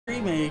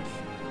Remake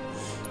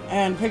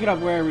and pick it up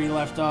where we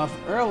left off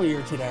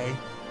earlier today.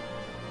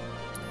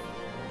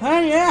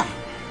 And yeah,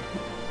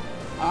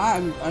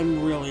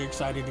 I'm really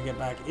excited to get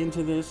back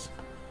into this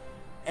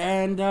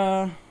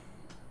and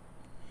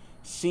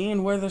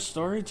seeing where the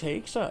story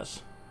takes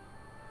us.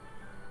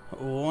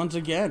 Once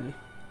again,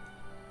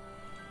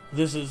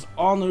 this is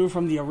all new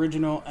from the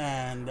original,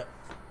 and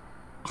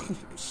I'm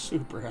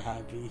super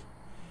happy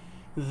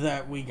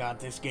that we got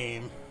this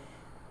game.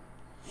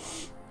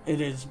 It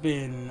has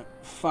been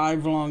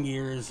 5 long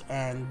years,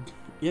 and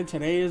yeah,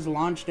 today is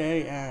launch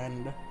day,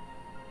 and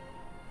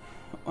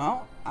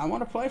well, I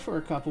want to play for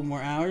a couple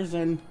more hours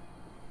and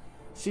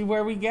see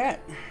where we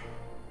get,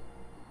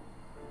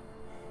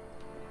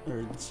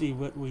 or see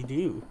what we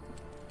do.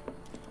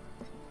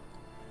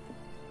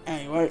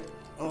 Anyway,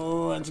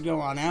 let's go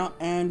on out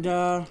and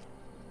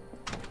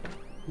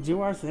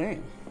do our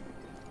thing.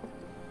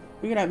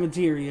 Look at that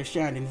materia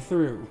shining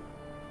through.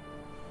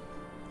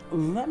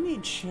 Let me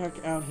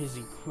check out his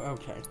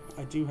okay,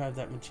 I do have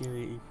that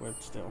materia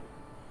equipped still.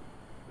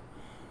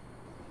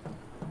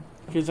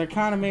 Because I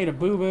kind of made a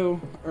boo-boo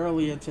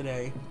earlier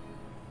today.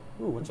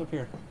 Ooh, what's up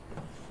here?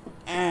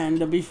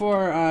 And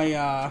before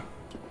I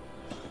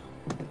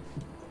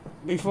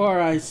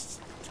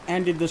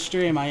ended the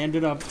stream, I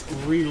ended up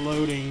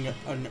reloading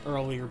an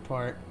earlier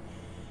part.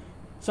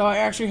 So I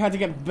actually had to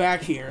get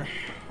back here.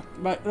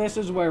 But this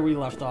is where we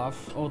left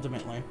off,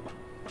 ultimately.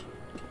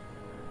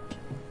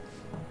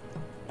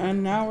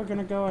 And now we're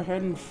gonna go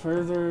ahead and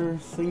further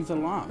things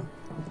along.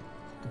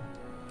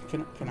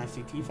 Can I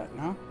see Tifa?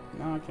 No?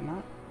 No, I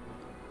cannot.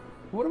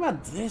 What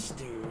about this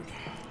dude?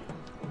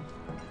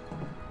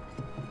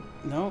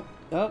 No.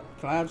 Oh,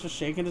 Cloud's just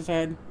shaking his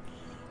head.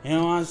 You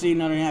don't want to see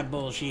none of that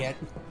bullshit.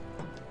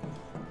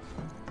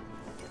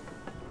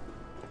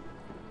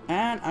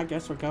 And I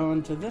guess we're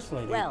going to this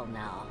lady. Well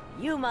now,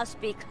 you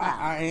must be Cloud.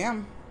 I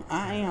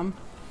am.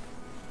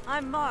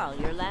 I'm Marl,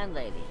 your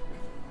landlady.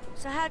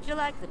 So how'd you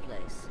like the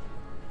place?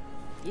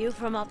 You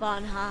from up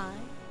on high?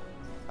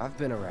 I've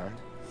been around.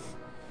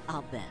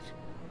 I'll bet.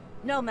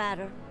 No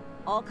matter.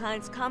 All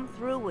kinds come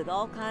through with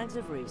all kinds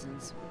of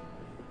reasons.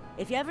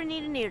 If you ever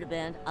need an ear to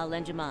bend, I'll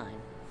lend you mine.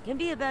 Can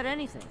be about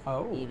anything.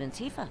 Oh. Even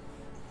Tifa.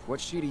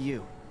 What's she to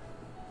you?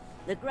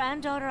 The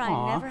granddaughter I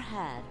Aw. never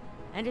had.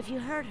 And if you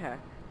hurt her,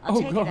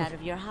 I'll take God. it out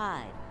of your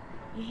hide.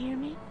 You hear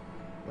me?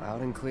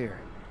 Loud and clear.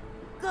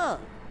 Good.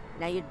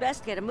 Now you'd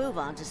best get a move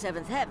on to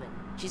 7th Heaven.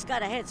 She's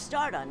got a head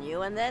start on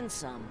you and then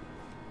some.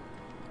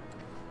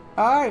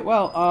 Alright,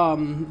 well,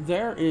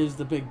 there is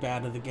the big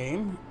bad of the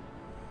game.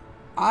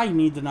 I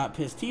need to not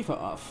piss Tifa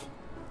off.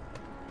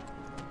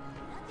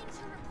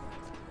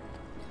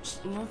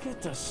 Just look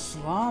at the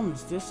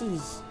slums. This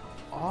is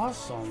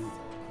awesome.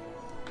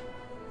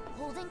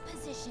 Holding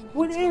position.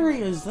 What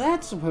area is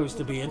that supposed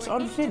to be? It's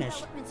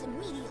unfinished.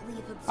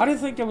 I didn't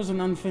think there was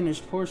an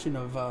unfinished portion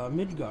of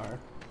Midgar.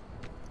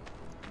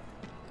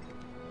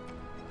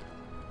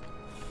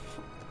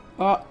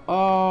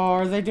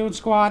 Are they doing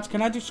squats?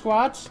 Can I do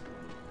squats?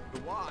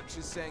 The watch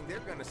is saying they're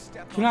gonna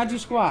step Can I do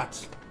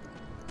squats?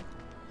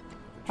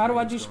 How do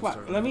I do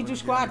squats? Let me do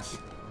squats.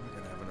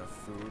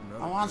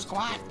 I want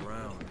squat.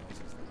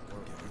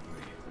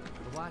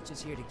 The watch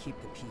is here to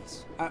keep the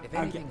peace. If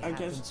I anything guess.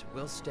 happens,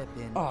 we'll step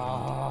in.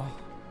 Oh,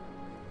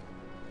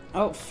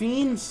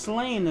 Fiend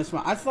slaying this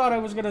one. I thought I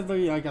was gonna do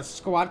like a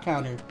squat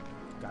counter.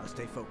 Gotta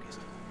stay focused.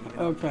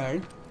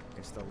 Okay.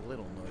 It's the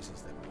little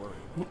noises that worry.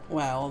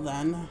 Well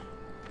then.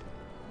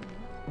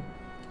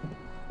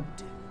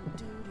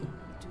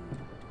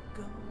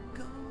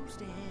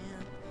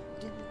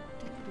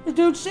 The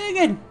dude's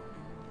singing.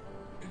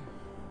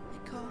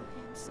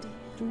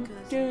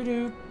 Do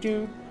do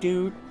do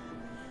do.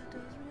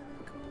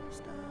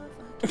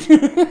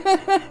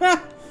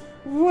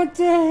 What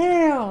the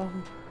hell?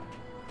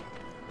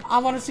 I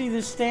want to see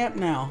this stamp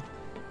now.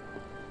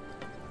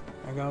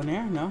 I go in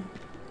there? No.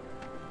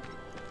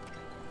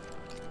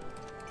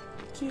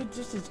 Dude,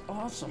 this is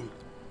awesome.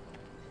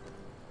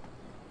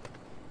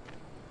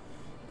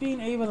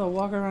 Being able to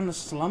walk around the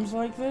slums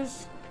like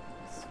this.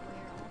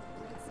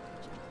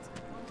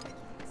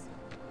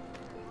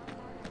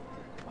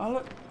 Oh,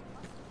 look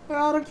at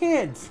all the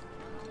kids.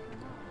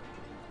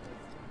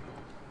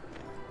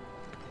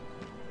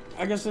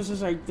 I guess this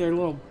is like their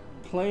little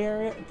play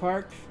area,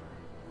 park.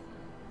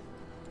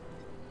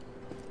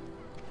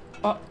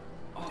 Oh.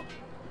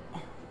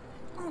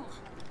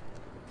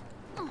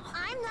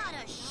 I'm not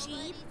a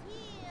sheep.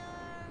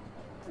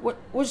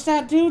 What's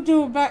that dude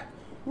doing back?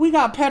 We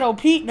got Pedo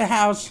Pete in the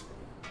house.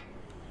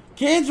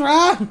 Kids,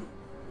 run!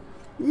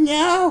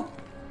 No!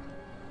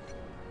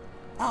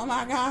 Oh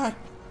my god.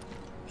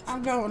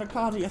 I'm going to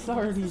call the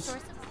authorities.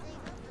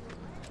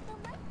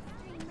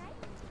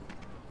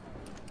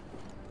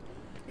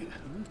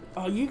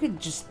 Oh, you could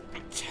just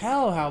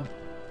tell how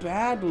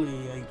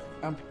badly, like,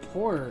 how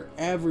poor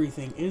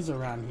everything is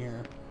around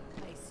here.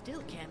 I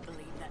still can't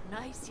believe that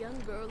nice young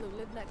girl who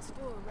lived next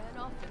door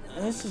ran off in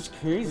the This is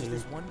crazy.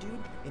 There's this one dude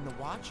in the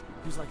watch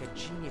who's like a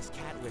genius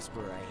cat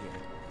whisperer, I hear.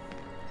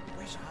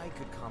 Wish I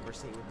could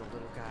conversate with the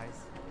little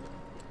guys.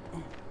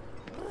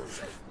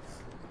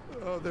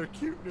 Oh, their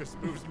cuteness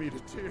moves me to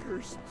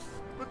tears.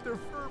 But their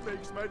fur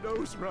makes my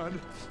nose run.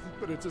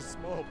 But it's a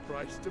small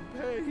price to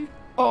pay.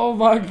 Oh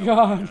my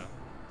god.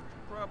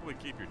 Probably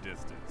keep your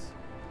distance.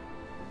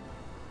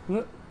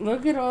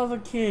 Look at all the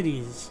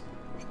kitties.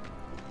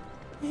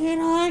 Look at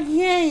all the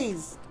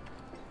kitties.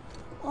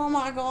 Oh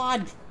my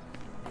god.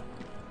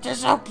 They're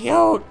so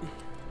cute.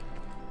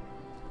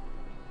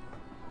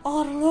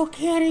 Oh, the little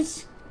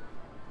kitties.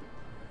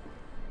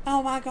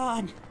 Oh my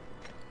god.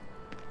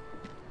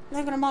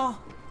 Look at them all.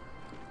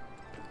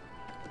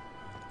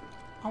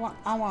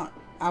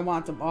 I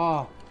want them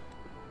all.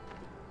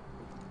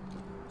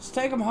 Let's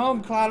take them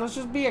home, Cloud. Let's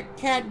just be a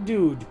cat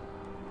dude.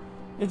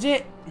 That's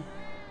it.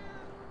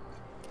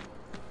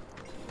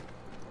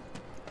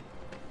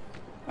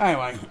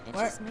 Anyway,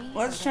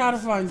 let's try to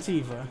find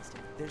Tifa.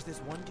 There's this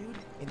one dude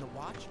in the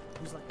watch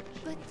who's like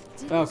a But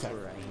didn't Okay.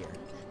 right here.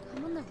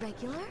 come on the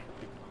regular?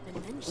 And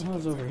then What she the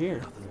hell's gets over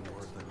here?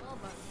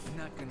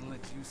 Not gonna let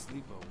you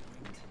sleep over.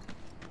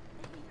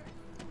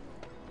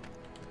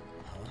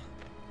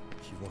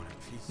 You want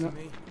a piece No. of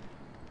me?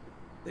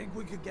 Think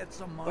we could get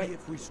some money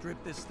if we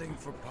strip this thing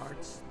for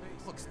parts?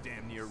 Looks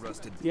damn near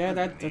rusted. Yeah,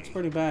 through to that's me.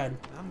 pretty bad.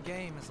 I'm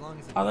game as long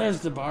as it Oh, there's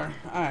the bar.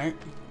 Alright.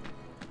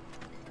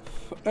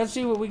 Let's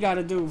see what we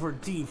gotta do for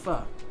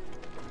Tifa.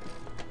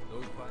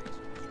 Those bikes.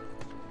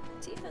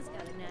 Tifa's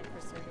got a knack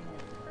for serving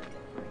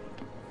them.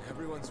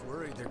 Everyone's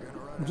worried they're gonna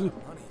run out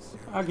of money soon.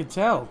 I could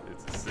tell.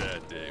 It's a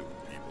sad day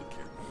when people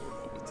care more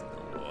about what's in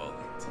their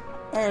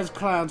wallet. There's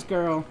Cloud's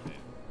girl.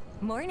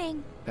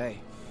 Morning. Hey,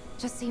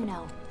 Just so you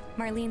know,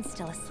 Marlene's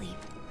still asleep.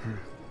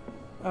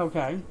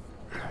 Okay.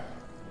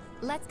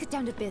 Let's get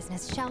down to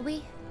business, shall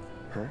we?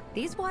 Huh?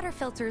 These water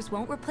filters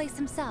won't replace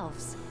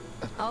themselves.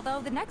 Although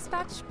the next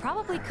batch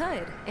probably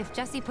could, if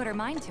Jessie put her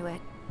mind to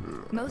it.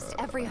 Most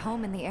every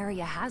home in the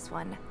area has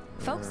one.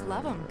 Folks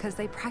love them because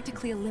they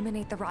practically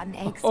eliminate the rotten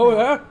egg smell. Oh,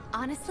 yeah?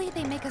 Honestly,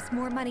 they make us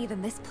more money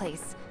than this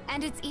place.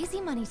 And it's easy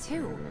money,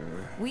 too.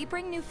 We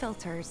bring new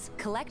filters,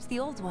 collect the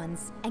old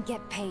ones, and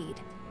get paid.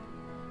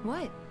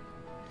 What?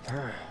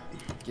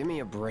 give me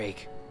a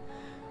break.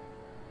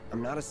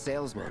 I'm not a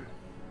salesman.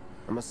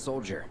 I'm a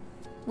soldier.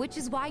 Which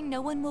is why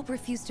no one will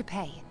refuse to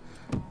pay.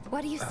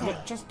 What do you say?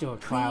 Just do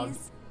it, Cloud.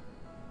 Please?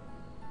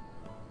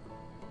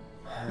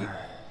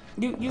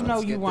 You know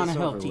Let's you get want to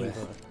this help over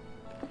Tifa. with.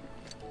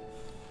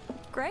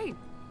 Great.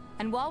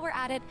 And while we're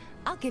at it,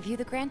 I'll give you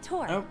the grand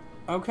tour. Oh,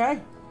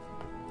 okay.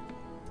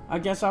 I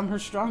guess I'm her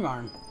strong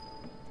arm.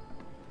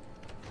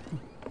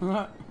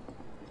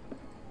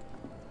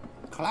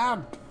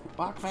 Cloud,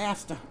 walk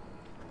faster.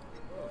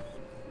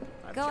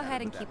 Go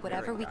ahead and keep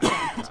whatever we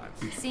can.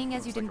 Seeing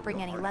as you didn't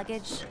bring any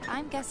luggage,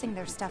 I'm guessing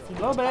there's stuff you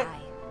need to Little bit. buy.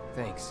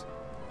 Thanks.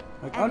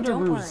 Like And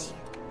don't worry, underoos.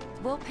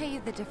 we'll pay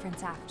you the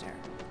difference after.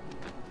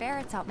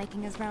 Barrett's out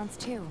making his rounds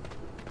too.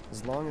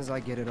 As long as I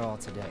get it all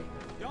today.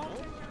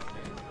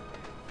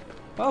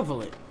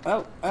 Hopefully.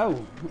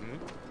 Oh.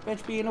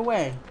 Bitch being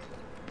away.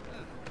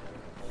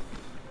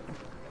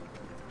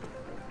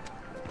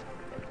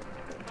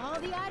 All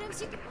the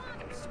items you can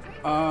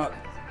want.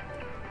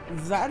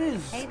 That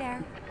is... Hey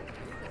there.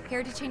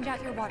 Here to change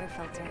out your water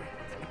filter.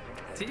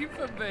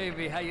 Tifa,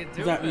 baby, how you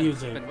doing? That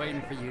music. Been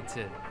waiting for you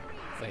to...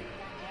 Wait,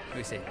 let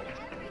me see.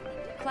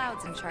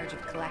 Cloud's in charge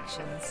of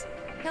collections.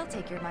 He'll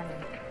take your money.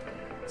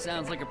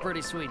 Sounds like a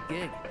pretty sweet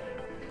gig.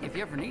 If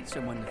you ever need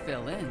someone to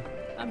fill in,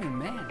 I'm your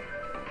man.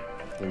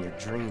 In your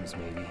dreams,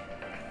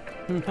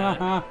 maybe.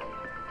 Cloud!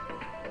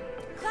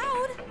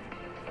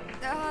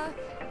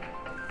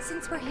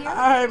 Since we're here...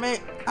 Alright,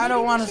 mate. I don't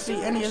maybe want we to should see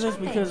do a any of little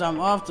this because I'm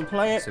off to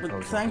play it, but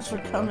Suppose thanks for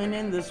we'll take a coming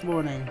in this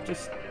morning.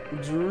 Just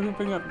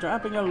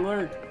dropping a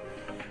lurk.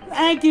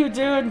 Thank you,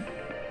 dude.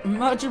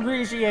 Much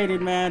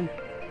appreciated, man.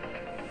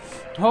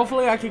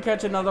 Hopefully I can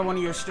catch another one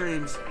of your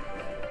streams.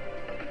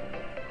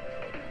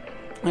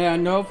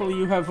 And hopefully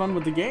you have fun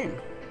with the game.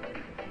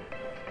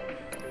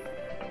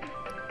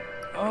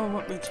 Oh,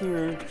 what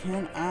material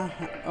can I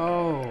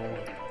oh.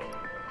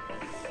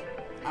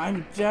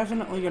 I'm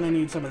definitely gonna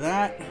need some of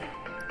that.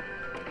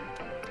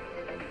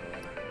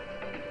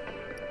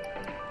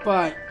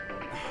 But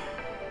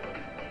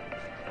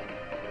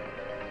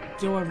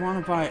do I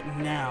want to buy it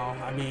now?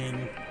 I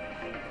mean,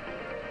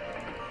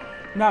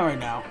 not right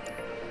now.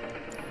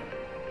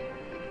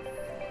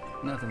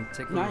 Nothing Not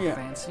particularly yet.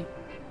 fancy.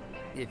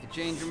 If you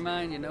change your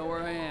mind, you know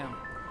where I am.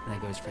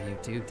 That goes for you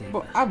too, Tifa.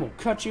 But I will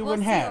cut you We'll in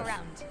see you half.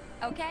 around,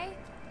 okay?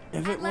 If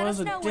And it let was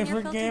us a know when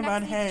your different filter game, I'd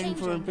next hang needs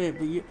for a changing. bit.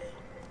 But you,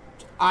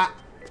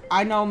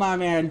 I know, my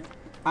man.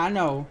 I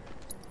know.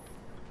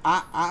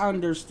 I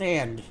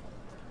understand.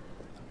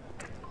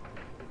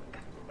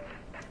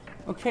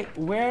 Okay,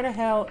 where the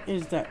hell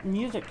is that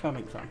music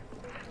coming from?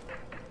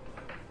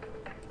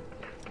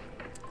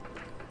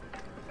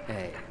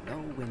 Hey, no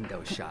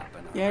window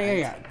shopping.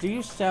 Yeah. Do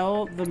you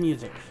sell the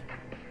music?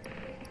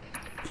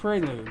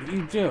 Prelude.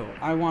 You do.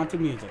 I want the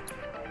music.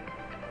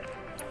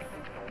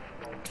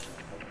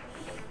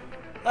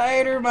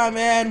 Later, my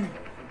man.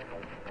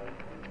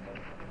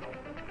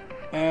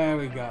 There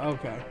we go.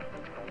 Okay.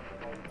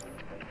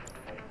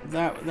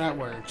 That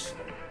works.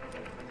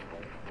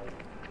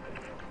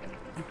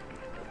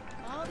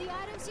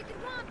 tacos you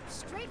can want,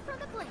 straight from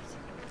the plate.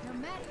 No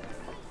matter.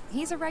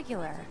 He's a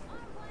regular.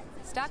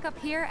 Stock up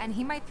here and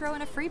he might throw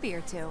in a freebie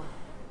or two.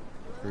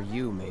 For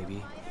you,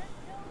 maybe.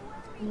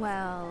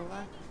 Well,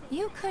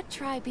 you could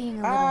try being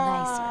a little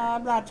nicer.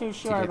 I'm not too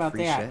sure to get about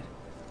free that. shit?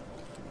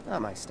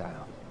 Not my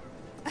style.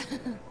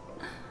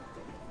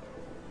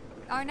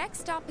 Our next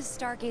stop is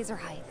Stargazer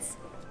Heights.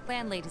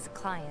 Landlady's a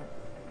client.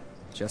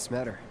 Just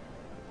met her.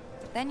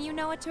 Then you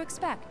know what to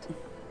expect.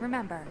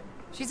 Remember,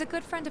 she's a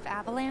good friend of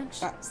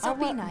Avalanche, so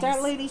be nice.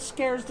 That lady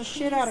scares the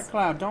shit out of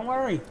Cloud. Don't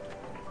worry.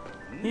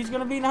 He's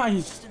gonna be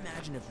nice. Just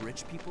imagine if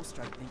rich people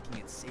start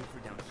thinking it's safer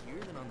down here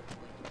than on the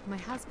plane. My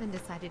husband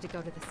decided to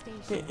go to the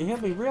station. He'll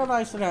be real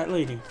nice to that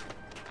lady.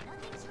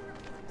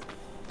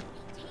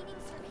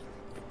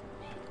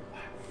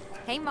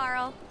 Hey,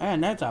 Marl.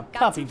 And that's a Got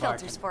puppy some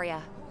filters for ya.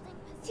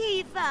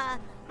 Tifa,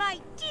 my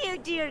dear,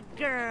 dear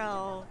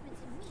girl.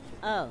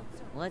 Oh,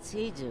 what's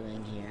he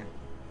doing here?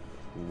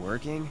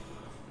 Working?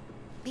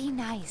 Be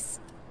nice.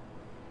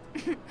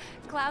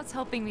 Cloud's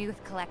helping me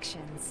with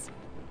collections.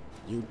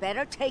 You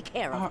better take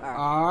care of her.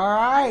 All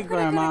right, I'm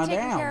Grandma, taking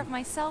down. care of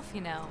myself,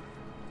 you know.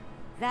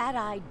 That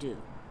I do.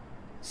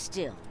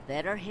 Still,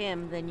 better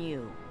him than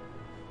you.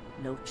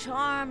 No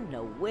charm,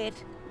 no wit,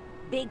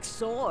 big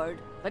sword,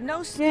 but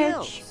no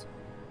skills.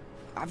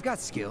 I've got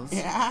skills.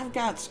 Yeah, I've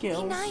got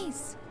skills. Be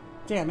nice.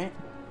 Damn it.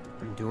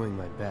 I'm doing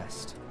my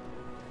best.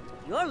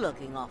 You're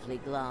looking awfully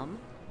glum.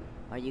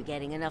 Are you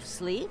getting enough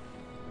sleep?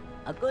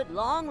 A good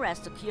long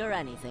rest will cure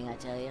anything, I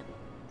tell you.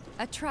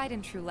 A tried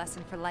and true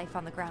lesson for life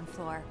on the ground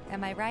floor.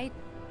 Am I right?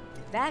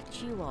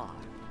 That you are.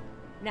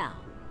 Now,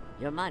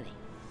 your money.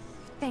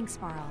 Thanks,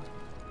 Marl.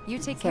 You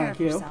take care of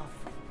you. yourself.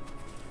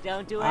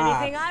 Don't do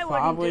anything I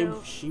wouldn't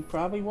do. She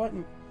probably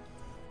wouldn't.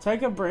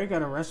 Take a break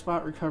at a rest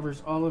spot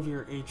recovers all of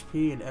your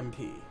HP and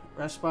MP.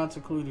 Rest spots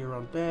include your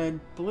own bed,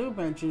 blue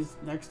benches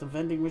next to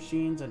vending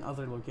machines, and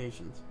other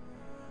locations.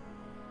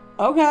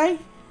 Okay.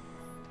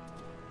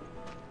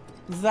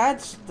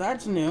 That's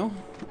new.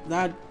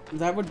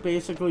 That would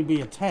basically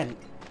be a tent.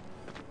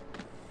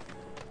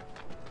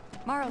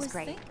 Marl's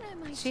great.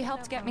 She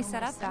helped get me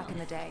set up back in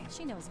the day.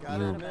 She knows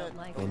You've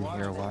been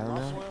here a while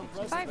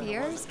now? 5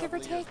 years, give or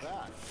take.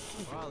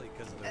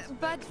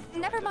 But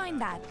never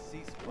mind that.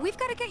 We've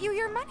got to get you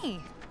your money.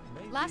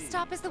 Last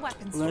stop is the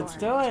weapons store. Let's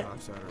do it.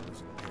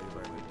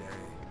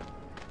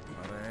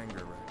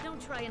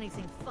 Don't try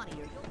anything funny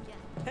or you'll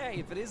get. Hey,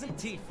 if it isn't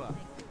Tifa.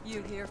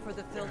 You here for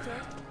the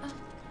filter?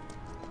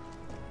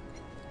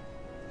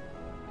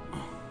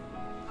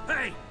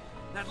 Hey!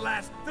 That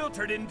last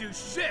filter didn't do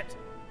shit!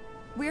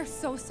 We're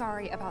so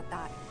sorry about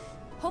that.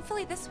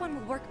 Hopefully this one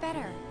will work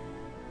better.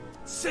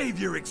 Save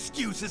your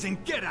excuses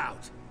and get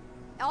out!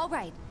 All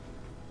right.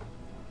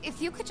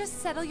 If you could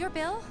just settle your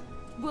bill,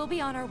 we'll be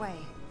on our way.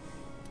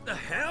 The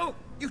hell?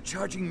 You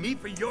charging me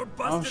for your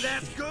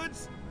busted-ass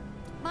goods?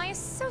 My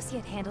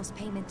associate handles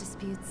payment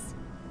disputes.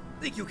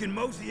 Think you can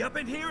mosey up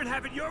in here and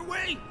have it your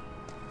way?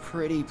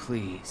 Pretty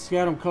please.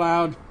 Get him,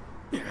 Cloud.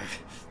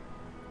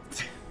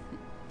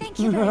 Thank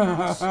you very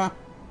much.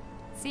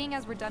 Seeing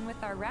as we're done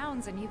with our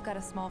rounds and you've got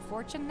a small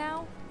fortune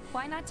now,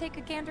 why not take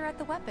a gander at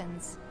the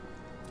weapons?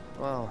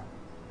 Well,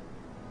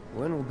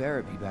 when will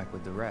Barrett be back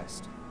with the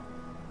rest?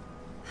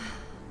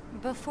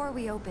 Before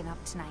we open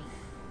up tonight.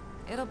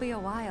 It'll be a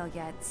while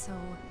yet, so...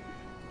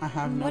 I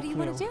have no What do you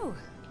clue. want to do?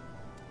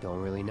 Don't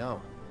really know.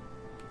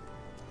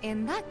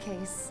 In that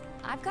case,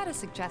 I've got a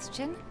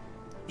suggestion.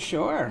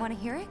 Sure. Want to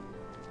hear it?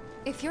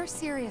 If you're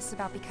serious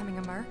about becoming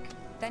a merc,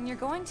 then you're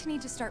going to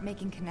need to start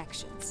making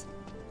connections.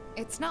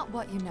 It's not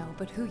what you know,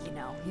 but who you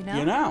know, you know?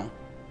 You know.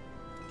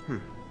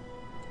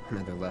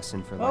 Another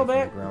lesson for Oh, life on the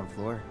babe. ground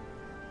floor.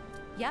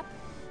 Yep.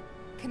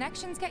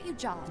 Connections get you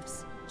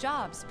jobs.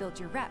 Jobs build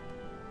your rep.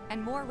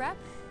 And more rep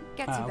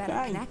gets you better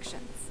Okay.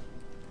 connections.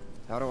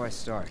 How do I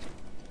start?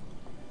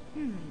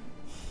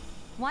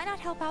 Why not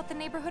help out the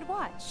neighborhood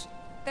watch?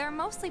 They're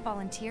mostly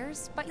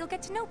volunteers, but you'll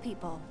get to know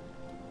people.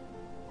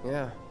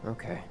 Yeah,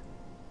 okay.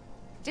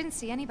 Didn't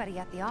see anybody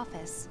at the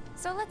office,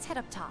 so let's head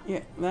up top.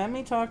 Yeah, let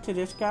me talk to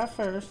this guy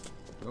first.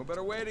 No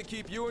better way to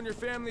keep you and your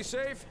family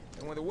safe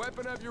than with a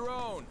weapon of your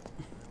own.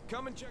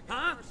 Come and check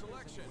out our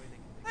selection.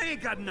 I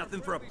ain't got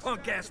nothing for a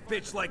punk-ass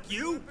bitch like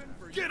you!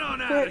 Get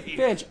on out of here!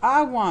 Bitch,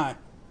 I want...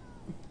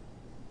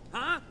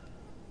 Huh?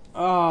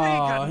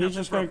 Oh, he's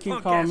just gonna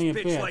keep calling me a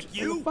bitch. Like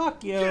you.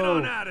 Fuck you. Get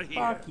on out of here.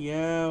 Fuck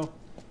you.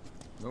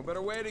 No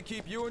better way to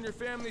keep you and your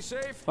family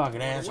safe Fucking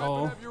than with a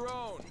asshole. weapon of your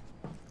own.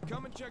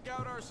 Come and check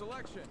out our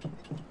selection.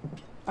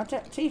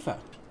 Tifa,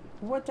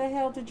 what the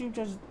hell did you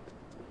just...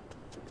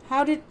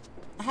 How'd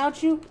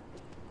you...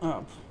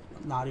 Oh,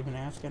 not even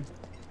asking.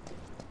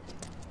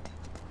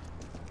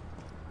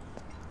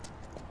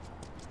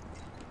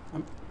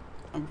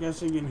 I'm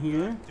guessing in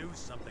here. Do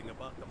something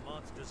about the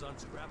monsters on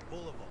Scrap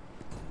Boulevard.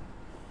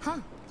 Huh.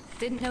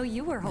 Didn't know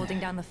you were holding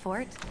down the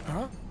fort.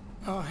 Huh?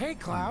 Oh, hey,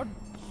 Cloud.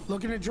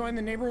 Looking to join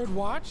the neighborhood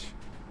watch?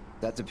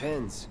 That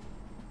depends.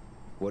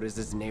 What does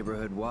this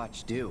neighborhood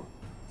watch do?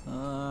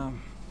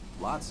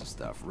 Lots of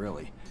stuff,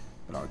 really.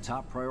 But our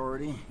top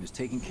priority is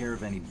taking care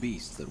of any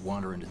beasts that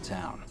wander into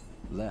town.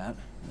 That,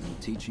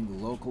 and teaching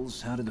the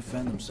locals how to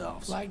defend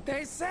themselves. Like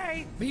they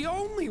say, the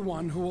only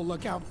one who will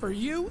look out for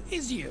you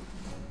is you.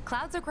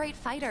 Cloud's a great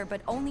fighter,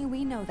 but only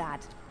we know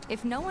that.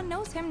 If no one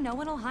knows him, no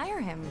one will hire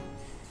him.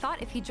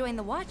 Thought if he joined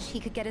the Watch, he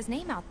could get his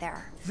name out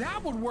there.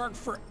 That would work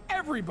for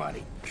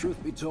everybody.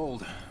 Truth be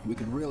told, we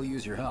could really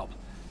use your help.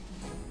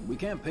 We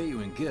can't pay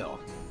you in gil,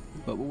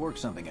 but we'll work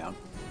something out.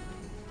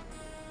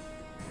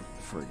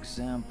 For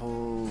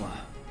example...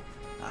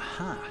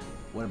 Aha!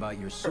 What about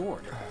your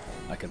sword?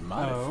 I could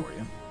mod it for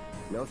you.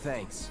 No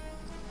thanks.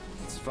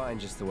 It's fine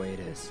just the way it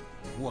is.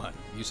 What?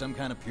 You some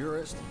kind of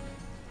purist?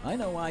 I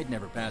know I'd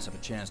never pass up a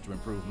chance to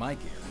improve my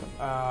gear.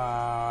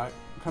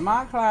 Come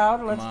on,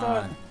 Cloud, let's do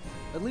it.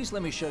 At least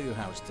let me show you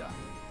how it's done.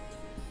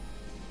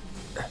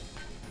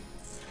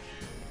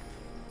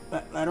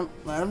 Let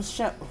him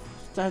show.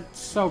 That's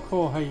so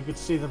cool how you could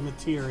see the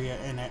materia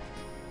in it.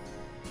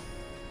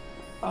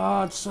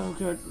 Oh, it's so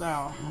good.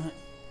 Now,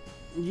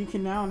 you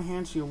can now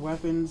enhance your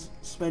weapons.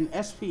 Spend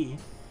SP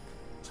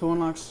to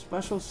unlock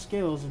special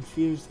skills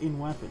infused in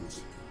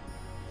weapons.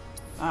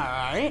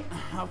 Alright.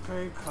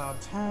 Upgrade Cloud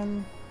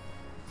 10.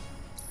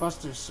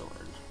 Buster's Sword.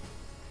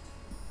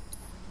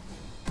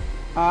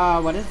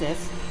 What is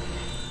this?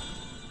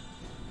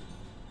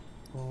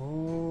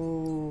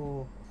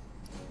 Oh.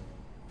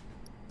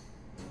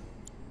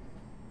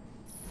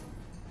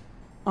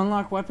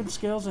 Unlock weapon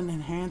skills and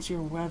enhance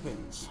your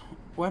weapons.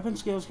 Weapon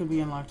skills can be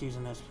unlocked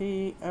using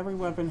SP. Every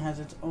weapon has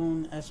its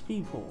own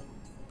SP pool.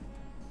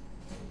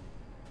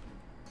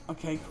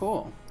 Okay,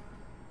 cool.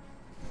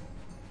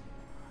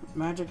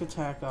 Magic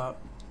attack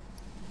up.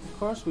 Of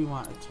course we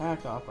want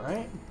attack up,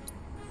 right?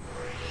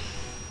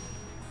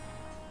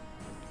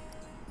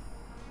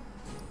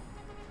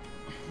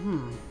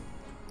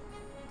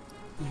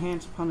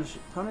 Enhanced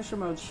Punisher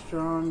mode,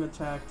 strong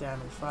attack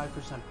damage,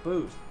 5%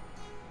 boost.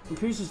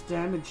 Increases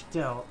damage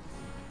dealt.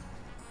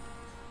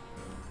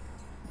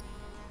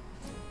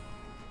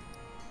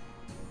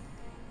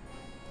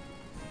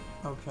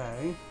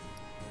 Okay.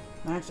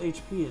 Max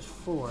HP is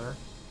 4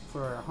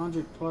 for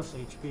 100 plus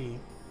HP.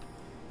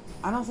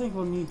 I don't think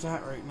we'll need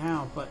that right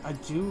now, but I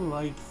do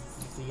like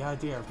the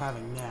idea of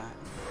having that.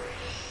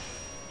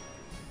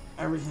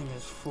 Everything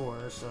is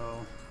 4,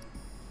 so...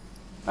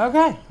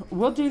 Okay,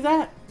 we'll do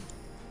that.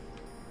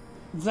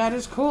 That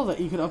is cool that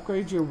you can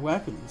upgrade your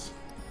weapons.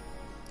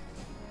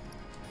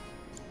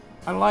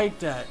 I like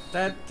that.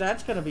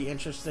 That's gonna be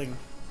interesting.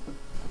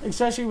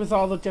 Especially with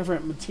all the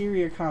different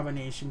materia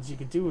combinations you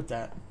could do with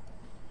that.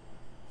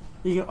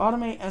 You can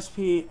automate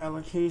SP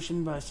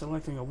allocation by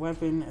selecting a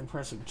weapon and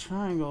pressing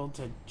triangle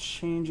to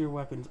change your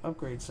weapon's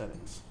upgrade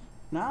settings.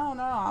 No,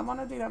 I want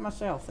to do that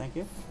myself, thank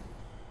you.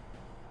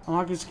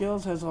 Unlocking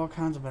skills has all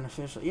kinds of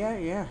beneficial...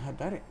 Yeah, I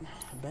bet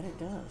it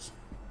does.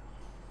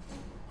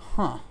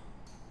 Huh.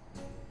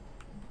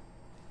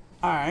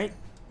 Alright.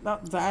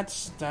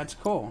 That's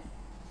cool.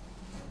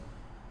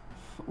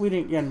 We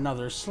didn't get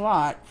another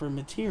slot for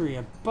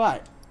materia,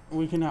 but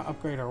we can now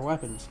upgrade our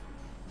weapons.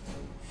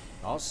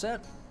 All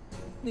set?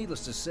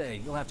 Needless to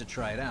say, you'll have to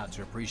try it out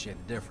to appreciate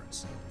the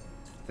difference.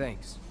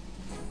 Thanks.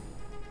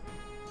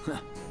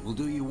 We'll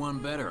do you one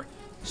better.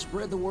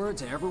 Spread the word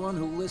to everyone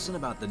who'll listen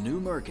about the new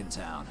merc in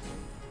town.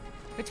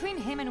 Between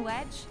him and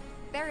Wedge,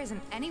 there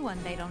isn't anyone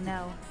they don't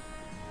know.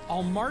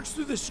 I'll march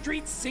through the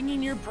streets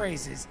singing your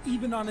praises,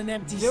 even on an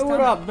empty Do stomach.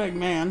 it up, big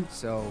man.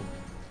 So,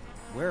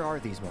 where are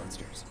these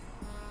monsters?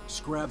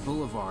 Scrap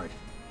Boulevard.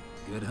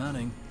 Good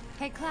hunting.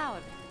 Hey,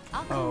 Cloud,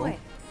 I'll come with.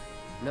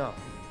 No,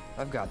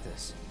 I've got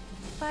this.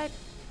 But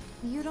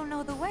you don't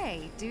know the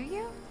way, do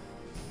you?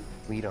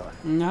 Lead on.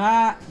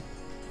 Nah.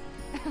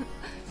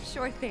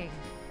 Sure thing.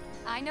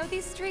 I know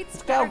these streets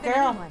Let's better go, than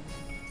girl. anyone.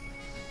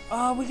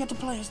 Oh, we get to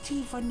play as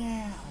Tifa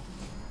now.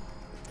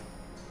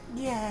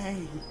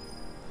 Yay.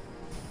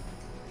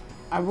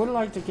 I would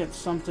like to get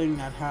something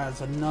that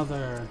has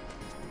another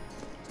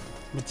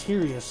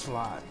materia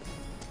slot.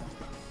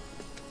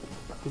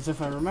 Because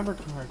if I remember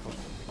correctly...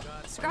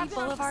 Scrap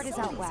Boulevard is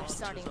out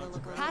west.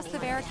 Past the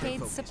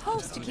barricades,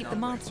 supposed to keep the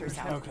monsters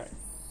out. Okay.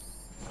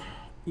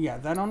 Yeah,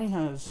 that only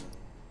has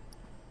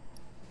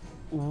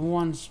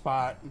one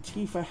spot.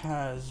 Tifa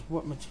has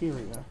what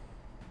materia?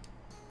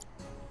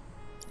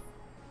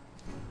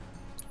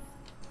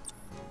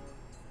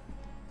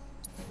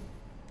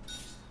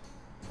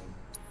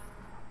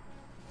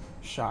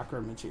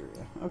 Chakra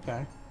materia.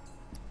 Okay.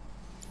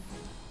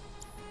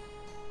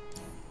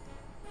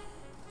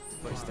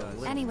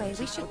 Anyway,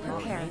 we should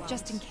prepare,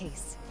 just in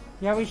case.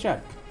 Yeah, we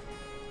should.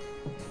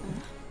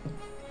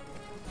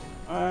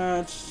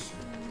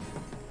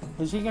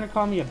 Is he gonna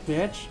call me a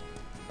bitch?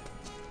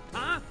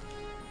 Huh?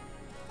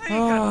 I ain't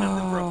got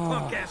nothing for a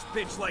punk-ass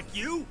bitch like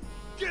you.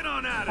 Get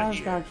on out of How's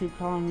here. God keep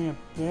calling me a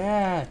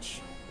bitch?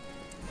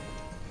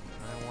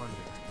 I wonder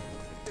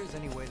if there's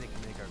any way they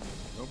can make our...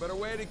 No better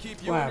way to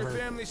keep you and your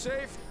family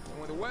safe than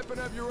with a weapon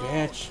of your own.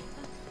 Bitch.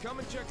 Come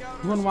and check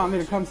out. You wouldn't want me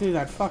to come through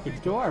that fucking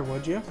door,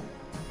 would you?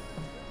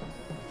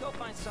 Go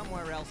find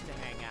somewhere else to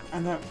hang out.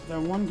 And that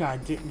one guy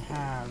didn't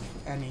have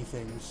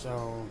anything,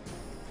 so...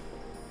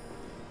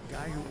 The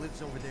guy who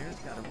lives over there's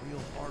got a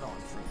real hard-on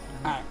for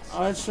you. Alright,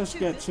 Let's just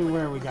get to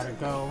where we gotta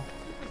go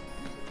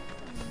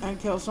and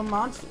kill some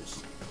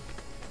monsters.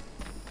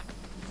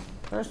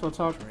 First, we'll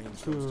talk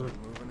to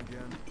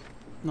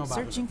nobody.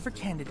 Searching for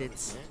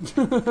candidates.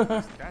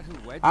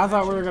 I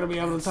thought we were gonna be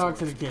able to talk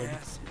to the kid.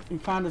 He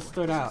kind of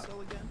stood out.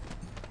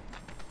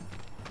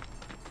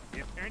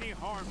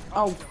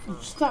 Oh,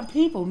 stop!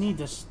 People need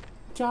to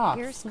stop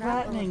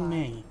threatening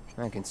me.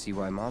 I can see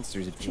why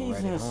monsters would feel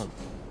right at home.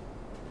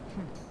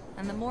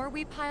 And the more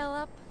we pile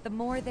up, the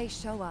more they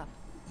show up.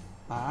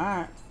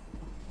 Alright.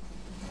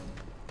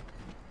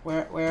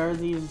 Where are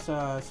these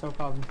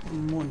so-called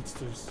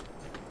monsters?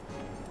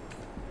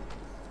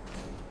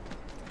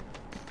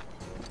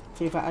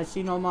 See if I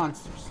see no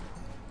monsters.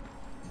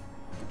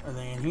 Are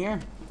they in here?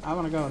 I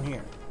want to go in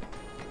here.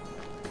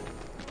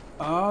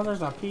 Oh,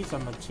 there's a piece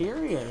of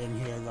materia in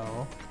here,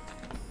 though.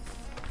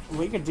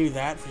 We could do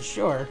that for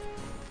sure.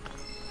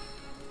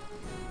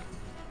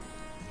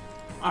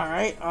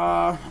 Alright,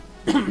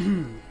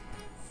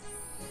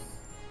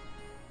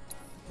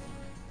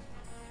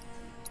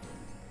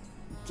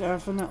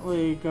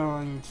 definitely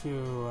going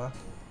to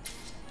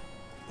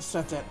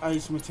set that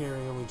ice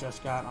material we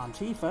just got on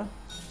Tifa,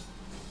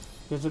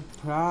 because it'd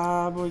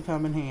probably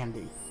come in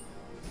handy.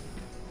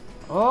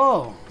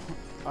 Oh!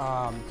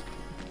 And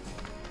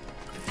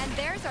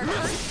there's our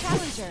first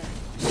challenger.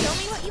 Show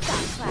me what you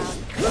got, Cloud.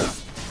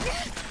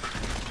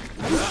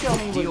 You show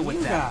me what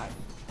you got.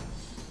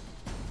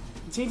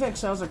 Tifa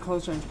excels at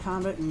close range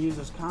combat and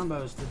uses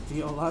combos to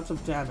deal lots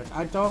of damage.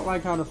 I don't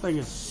like how the thing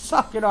is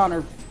sucking on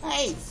her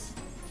face.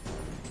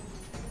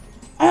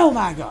 Oh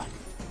my god.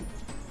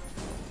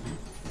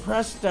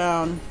 Press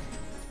down.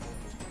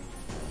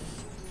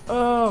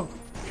 Oh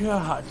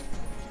god.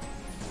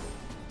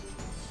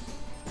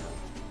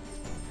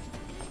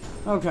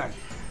 Okay.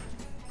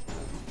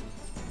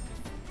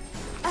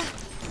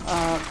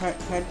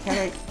 Can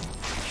I...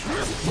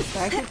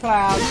 Thank you,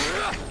 Cloud.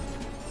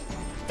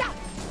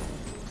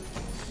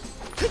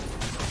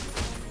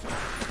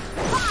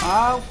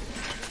 Oh.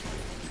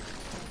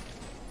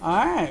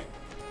 Alright.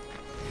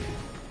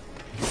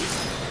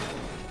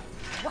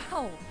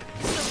 Wow.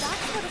 So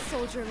that's what a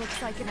soldier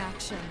looks like in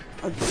action.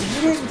 You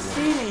didn't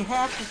see me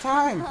half the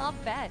time. I'll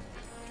bet.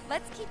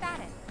 Let's keep at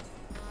it.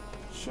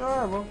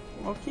 Sure,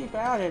 we'll keep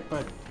at it,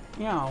 but,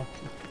 you know,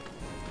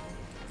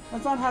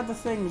 let's not have the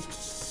things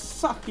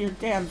suck your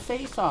damn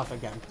face off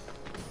again.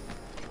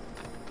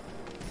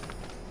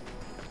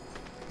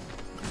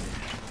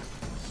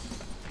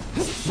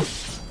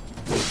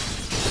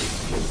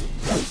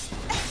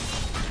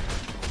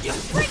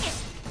 Bring it.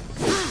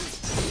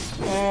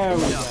 There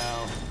we go.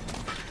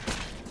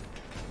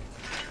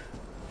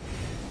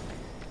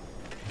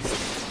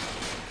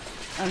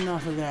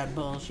 Enough of that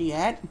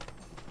bullshit.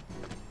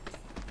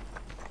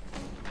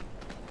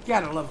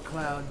 Gotta love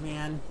Cloud,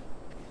 man.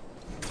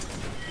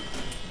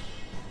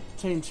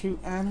 Obtain 2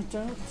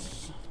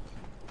 antidotes.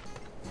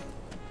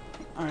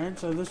 Alright,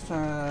 so this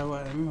time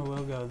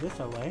we'll go this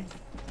way.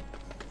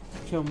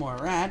 Kill more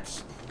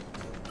rats.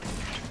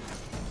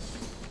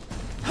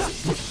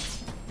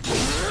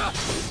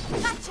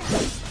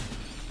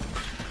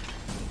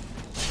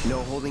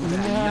 No holding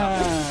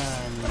back.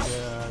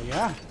 And,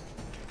 yeah.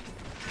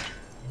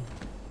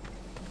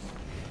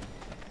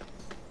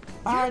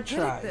 I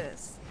tried.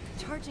 This.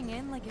 Charging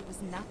in like it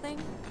was nothing?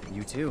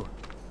 You too.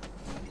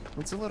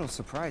 It's a little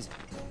surprising.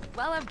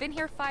 Well, I've been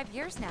here 5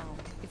 years now.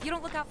 If you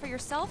don't look out for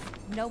yourself,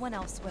 no one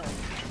else will.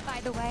 By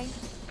the way,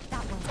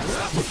 that one's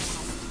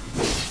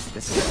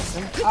this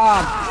is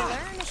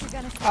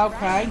awesome.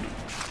 Okay.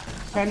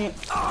 Can you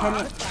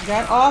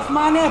get off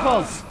my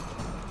nipples?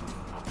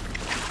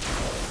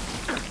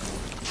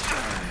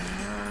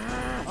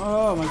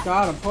 Oh my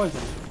god, I'm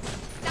poisoned.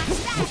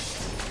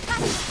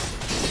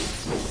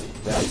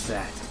 That's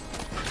that.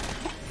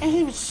 And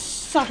he was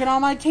sucking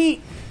on my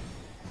teeth.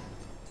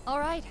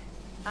 Alright.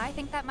 I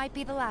think that might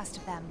be the last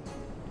of them.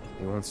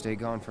 They won't stay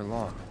gone for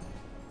long.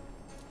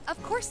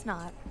 Of course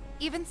not.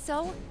 Even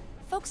so,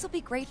 folks will be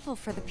grateful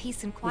for the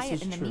peace and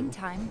quiet in the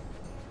meantime.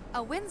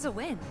 A win's a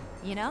win,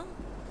 you know?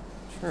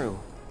 True.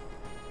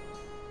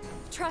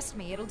 Trust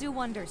me, it'll do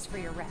wonders for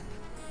your rep.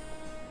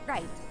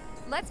 Right.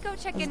 Let's go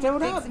check in do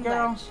with it Biggs up, and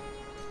girl. Wedge.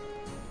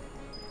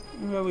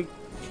 Where we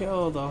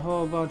killed a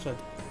whole bunch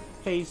of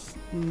face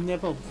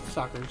nipple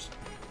suckers.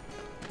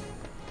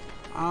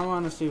 I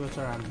want to see what's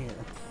around here.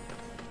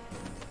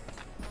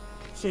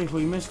 See if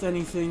we missed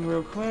anything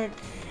real quick.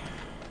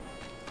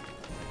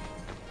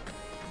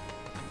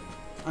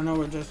 I know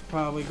we're just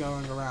probably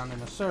going around in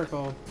a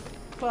circle,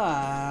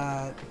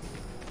 but...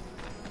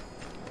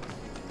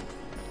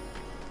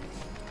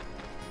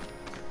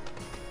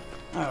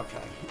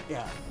 Okay,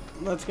 yeah.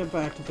 Let's get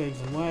back to Biggs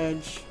and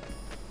Wedge.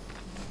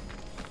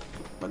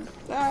 But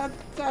that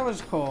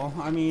was cool.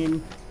 I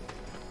mean,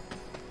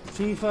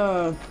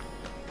 Tifa's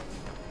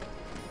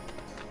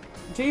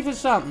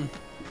something.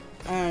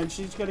 And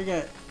she's gonna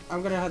get...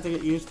 I'm gonna have to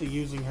get used to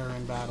using her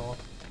in battle.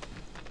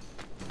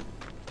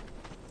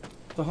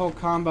 The whole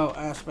combo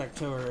aspect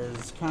to her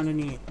is kind of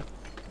neat.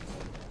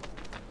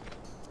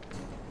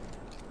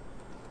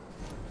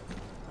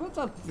 What's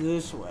up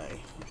this way.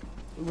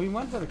 We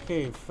went to the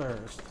cave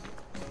first.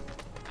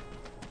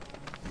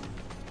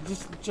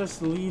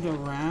 Just lead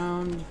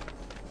around.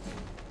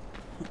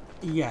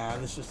 Yeah,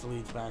 this just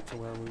leads back to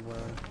where we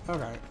were.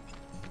 Alright.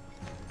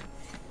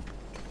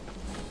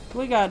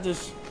 We got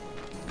this.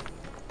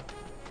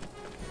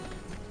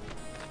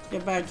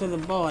 Get back to the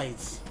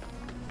boys.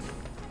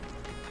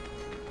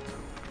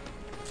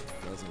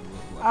 Doesn't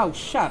look like Oh,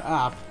 shut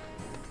up.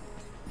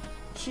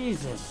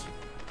 Jesus.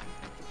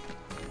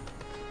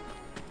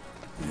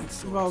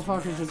 These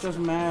motherfuckers are just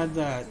mad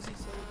that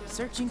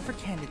Searching for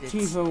candidates.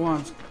 Tifa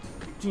wants,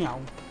 you know,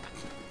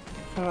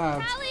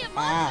 Cloud's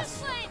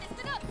ass. Plane has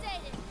been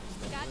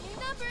updated. Got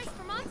new numbers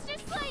for Monster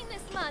Slaying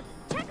this month.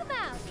 Check them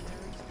out.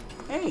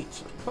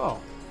 8.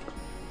 Cool.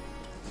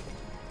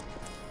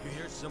 You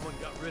hear someone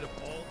got rid of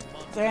all the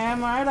monsters?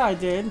 Damn right I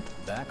did.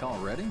 Back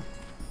already?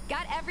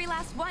 Got every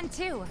last one,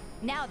 too.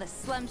 Now the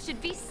slum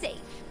should be safe.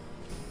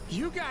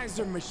 You guys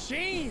are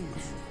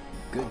machines.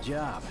 Good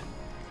job.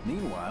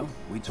 Meanwhile,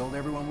 we told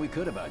everyone we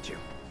could about you.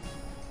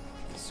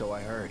 So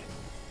I heard.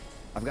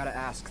 I've got to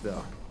ask,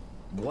 though.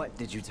 What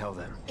did you tell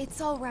them?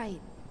 It's all right.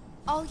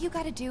 All you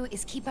gotta do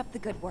is keep up the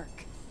good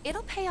work.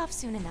 It'll pay off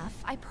soon enough,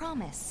 I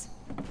promise.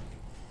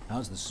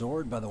 How's the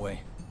sword, by the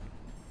way?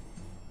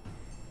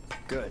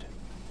 Good.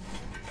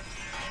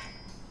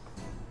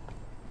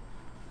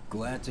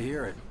 Glad to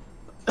hear it.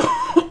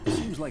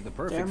 Seems like the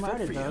perfect Damn right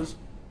fit it for you. does.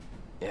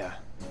 Yeah.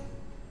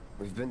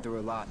 We've been through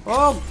a lot.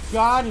 Oh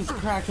God, it's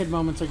crackhead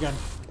moments again.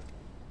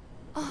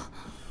 Oh,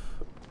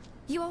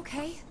 you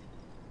okay?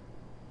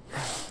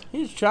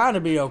 He's trying to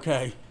be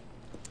okay.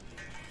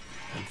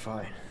 I'm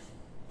fine.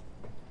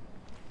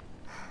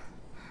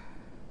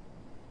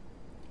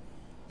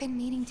 Been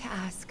meaning to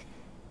ask.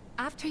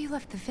 After you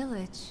left the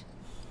village...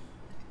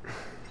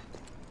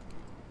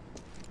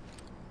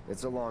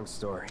 It's a long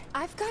story.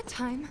 I've got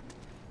time.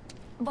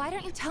 Why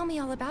don't you tell me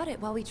all about it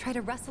while we try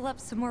to rustle up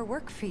some more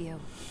work for you?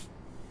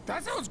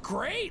 That sounds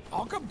great.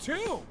 I'll come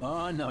too.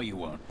 Oh, no you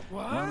won't.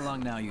 What? Run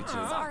along now, you two.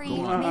 Sorry,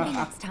 Go on. maybe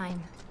next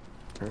time.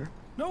 Huh?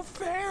 No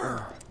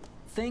fair.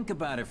 Think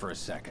about it for a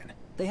second.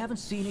 They haven't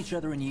seen each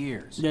other in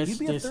years. This You'd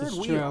be a third is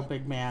wheel. true,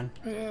 big man.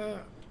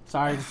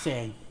 Sorry to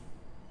say.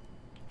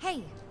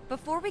 Hey,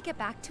 before we get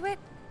back to it,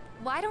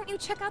 why don't you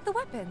check out the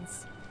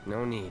weapons?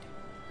 No need.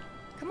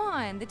 Come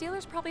on, the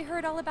dealer's probably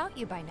heard all about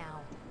you by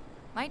now.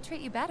 Might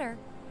treat you better.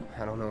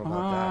 I don't know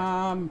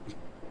about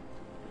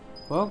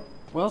Well,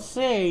 we'll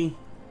see.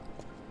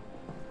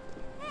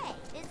 Hey,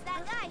 it's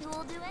that guy who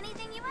will do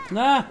anything you ask.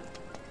 Nah.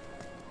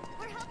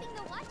 We're helping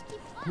the watch keep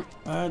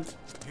flying.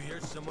 You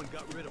hear someone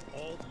got rid of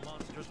all the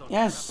monsters on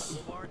Yes.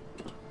 Scrap Boulevard?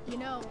 You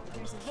know,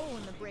 there's a hole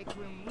in the break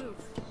room roof.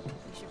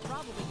 We should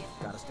probably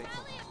get... Gotta stay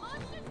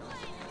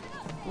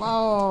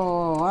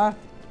Whoa.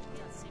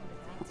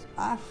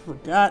 I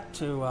forgot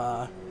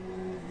to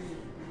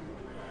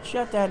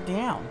shut that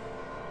down.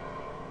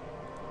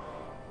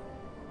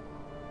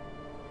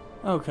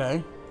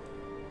 Okay.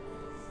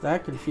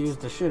 That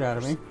confused the shit out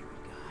of me.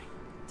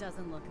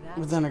 Doesn't look that.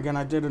 But then again,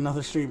 I did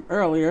another stream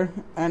earlier,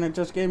 and it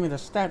just gave me the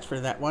stats for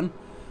that one.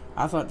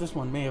 I thought this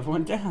one may have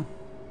went down.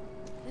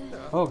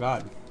 Oh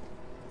God.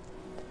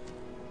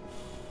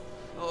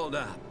 Hold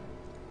up.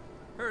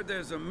 Heard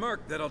there's a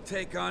merc that'll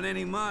take on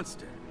any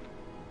monster.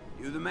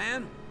 You the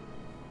man?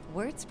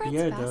 Word spreads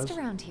Yeah, it fast does.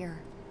 around here.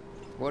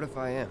 What if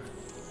I am?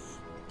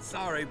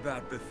 Sorry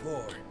about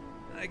before.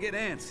 I get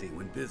antsy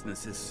when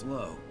business is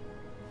slow.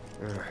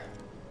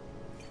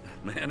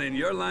 Man in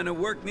your line of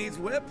work needs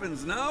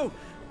weapons, no?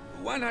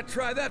 Why not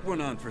try that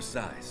one on for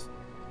size?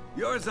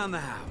 Yours on the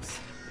house.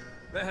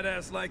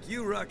 Badass like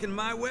you rocking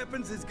my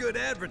weapons is good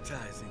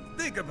advertising.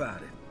 Think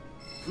about it.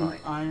 Fine.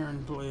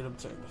 Iron blade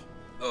obtained.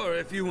 Or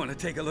if you want to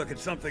take a look at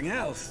something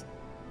else.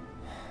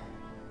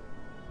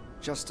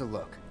 Just a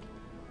look.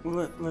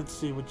 Let's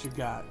see what you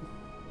got.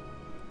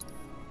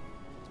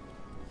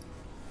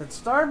 It's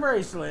Star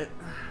Bracelet.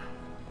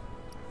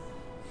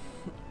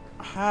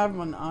 I have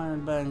an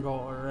Iron Bangle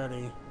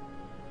already.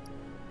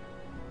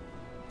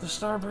 The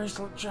Star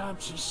Bracelet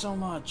drops you so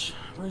much.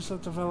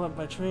 Bracelet developed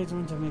by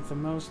tradesmen to make the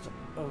most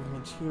of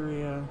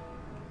materia.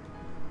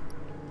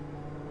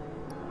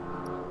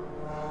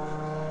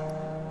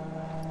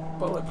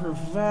 Bulletproof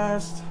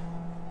vest.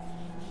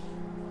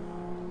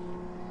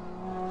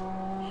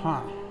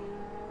 Huh.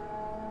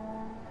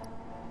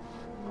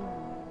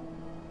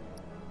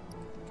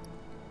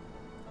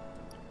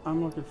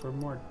 I'm looking for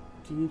more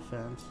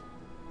defense.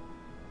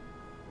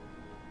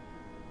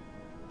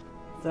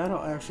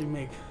 That'll actually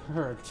make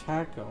her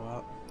attack go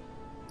up.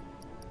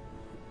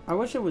 I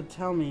wish it would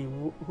tell me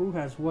who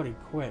has what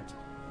equipped.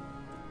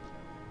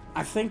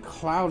 I think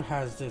Cloud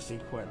has this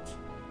equipped.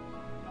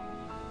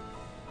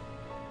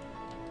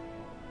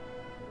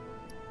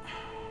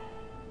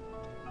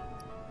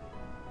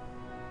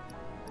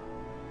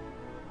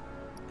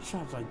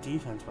 Drops my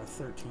defense by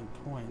 13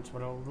 points,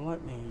 but it'll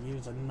let me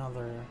use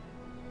another.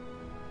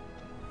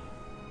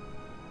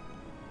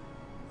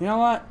 You know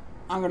what?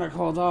 I'm gonna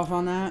hold off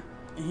on that.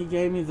 He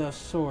gave me the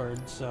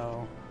sword,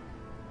 so.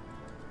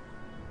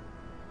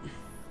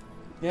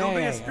 Don't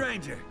be a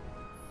stranger.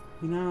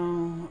 You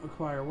now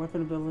acquire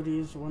weapon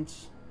abilities.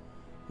 Once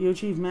you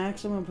achieve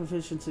maximum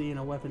proficiency in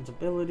a weapon's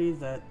ability,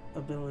 that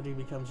ability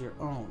becomes your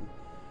own.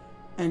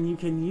 And you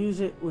can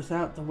use it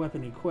without the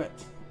weapon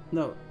equipped.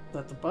 Note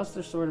that the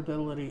Buster Sword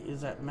ability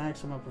is at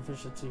maximum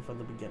proficiency from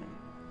the beginning.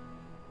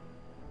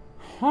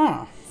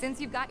 Huh.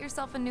 Since you've got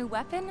yourself a new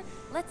weapon,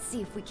 let's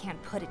see if we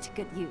can't put it to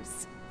good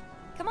use.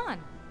 Come on.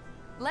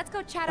 Let's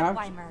go chat at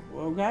Weimer.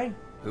 Okay.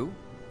 Who?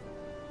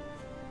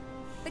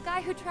 The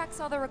guy who tracks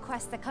all the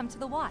requests that come to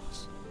the watch.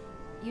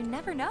 You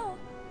never know.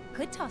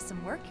 Could toss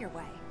some work your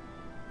way.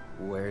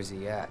 Where's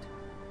he at?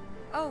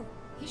 Oh,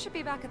 he should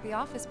be back at the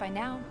office by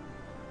now.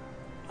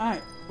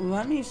 Alright,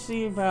 let me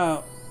see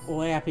about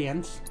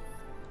Lappians.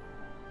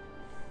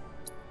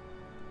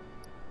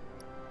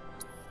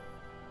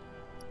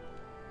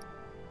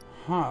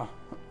 Huh.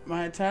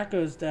 My attack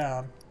goes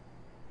down.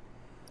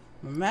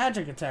 My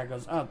magic attack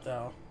goes up,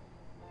 though.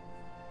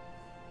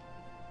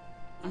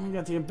 And we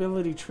got the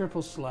ability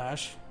triple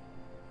slash.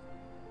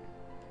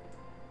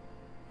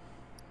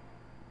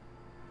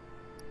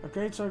 A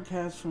great sword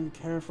cast from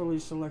carefully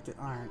selected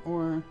iron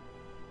ore.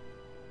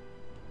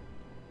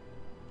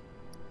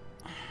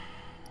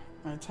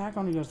 My attack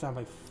only goes down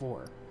by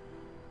 4.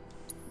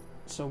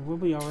 So we'll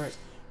be alright.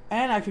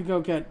 And I could go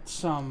get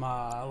some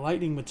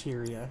lightning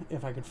materia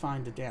if I could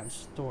find the damn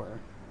store.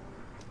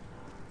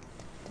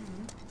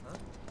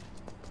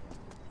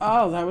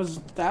 Oh,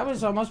 that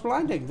was almost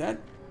blinding.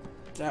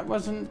 That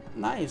wasn't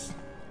nice.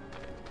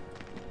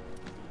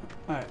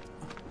 Alright.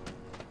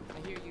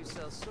 I hear you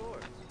sell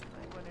swords.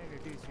 I want to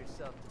introduce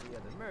yourself to the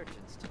other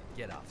merchants to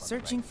get off.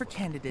 Searching for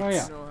candidates. Oh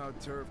yeah. You know how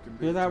turf can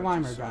be. You're that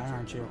Weimer guy,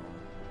 aren't you?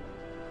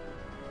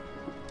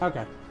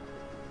 Okay.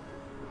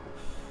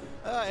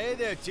 Hey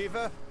there,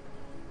 Tifa.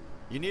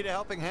 You need a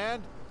helping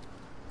hand?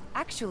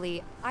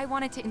 Actually, I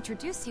wanted to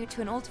introduce you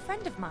to an old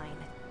friend of mine.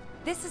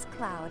 This is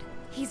Cloud.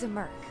 He's a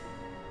merc.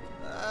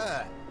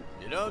 Ah,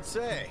 you don't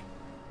say.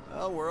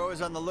 Well, we're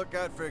always on the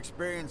lookout for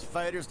experienced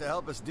fighters to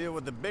help us deal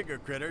with the bigger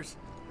critters.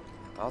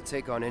 I'll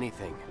take on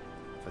anything.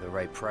 For the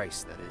right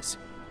price, that is.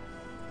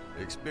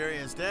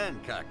 Experienced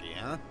and cocky,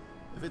 huh?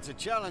 If it's a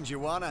challenge you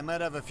want, I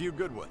might have a few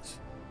good ones.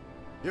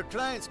 Your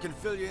clients can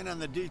fill you in on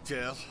the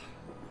details.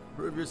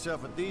 Prove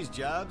yourself at these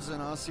jobs,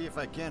 and I'll see if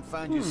I can't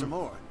find you some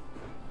more.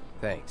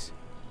 Thanks.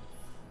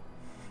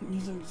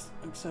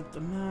 Accept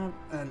the map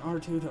and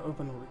R2 to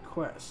open a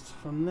request.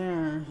 From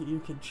there, you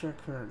can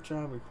check current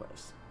job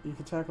requests. You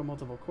can tackle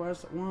multiple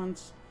quests at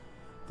once.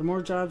 The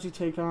more jobs you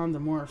take on, the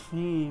more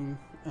fame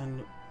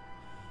and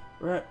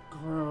rep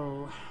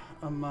grow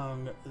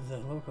among the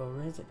local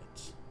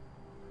residents.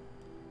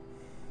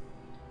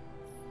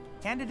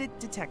 Candidate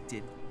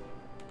detected.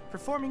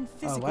 Performing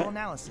physical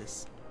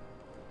analysis.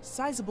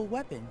 Sizable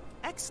weapon,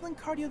 excellent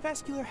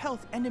cardiovascular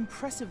health, and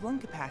impressive lung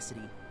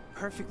capacity.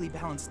 Perfectly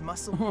balanced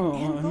muscle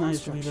and bone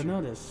nice structure. to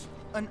notice.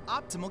 An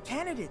optimal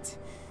candidate.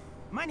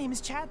 My name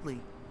is Chadley.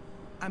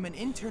 I'm an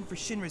intern for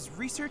Shinra's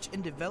Research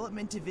and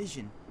Development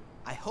Division.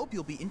 I hope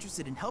you'll be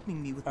interested in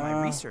helping me with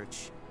my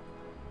research.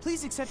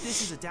 Please accept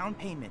this as a down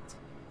payment.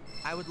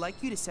 I would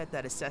like you to set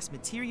that assess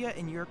materia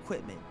in your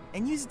equipment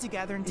and use it to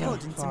gather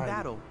intelligence in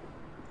battle.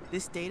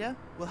 This data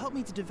will help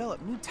me to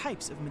develop new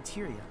types of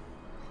materia.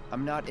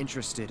 I'm not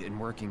interested in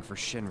working for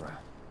Shinra.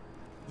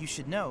 You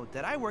should know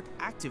that I work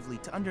actively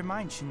to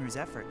undermine Shinra's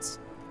efforts.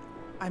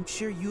 I'm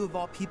sure you of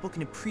all people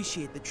can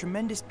appreciate the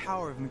tremendous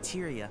power of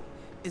materia,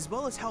 as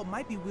well as how it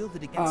might be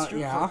wielded against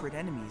your corporate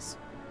enemies.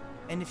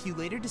 And if you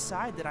later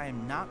decide that I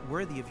am not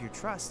worthy of your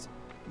trust,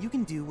 you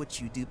can do what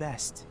you do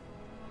best.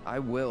 I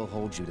will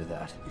hold you to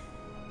that.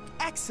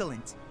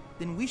 Excellent!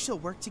 Then we shall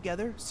work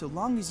together so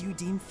long as you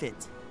deem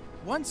fit.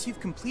 Once you've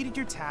completed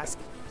your task,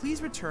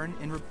 please return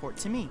and report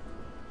to me.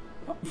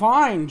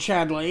 Fine,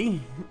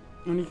 Chadley.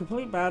 When you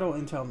complete battle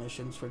intel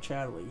missions for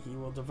Chadley, he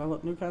will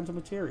develop new kinds of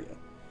materia.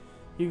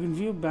 You can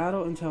view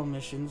battle intel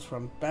missions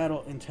from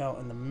battle intel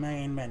in the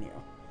main menu.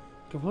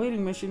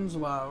 Completing missions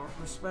while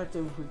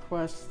respective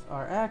requests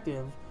are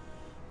active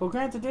will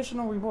grant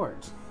additional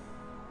rewards.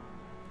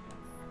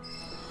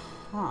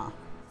 Huh.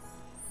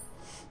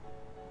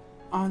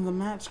 On the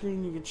map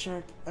screen, you can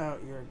check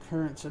out your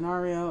current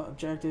scenario,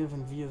 objective,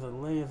 and view the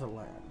lay of the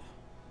land.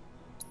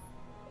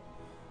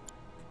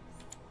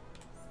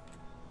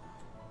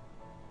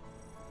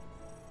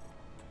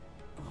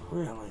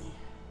 Really?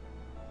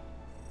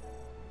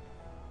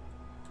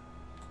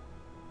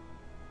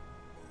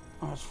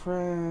 Lost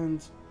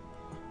friends.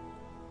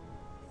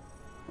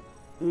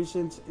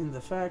 Nuisance in the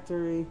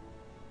factory.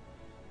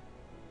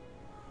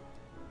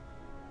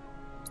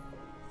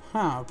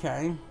 Huh,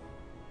 okay.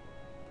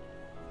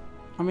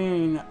 I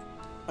mean,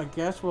 I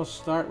guess we'll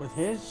start with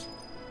his.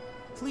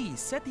 Please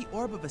set the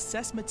orb of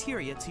assess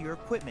materia to your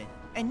equipment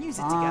and use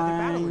it to gather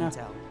battle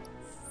intel.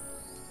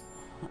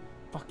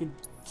 Fucking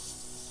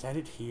set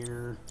it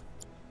here.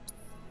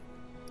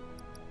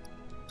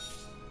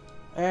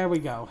 There we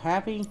go.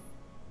 Happy?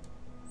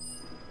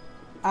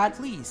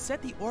 Please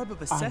set the orb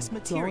of assess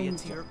materia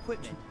to your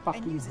equipment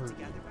and use it to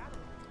gather battle.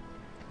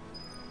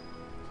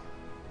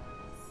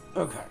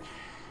 Okay.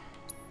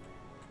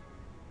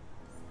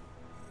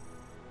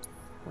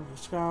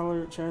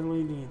 Scholar,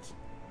 Chadley needs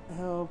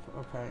help.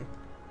 Okay.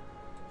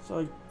 So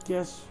I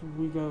guess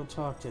we go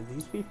talk to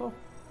these people?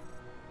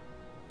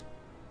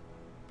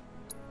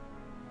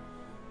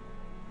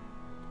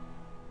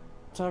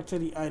 Talk to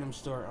the item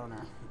store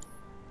owner.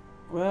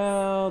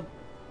 Well,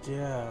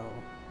 Joe.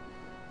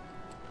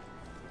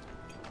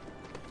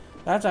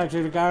 That's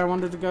actually the guy I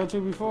wanted to go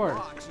to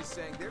before.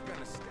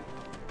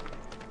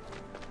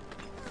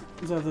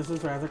 So this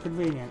is rather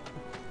convenient.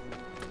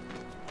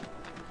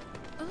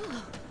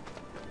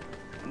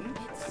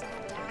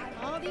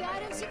 All the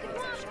items you can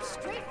want,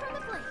 straight from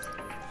the plate.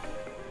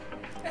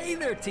 Hey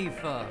there,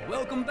 Tifa.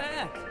 Welcome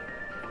back.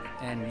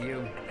 And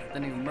you, the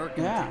new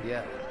merchant.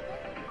 Yeah.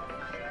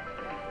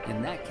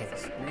 In that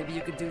case, maybe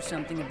you could do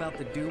something about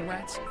the Doom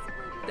Rats?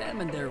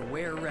 Them and their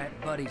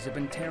were-rat buddies have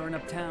been tearing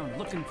up town,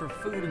 looking for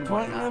food and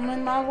Pointing whatnot. them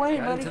in my way,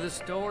 Got buddy. into the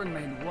store and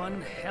made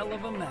one hell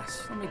of a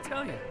mess, let me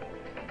tell you.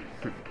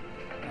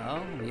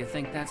 Oh, you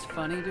think that's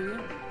funny, do you?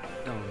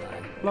 Don't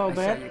lie. Little I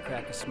bit. saw you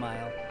crack a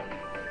smile.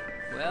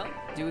 Well,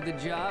 do the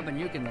job and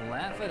you can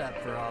laugh it up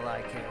for all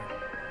I care.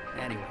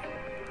 Anyway,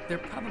 they're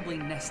probably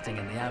nesting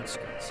in the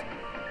outskirts.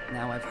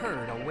 Now I've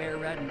heard a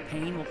were-rat in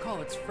pain will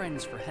call its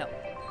friends for help.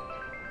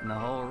 And the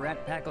whole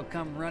rat pack will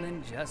come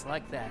running just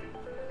like that.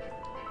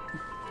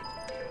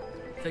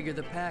 Figure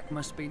the pack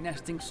must be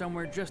nesting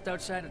somewhere just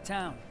outside of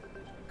town.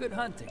 Good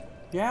hunting.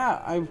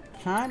 Yeah, I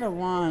kind of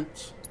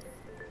want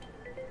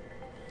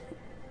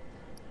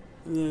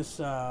this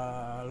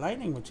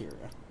lightning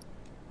materia.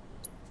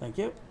 Thank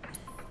you.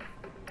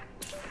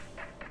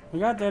 We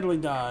got deadly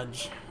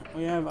dodge.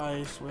 We have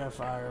ice. We have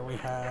fire. We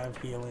have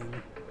healing.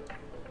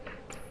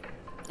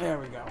 There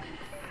we go.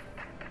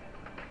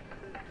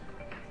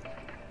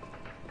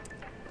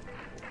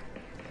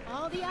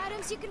 All the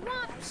items you can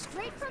want,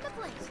 straight from the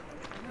plate.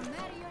 No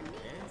matter your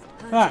needs.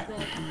 Alright.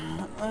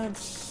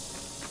 Let's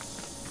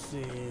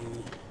see.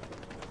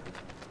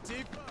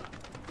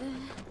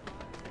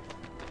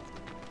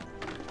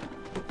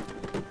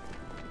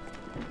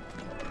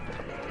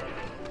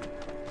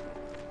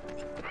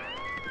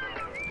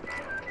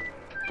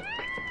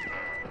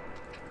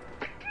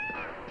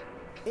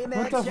 Hey man,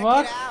 What the check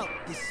fuck? it out.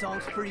 This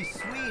song's pretty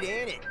sweet,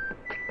 ain't it?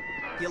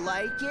 You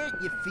like it?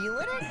 You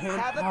feeling it?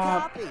 Have a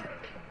Hip-hop copy.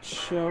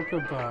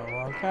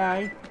 Chocobo,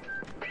 okay?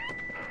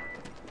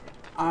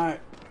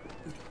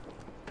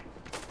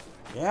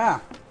 Yeah.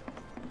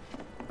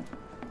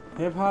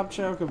 Hip-hop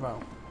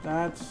Chocobo.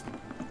 That's...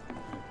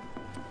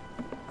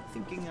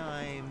 Thinking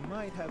I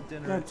might have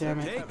dinner. God damn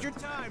it. Take your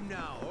time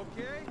now,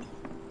 okay?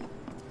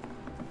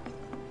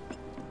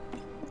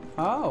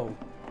 Oh.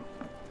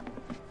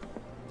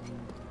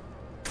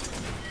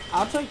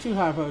 I'll take 2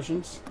 high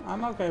potions.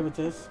 I'm okay with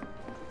this.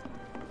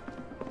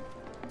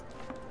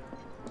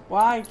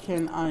 Why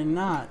can I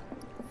not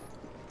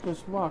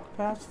just walk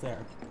past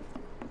there?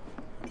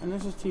 And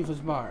this is Tifa's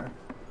bar.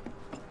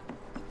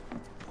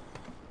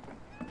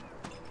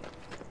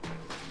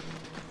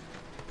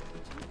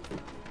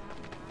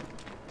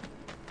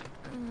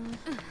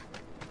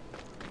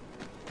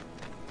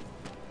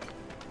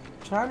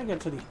 Trying to get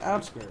to the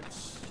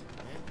outskirts.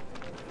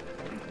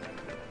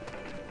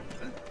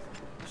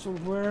 So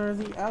where are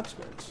the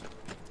outskirts?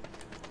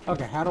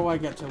 Okay, how do I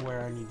get to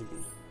where I need to be?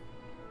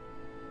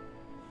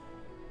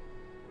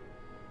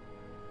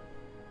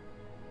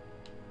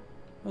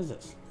 What is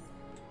this?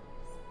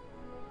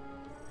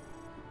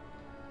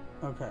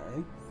 Okay.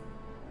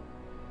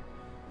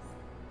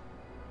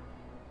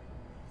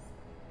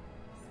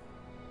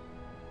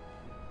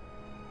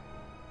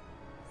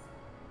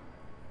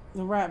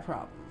 The rat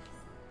problem.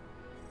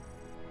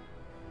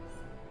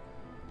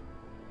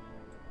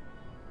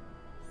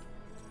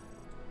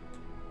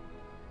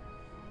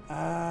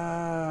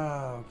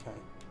 Okay.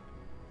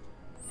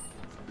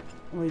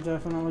 We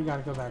definitely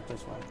gotta go back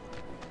this way.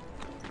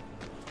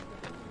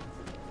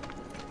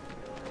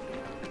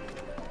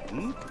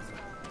 Hmm?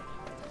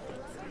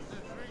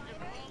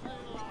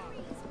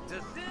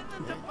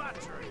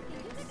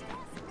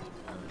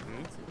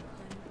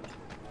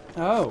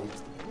 Oh.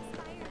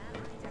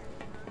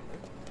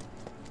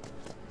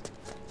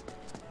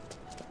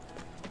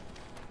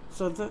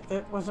 So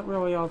it wasn't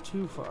really all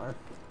too far.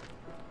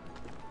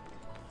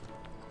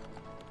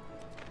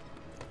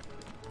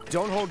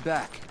 Don't hold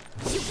back.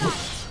 You got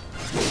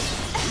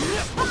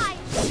it. Bye.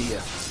 See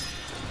ya.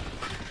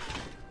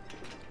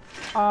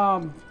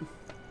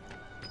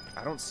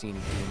 I don't see any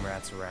doom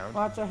rats around.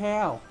 What the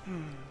hell?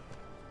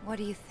 What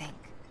do you think?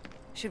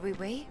 Should we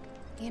wait?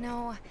 You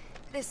know,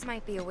 this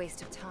might be a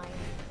waste of time.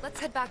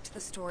 Let's head back to the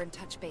store and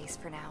touch base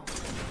for now.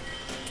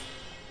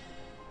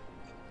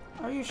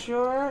 Are you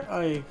sure?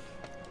 Like,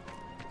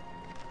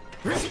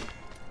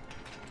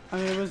 I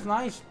mean, it was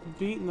nice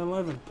beating the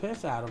living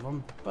piss out of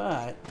them,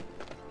 but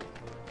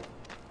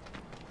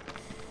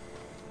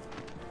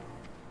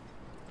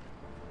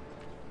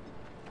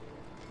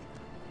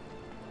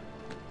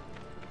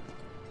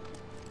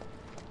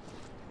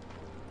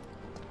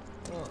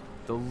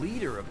The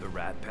leader of the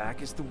Rat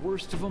Pack is the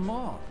worst of them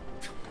all.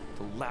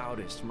 The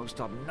loudest,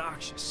 most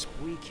obnoxious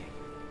squeaking.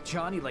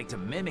 Johnny liked to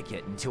mimic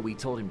it until we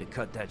told him to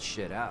cut that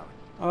shit out.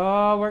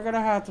 Oh, we're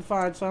gonna have to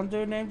find some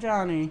dude named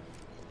Johnny.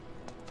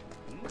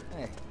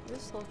 Hey,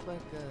 this look like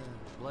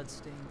a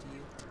bloodstain to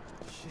you?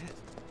 Shit.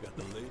 Got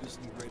the latest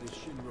and greatest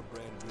Shinra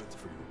brand goods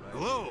for you, right?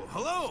 Hello,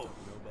 hello!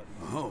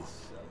 Oh,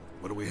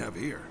 what do we have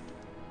here?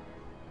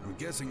 I'm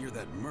guessing you're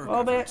that merc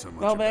I've heard so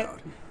much about.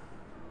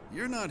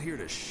 You're not here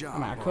to shop.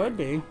 I could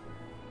be.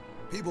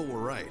 People were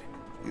right.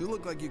 You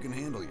look like you can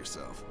handle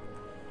yourself.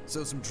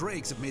 So some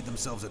drakes have made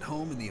themselves at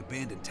home in the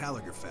abandoned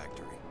Talager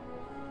factory.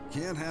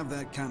 Can't have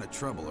that kind of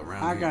trouble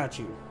around here. I got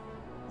you.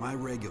 My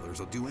regulars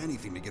will do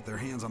anything to get their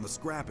hands on the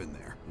scrap in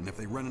there. And if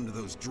they run into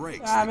those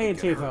drakes, me and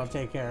Tifa will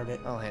take care of it.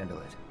 I'll handle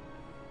it.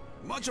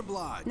 Much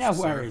obliged. No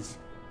sir. worries.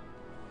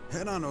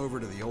 Head on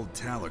over to the old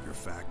Talager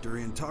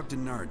factory and talk to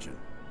Narjan.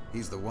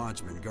 He's the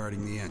watchman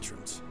guarding the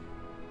entrance.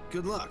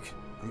 Good luck.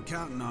 I'm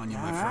counting on you,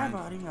 my friend.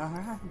 Alright, buddy,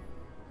 alright.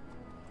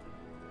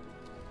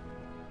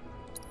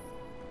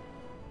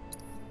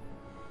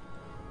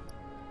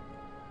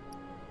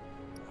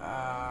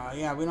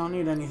 Yeah, we don't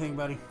need anything,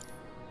 buddy.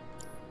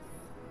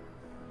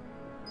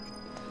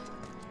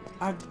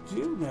 I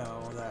do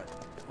know that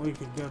we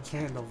could go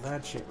handle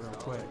that shit real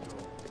quick.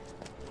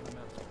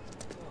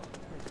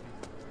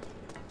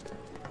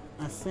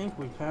 I think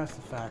we passed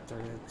the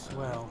factory as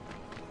well.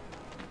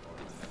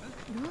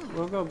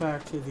 We'll go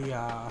back to the,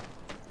 I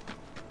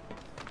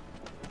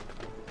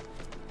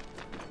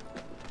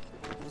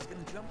was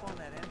gonna jump on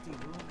that empty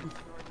room.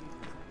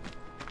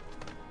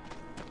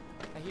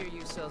 I hear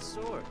you sell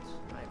swords.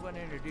 Might want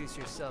to introduce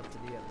yourself to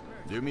the other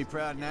merchants. Do me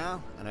proud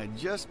now, and I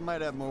just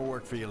might have more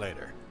work for you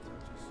later.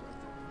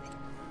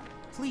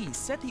 Please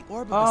set the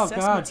orb of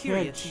assessed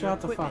materia kid, to your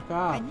shut the equipment fuck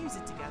up. and use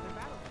it to gather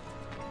battle.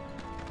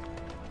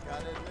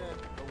 Gotta admit,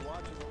 the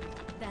watch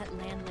is That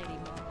landlady.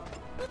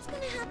 What's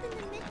gonna happen to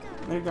Mika?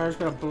 Midgar's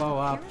gonna blow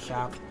up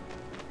shop.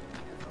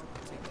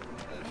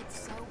 It's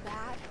so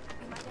bad.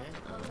 We might have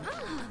to close.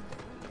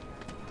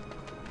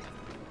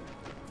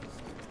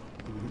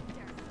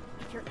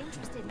 If you're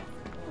interested in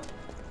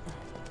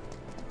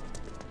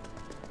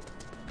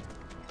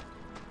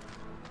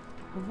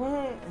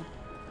What?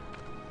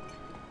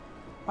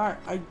 Alright,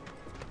 I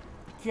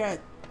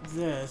get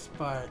this,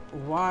 but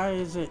why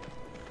is it...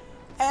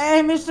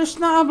 Hey, Mr.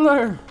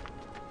 Snobler!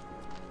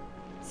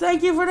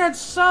 Thank you for that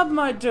sub,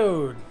 my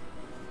dude!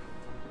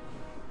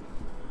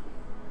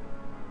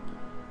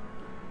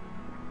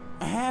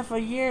 Half a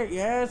year?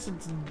 Yes,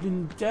 it's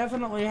been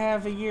definitely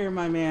half a year,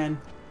 my man.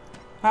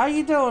 How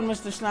you doing,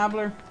 Mr.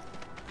 Snobler?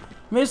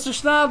 Mr.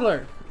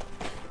 Snobler!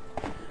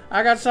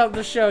 I got something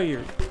to show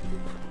you.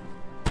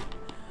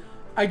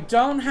 I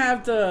don't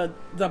have the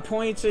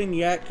points in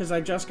yet because I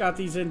just got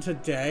these in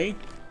today.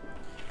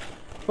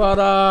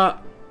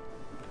 But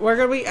we're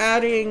gonna be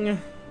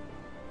adding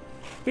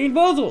Bean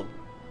Boozled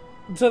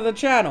to the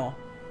channel.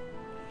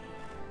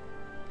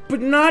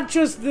 But not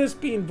just this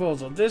Bean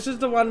Boozled. This is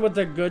the one with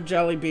the good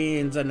jelly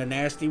beans and the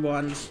nasty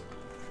ones.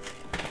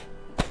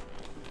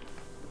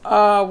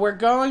 We're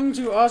going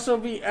to also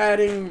be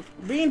adding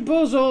Bean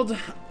Boozled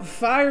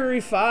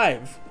Fiery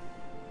 5.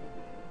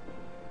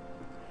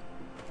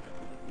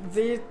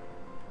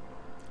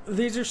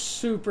 These are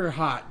super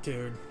hot,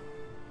 dude.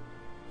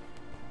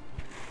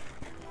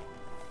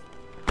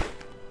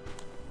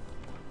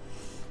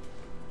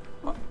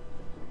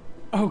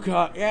 Oh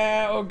god,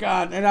 yeah, oh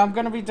god. And I'm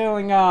gonna be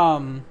doing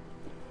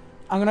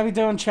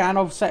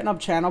setting up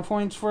channel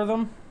points for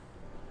them.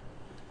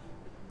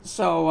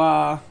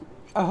 So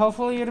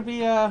hopefully it'll be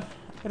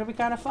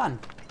kind of fun.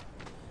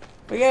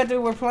 But yeah,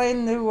 dude, we're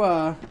playing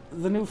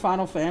the new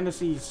Final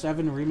Fantasy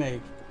VII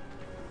Remake.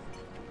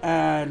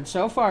 And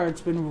so far,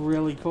 it's been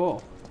really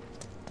cool.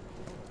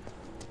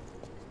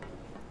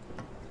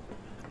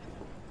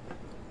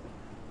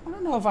 I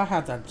don't know if I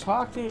have to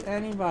talk to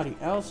anybody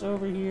else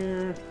over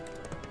here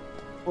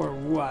or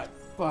what,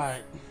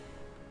 but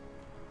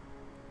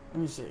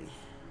let me see.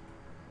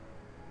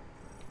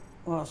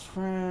 Lost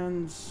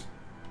friends.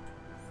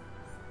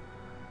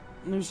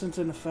 Nuisance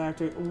in the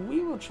factory.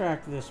 We will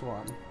track this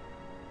one.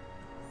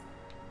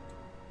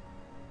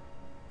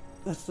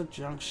 That's the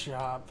junk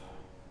shop.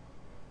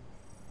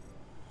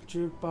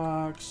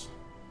 Jukebox.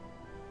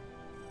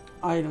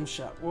 Item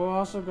shop. We'll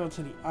also go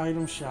to the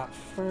item shop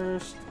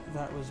first.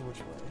 That was which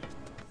way?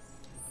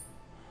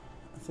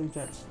 I think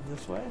that's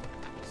this way?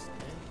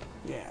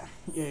 Yeah.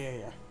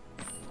 Yeah.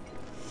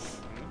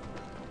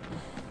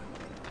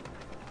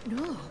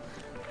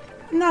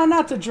 No,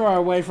 not to draw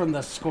away from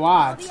the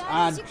squats.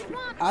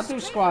 I do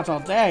squats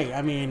all day.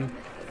 I mean,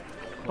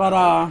 but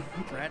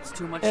That's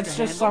too much it's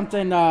to just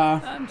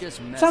handle.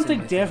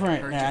 something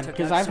different, man.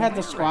 Because I've had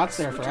the squats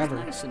there which is forever.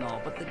 nice and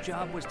all, but the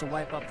job was to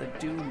wipe out the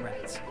Doom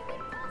Rats.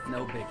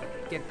 No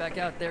biggie. Get back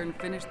out there and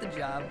finish the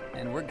job,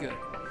 and we're good.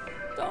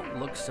 Don't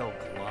look so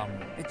glum.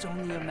 It's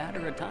only a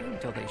matter of time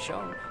till they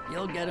show.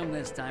 You'll get them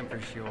this time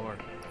for sure.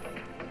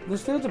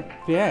 This dude's a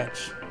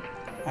bitch.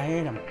 I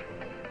hate him.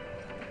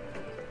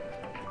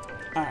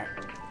 Alright.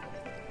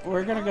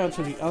 We're gonna go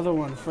to the other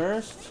one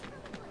first.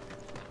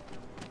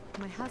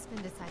 My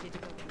husband decided to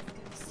go.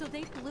 So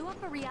they blew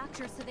up a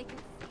reactor so they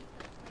could.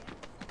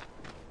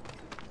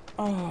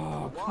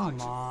 Oh,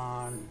 come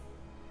on.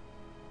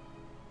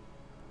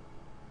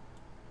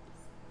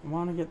 I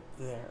want to get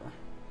there.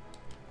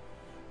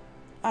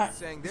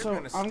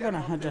 So I'm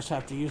gonna just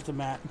have to use the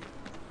map.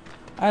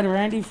 I had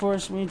Randy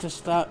force me to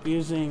stop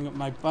using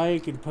my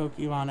bike in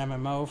Pokemon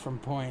MMO from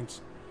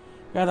points.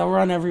 Gotta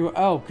run everywhere.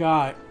 Oh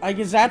god. Like,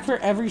 is that for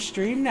every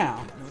stream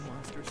now? No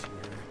monsters here.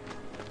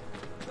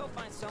 Go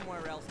find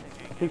somewhere else to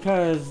hang out.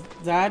 Because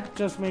that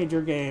just made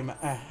your game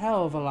a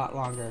hell of a lot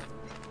longer.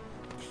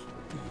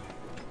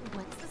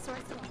 What's the source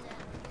of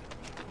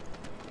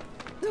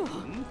all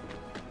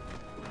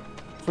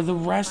that? For the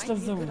rest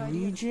of the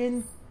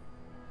region?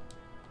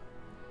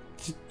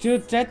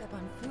 Dude,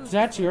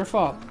 that's your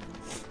fault.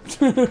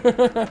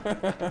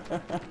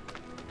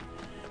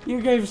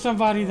 You gave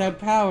somebody that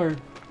power. Have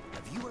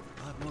you ever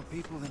got more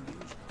people than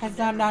usual? That's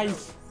not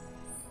nice.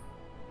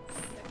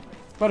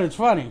 But it's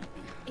funny.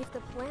 If the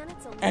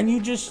planet's a And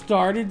you just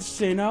started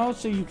Sinnoh,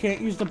 so you can't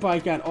use the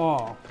bike at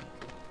all.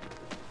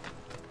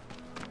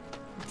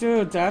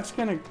 Dude, that's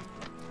gonna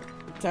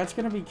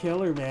be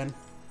killer, man.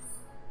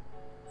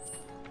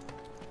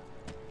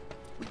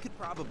 We could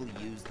probably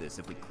use this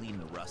if we clean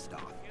the rust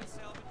off.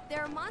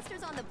 There are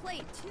monsters on the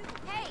plate, too.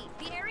 Hey,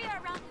 the area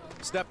around...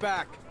 Step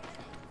back.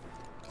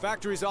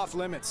 Factory's off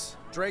limits.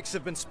 Drakes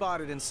have been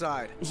spotted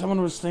inside.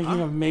 Someone was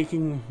thinking of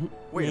making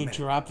me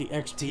drop the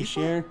XP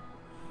share.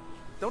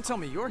 Don't tell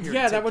me you're here.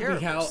 Yeah, to that take would care be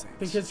of those help things.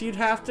 because you'd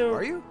have to.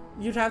 Are you?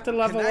 You'd have to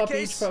level In that up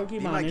case, each be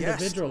Pokemon my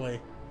guest. individually.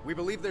 We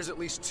believe there's at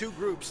least 2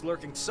 groups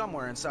lurking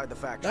somewhere inside the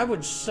factory. That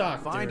would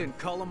suck. Find dude. and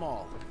cull them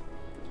all.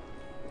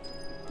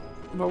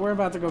 But we're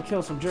about to go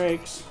kill some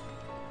Drakes.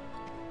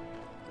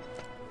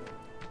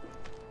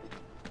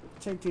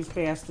 Take these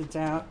bastards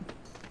out.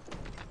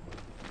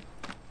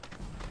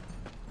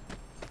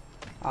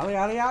 Ollie,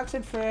 ollie,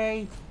 oxen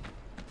free.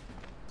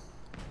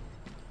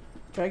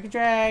 Drake,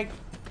 Drake.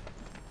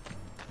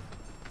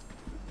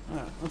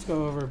 Let's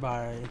go over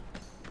by.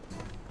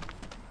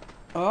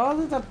 Oh,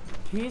 there's a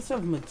piece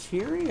of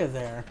materia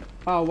there.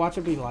 Oh, watch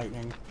it be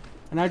lightning.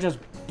 And I just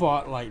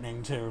bought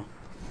lightning too.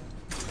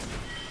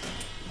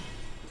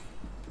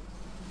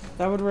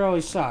 That would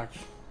really suck.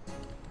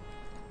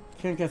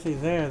 Can't get through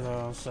there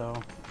though, so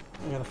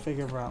I gotta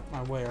figure out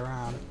my way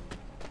around.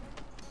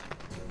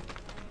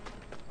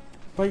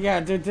 But yeah,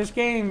 dude, this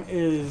game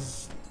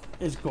is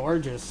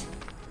gorgeous.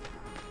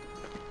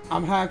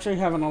 I'm actually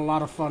having a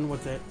lot of fun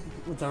with it,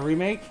 with the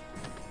remake.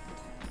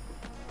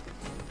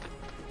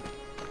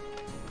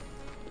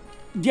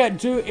 Yeah,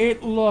 dude,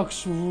 it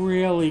looks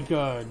really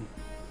good.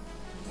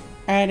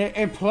 And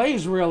it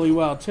plays really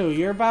well, too.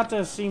 You're about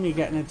to see me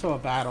getting into a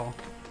battle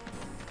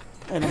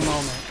in a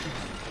moment.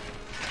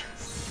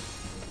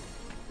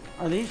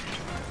 Are these?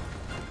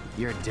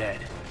 You're dead.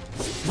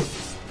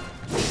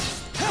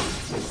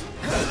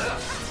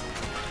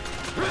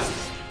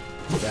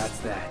 That's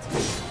that.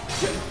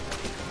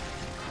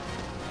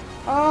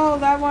 Oh,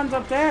 that one's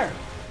up there.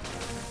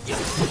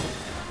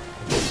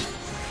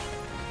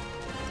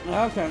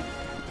 Okay.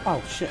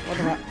 Oh shit, what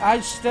am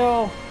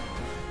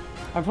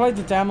I played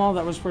the demo,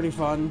 that was pretty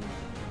fun.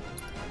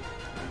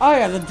 Oh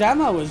yeah, the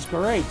demo was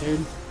great,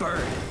 dude.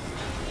 Burn.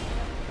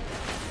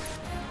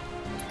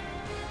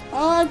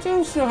 Oh, I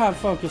do still have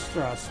focus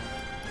thrust.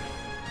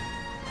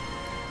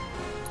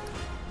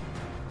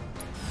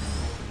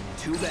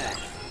 Too bad.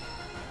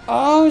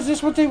 Oh, is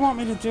this what they want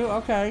me to do?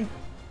 Okay.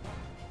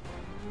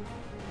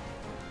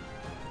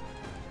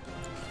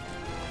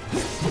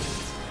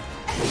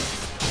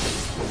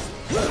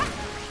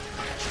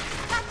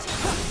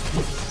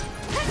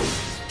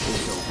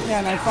 Yeah,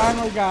 and I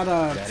finally got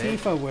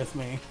Tifa with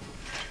me.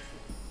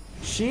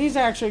 She's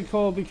actually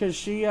cool because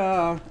she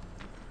does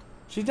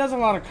a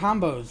lot of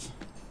combos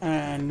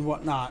and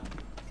whatnot.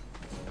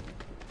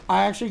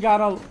 I actually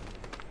gotta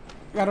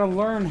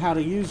learn how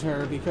to use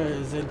her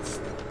because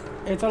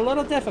it's a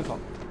little difficult.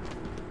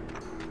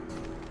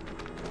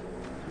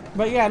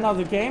 But yeah, no,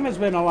 the game has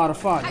been a lot of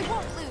fun. I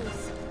won't lose.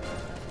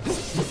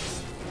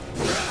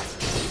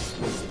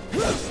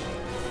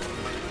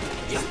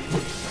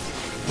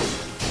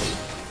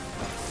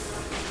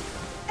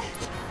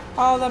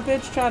 Oh, that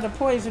bitch tried to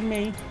poison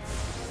me.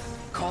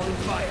 Calling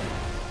fire.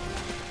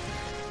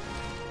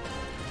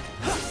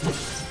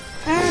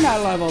 And I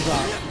leveled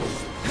up.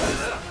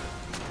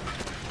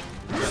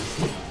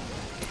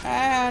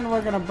 And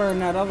we're gonna burn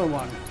that other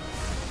one.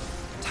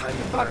 Time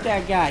to Fuck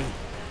that guy.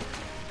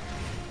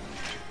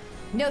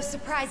 No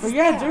surprises. But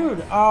yeah, there.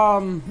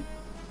 dude,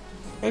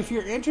 if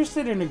you're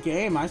interested in a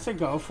game, I say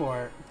go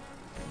for it.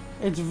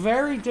 It's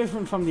very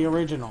different from the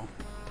original.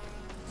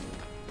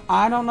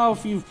 I don't know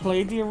if you've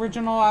played the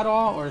original at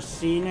all or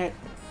seen it.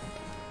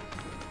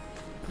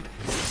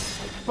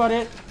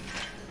 But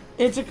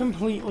it's a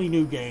completely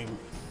new game.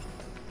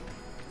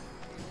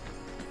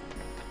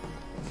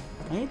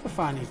 I need to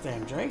find these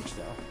damn Drakes,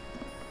 though.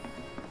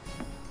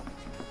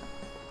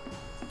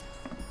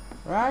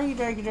 Where are you,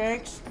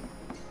 Drakes?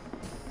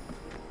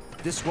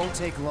 This won't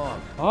take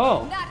long.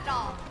 Oh. Not at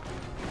all.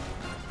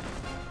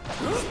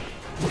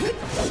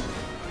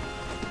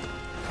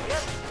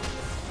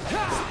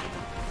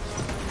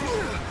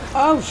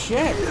 Oh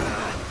shit!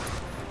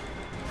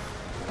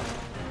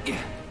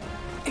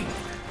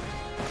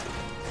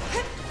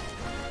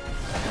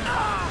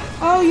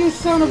 Oh, you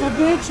son of a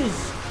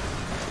bitches!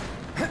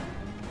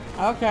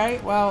 Okay,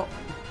 well.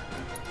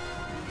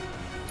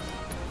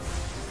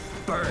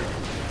 Bird.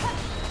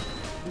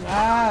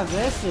 Ah,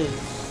 this is.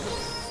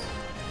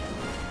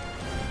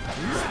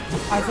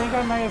 I think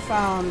I may have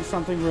found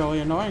something really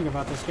annoying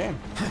about this game.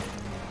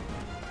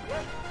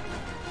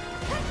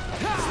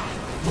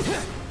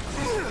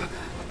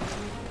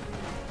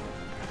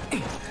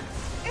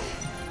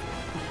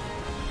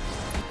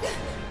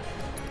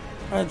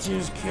 Let's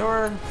use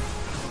cure.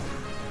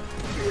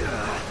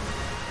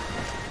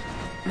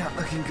 Not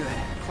looking good.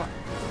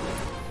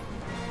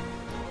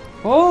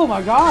 Oh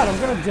my god, I'm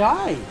gonna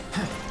die.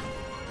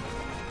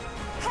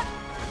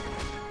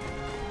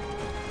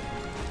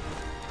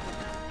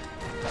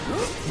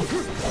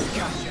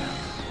 Gotcha.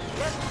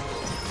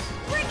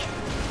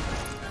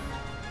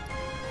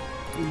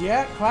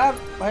 Yeah, clap.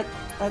 But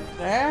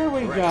there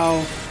we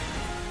go.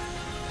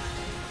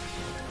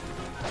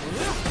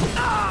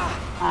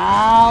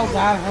 Ow,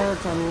 that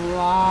hurts a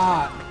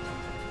lot.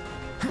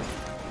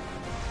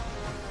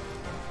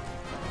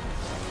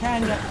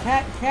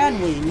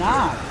 Can we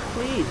not,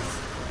 please?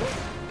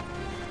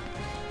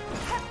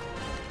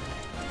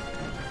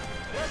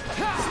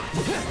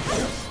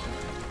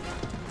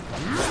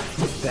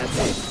 That's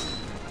it.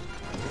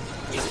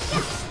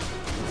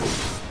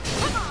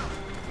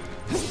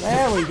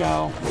 There we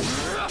go.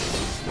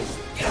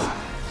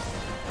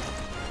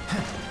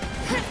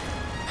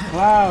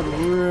 Cloud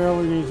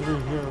really needs to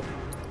be here.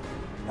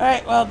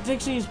 Alright, well,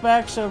 Dixie's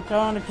back, so go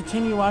on to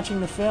continue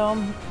watching the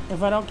film.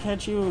 If I don't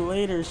catch you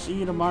later, see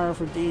you tomorrow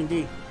for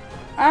D&D.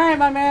 Alright,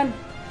 my man.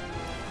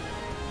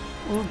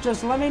 Well,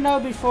 just let me know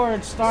before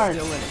it starts.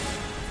 Still in it.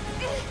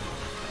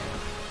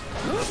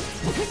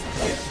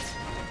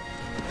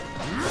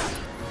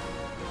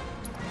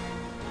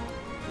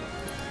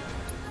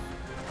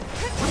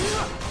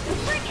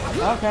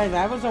 Okay,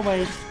 that was a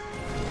waste.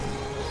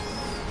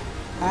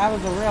 That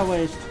was a real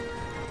waste.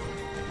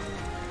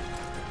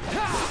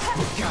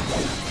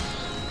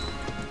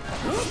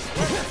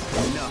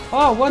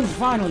 Oh, one's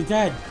finally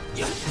dead.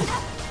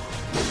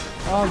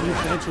 Oh, you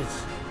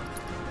bitches.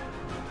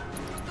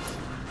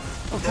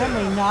 Oh, can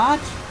we not?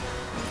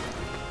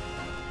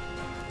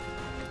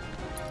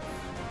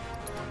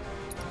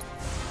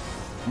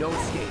 No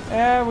escape.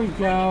 There we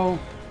go.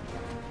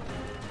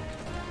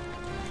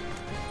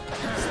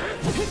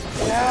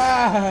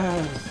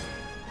 Yes!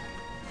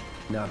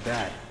 Not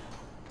bad.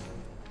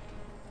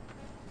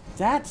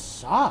 That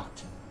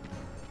sucked.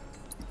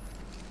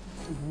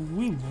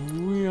 We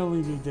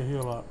really need to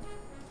heal up.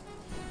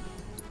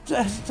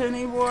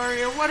 Destiny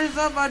Warrior, what is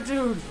up, my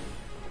dude?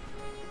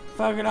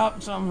 Fucking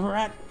up some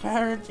rat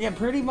parrots. Yeah,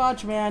 pretty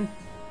much, man.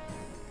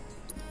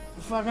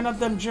 Fucking up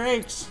them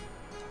drakes.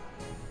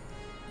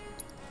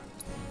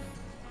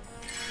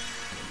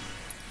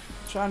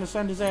 Trying to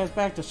send his ass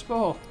back to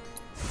school.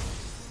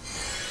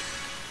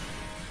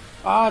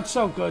 Oh, it's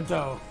so good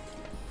though.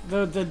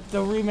 The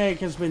remake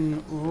has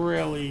been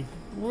really,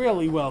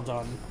 really well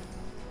done.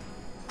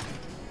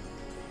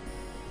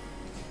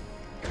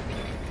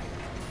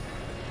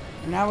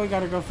 Now we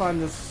gotta go find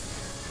the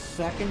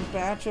second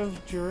batch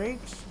of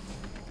drakes.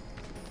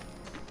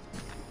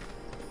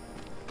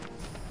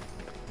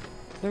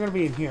 They're gonna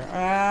be in here.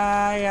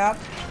 Yep.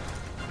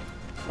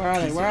 Where are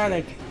they? Where are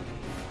they?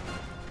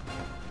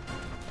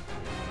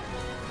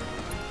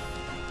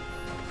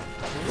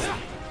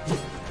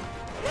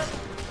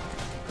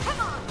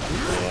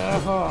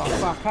 Oh,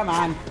 fuck, come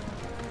on.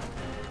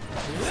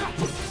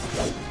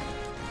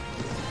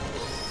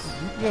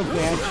 You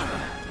bitch.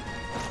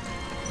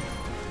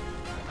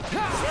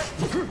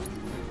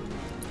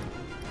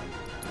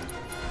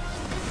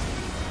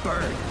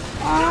 Bird.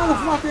 Oh,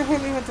 the fucker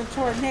hit me with the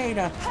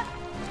tornado.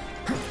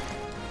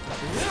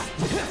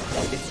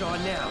 It's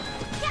on now.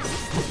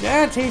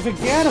 Yeah, Tifa,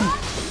 get him.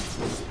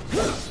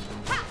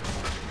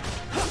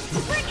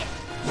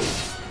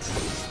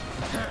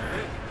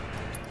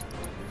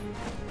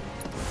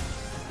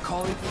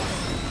 Calling.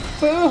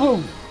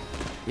 Boom.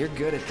 You're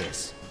good at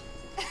this.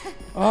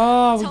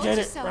 Oh, we Told did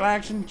you it. so.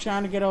 Relaxing,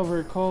 trying to get over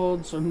a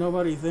cold so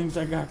nobody thinks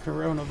I got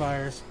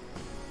coronavirus.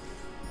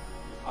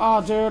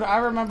 Oh, dude, I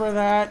remember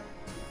that.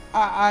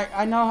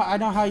 I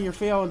know how you're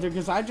feeling, dude,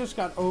 because I just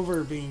got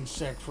over being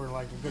sick for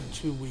like a good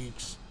 2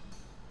 weeks.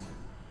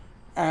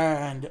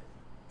 And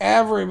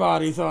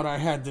everybody thought I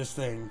had this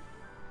thing.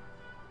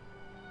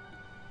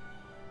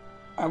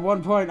 At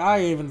one point,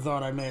 I even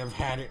thought I may have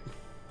had it.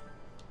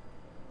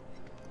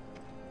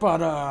 But,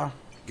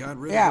 Got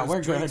rid yeah, of we're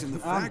those drakes good. in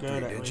the I'm factory,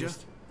 good, at did ya?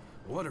 least.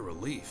 What a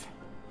relief.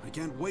 I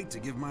can't wait to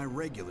give my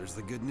regulars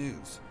the good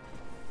news.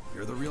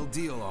 You're the real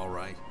deal, all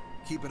right.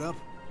 Keep it up,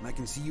 and I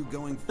can see you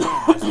going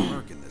far as a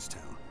merc in this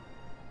town.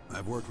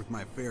 I've worked with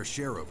my fair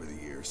share over the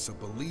years, so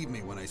believe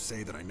me when I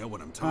say that I know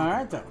what I'm talking All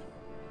right, about.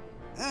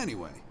 then.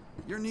 Anyway,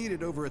 you're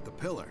needed over at the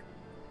Pillar.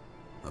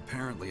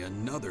 Apparently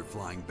another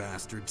flying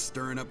bastard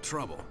stirring up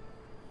trouble.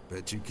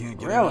 Bet you can't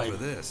get Really? enough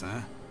of this,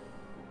 huh?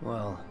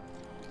 Well,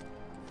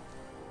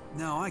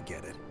 No, I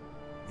get it.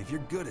 If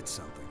you're good at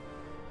something,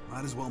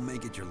 might as well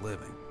make it your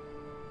living.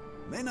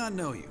 May not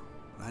know you,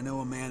 but I know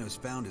a man who's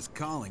found his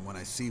calling when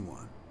I see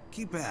one.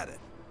 Keep at it.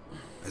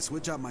 I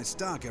switch out my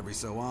stock every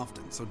so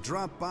often, so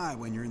drop by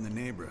when you're in the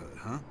neighborhood,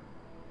 huh?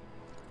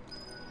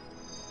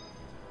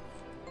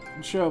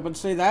 Sure, but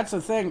see, that's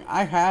the thing.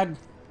 I had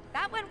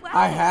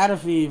a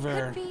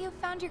fever. Could be you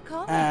found your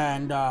calling.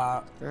 And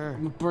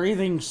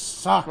breathing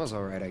sucked. Was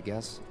alright, I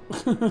guess.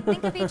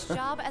 Think of each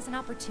job as an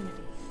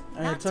opportunity.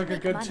 And it took a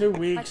good 2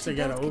 weeks to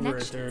get over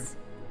it, dude.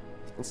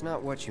 It's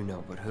not what you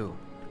know, but who.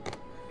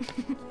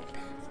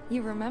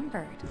 You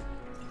remembered.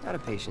 Not a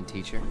patient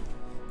teacher.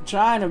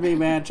 Trying to be,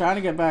 man. Trying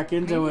to get back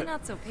into Maybe it.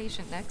 not so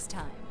patient next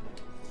time.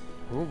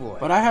 Oh boy.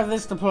 But I have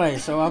this to play,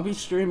 so I'll be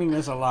streaming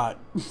this a lot.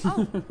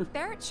 Oh,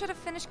 Barrett should have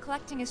finished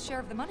collecting his share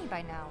of the money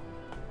by now.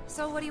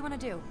 So what do you want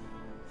to do?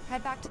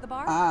 Head back to the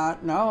bar?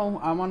 No.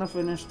 I want to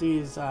finish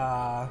these,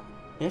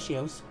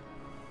 issues.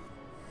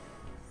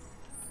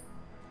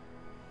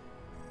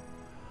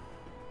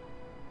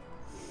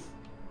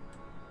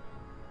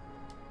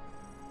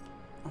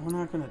 We're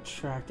not gonna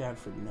track that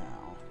for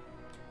now.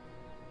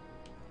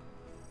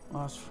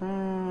 Lost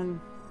friend.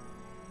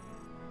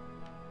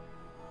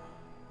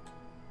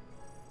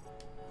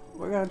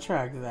 We're gonna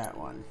track that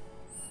one.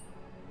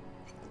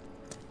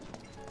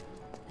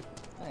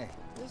 Hey,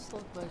 this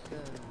looked like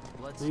a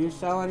blood. Do you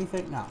sell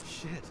anything? No.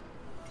 Shit.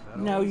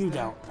 No, you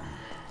don't.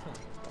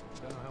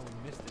 Don't know how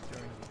we missed it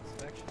during the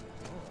inspection.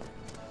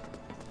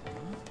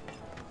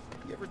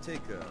 You ever take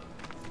a...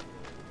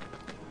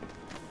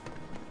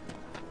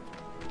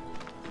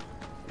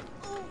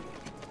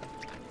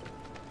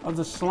 Oh,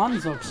 the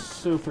slums look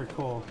super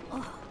cool.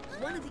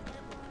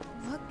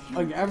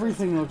 Like,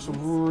 everything looks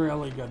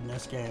really good in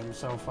this game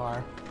so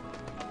far.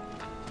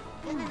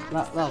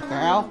 Little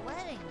girl?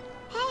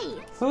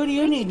 Hey! Who do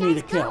you need me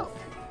to kill?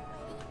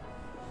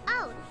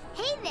 Oh,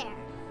 hey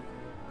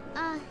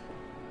there!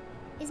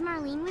 Is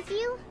Marlene with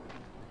you?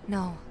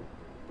 No.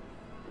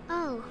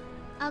 Oh,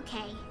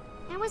 okay.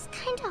 I was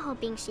kinda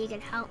hoping she could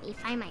help me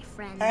find my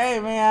friends. Hey,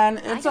 man,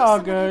 it's all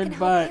good,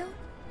 but...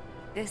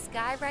 This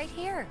guy right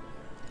here.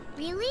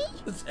 Really?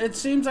 It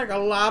seems like a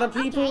lot of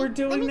people were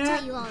doing Let me that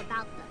tell you all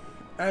about them.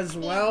 as They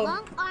well. have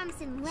long arms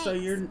and legs, So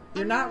you're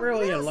and not they're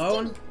really real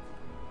alone. skinny.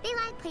 They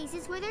like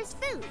places where there's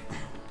food.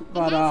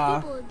 But and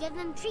nice people will give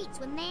them treats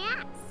when they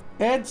ask.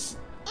 it's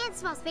And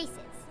small spaces.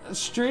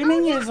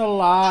 streaming is a And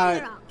lot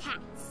they're all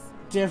cats.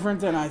 different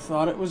than I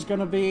thought it was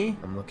gonna be.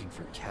 I'm looking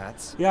for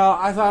cats. Yeah,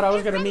 I thought I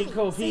was gonna meet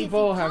cool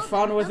people, have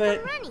fun with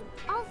it.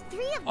 All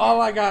three of them.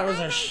 All I got was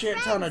a shit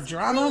ton of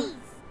drama,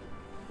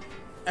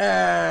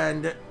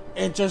 and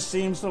it just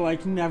seems to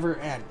like never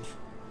end.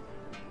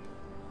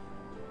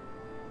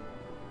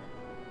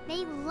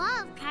 They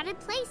love crowded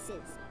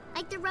places,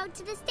 like the road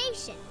to the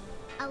station.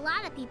 A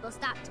lot of people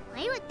stop to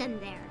play with them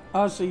there.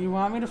 Oh, so you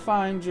want me to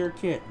find your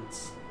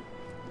kittens?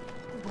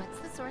 What's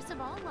the source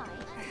of all life?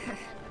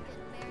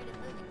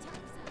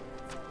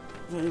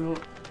 They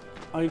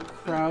like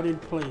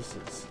crowded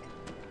places.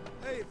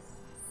 Hey.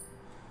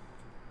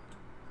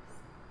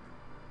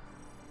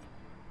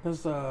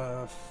 There's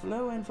a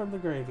flew in from the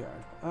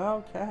graveyard.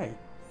 Okay.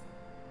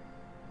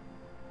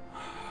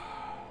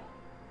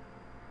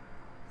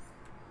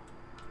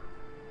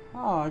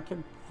 Oh, I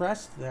could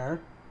rest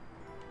there.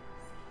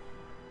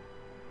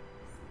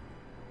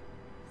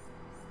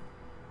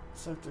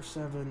 Sector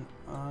 7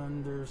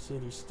 under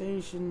City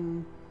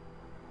Station.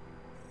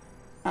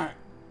 Alright.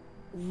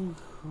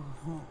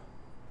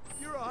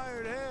 You're a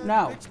hired hand.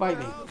 No, Fix bite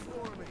my me. house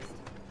for me.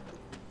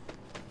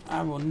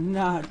 I will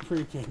not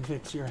freaking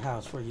fix your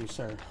house for you,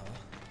 sir.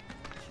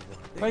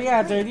 But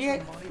yeah, dude, Did you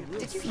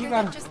you hear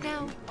gotta that just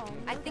now?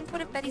 I think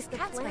one of Betty's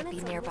cats might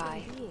be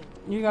nearby.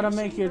 you gotta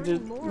make your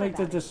make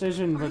the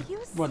decision with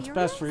what's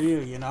best for you,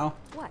 you know.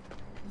 What?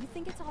 You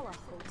think it's all a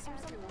hoax or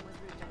something?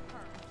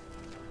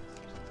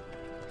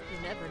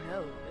 You never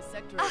know. The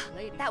sector of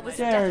ladies. That was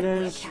There it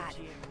definitely a is. cat.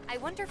 I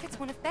wonder if it's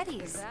one of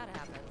Betty's. If that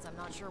happens, I'm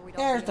not sure we don't.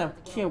 There's the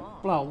cute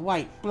little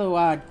white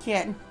blue-eyed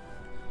kitten.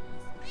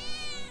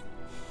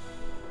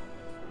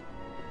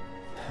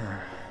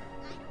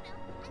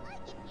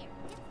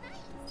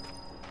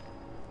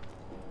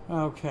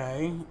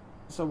 Okay,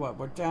 so what?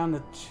 We're down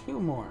to 2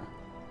 more.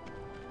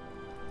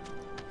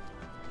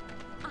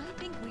 I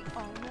think we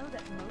all know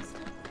that most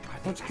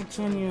of Let's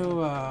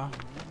continue up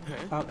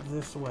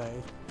this way.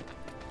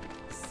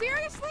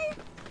 Seriously?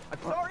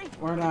 I'm sorry.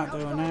 We're not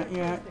doing that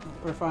yet.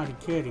 We're finding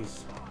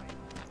kitties.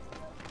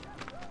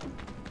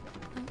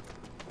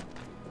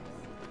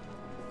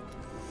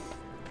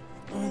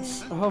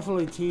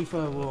 Hopefully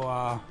Tifa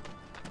will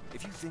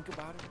If you think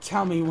about it,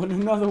 tell me when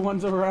another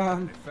one's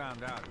around. they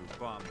found out who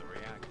bombed the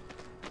reactor.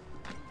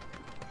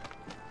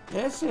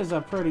 This is a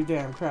pretty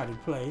damn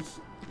crowded place.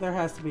 There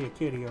has to be a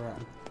kitty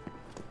around.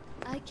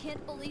 I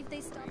can't believe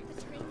they stopped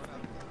the train.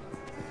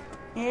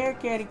 Here,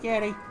 kitty,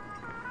 kitty.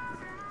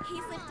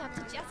 He's lived up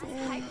to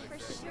Jess's hype for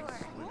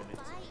sure.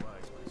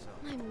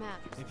 My map.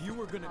 If you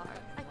were gonna...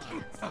 I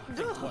can't.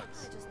 think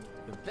twice.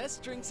 The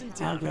best drinks in I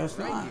town. guess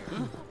right not.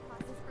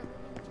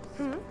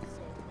 here.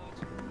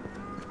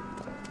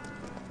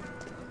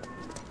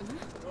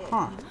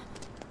 Huh.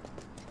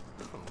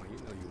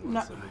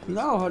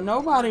 No,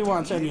 nobody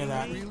wants any of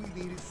that.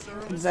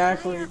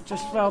 Exactly.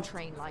 Just felt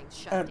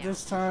at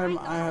this time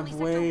I have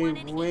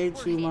way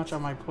too much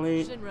on my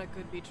plate.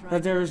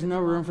 That there is no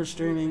room for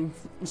streaming,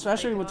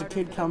 especially with the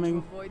kid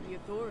coming.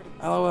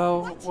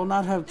 LOL, we'll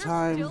not have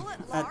time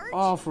at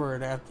all for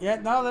it. Yeah,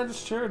 no, that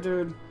is true,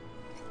 dude.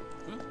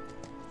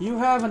 You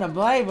having a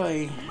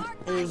baby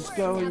is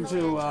going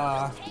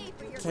to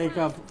take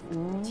up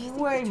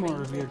way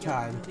more of your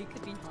time.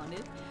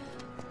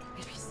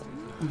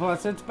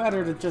 Plus, it's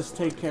better to just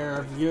take care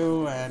of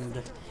you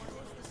and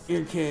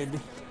your kid.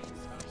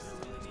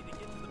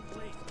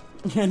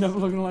 You end up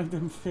looking like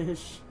them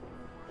fish.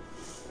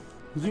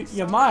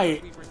 You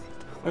might.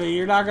 I mean,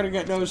 you're not gonna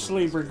get no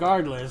sleep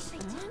regardless.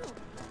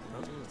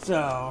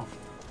 So,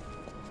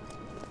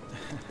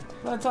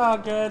 that's all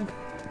good.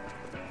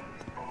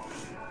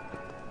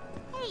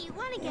 Hey, you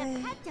wanna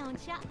get pet,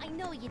 don't ya? I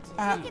know you do. You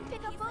can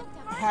pick up both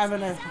parts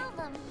having and a sell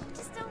them.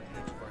 Just don't...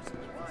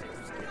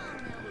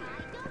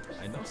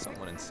 I know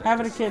someone in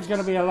having a kid's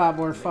gonna be a lot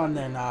more fun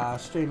than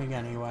streaming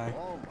anyway.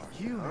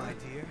 You, my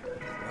dear.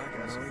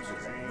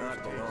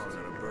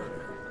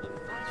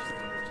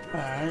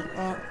 Alright,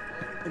 well,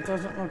 it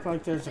doesn't look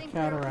like there's a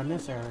cat around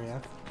this area.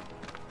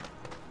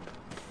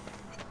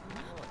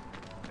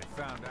 I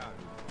found out.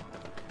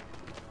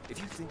 If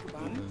you think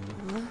about it.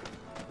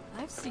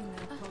 I've seen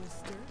that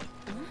poster.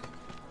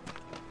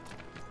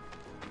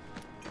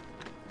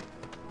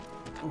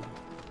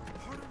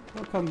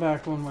 We'll come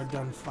back when we're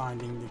done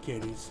finding the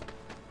kitties.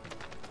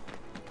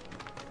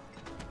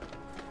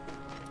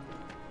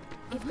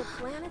 If the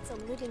planet's a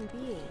living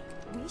being,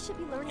 we should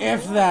be learning.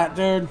 If that,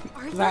 dude.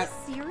 Are you that,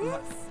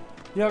 serious?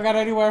 You got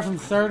anywhere from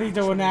 30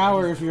 to an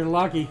hour if you're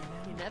lucky.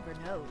 You never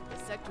know. The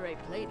Sector 8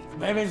 ladies.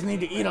 Babies need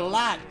to eat a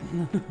lot.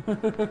 More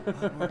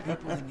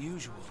people than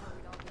usual.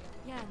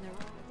 Yeah, and they're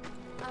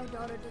Our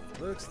daughter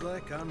did. Looks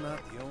like I'm not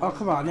the only. Oh,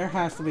 come on. There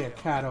has to be a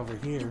cat over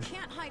here. You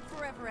can't hide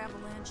forever,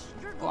 Avalanche.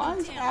 You're Why going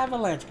does down.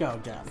 Avalanche go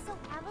down? So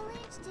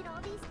Avalanche did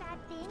all these bad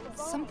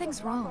things?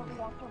 Something's wrong.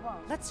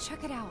 Let's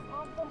check it out.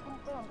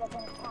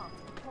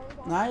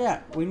 Not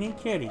yet. We need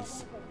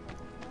kitties.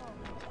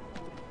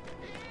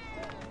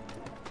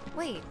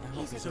 Wait,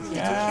 did you hear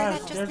Yes,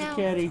 that just there's now? a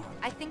kitty.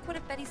 I think one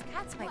of Betty's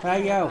cats might be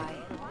Hey, yo. nearby.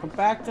 Come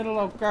back to the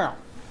little girl.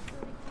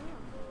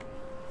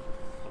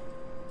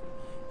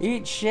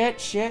 Eat shit,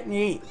 shit, and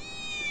eat.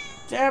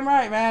 Damn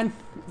right, man.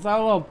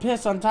 Throw a little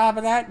piss on top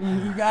of that,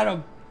 and you got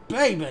a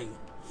baby.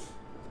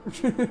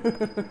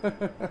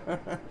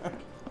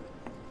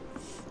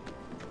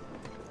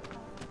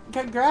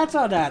 Congrats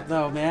on that,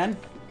 though, man.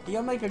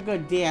 You'll make a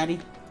good daddy.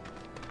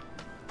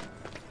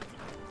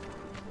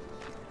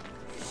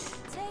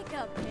 Take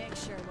a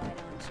picture, why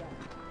don't you?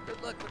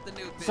 Good luck with the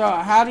new So,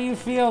 how do you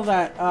feel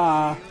that,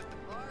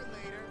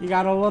 you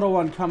got a little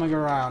one coming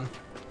around?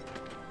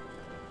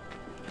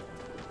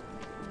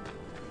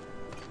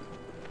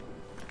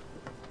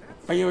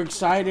 Are you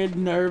excited,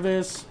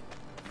 nervous,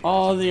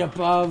 all of the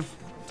above?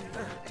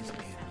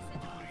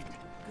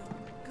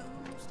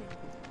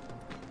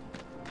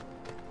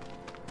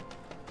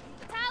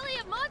 Tally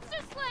of monster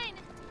slain!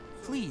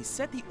 Please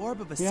set the orb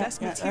of Yeah, assess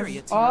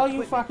materia that's to all your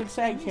you equipment fucking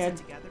say, and use kid. it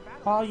to gather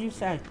battle. All you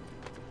say.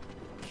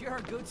 You're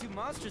our go-to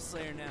monster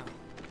slayer now.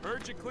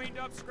 Heard you cleaned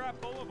up Scrap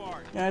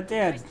Boulevard. Yeah, I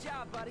did. Nice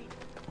job, buddy.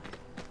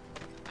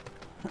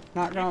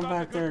 Not going Keep up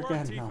back the there good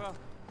work, again, no. Tifa.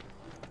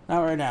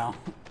 Not right now.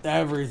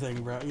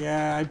 Everything, bro.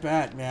 Yeah, I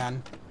bet,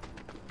 man.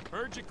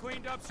 Heard you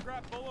cleaned up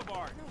Scrap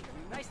Boulevard.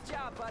 Nice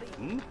job, buddy.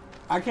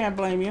 I can't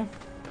blame you.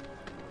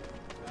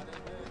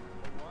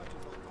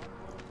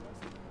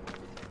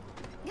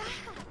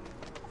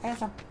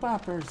 There's a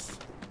bumpers.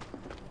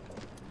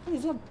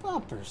 These are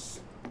bumpers.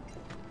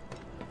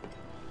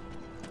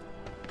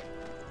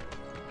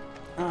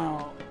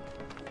 Oh.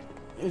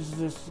 Is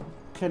this...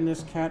 Can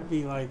this cat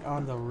be, like,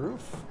 on the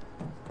roof?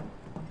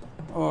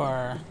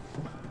 Or...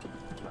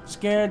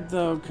 Scared,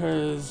 though,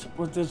 because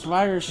with this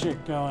virus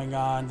shit going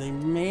on, they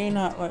may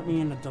not let me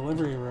in the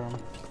delivery room.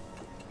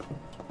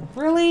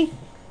 Really?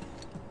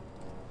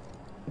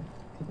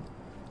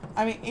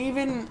 I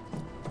mean,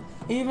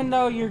 even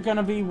though you're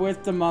gonna be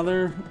with the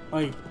mother,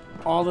 like,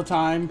 all the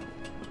time,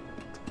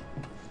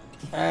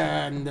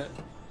 and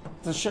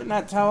shouldn't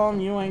that tell them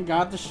you ain't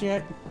got the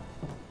shit?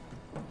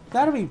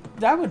 That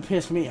would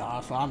piss me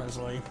off,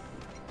 honestly.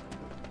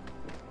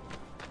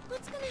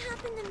 What's gonna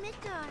happen to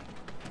Midgar?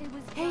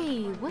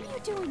 Hey, what are you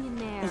doing in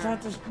there? Is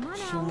that this Come on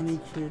out. Johnny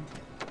kid?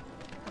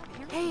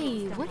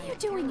 Hey, what are you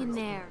doing in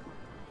there?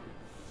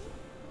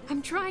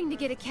 I'm trying to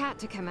get a cat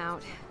to come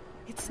out.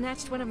 It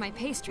snatched one of my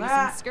pastries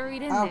Ah, and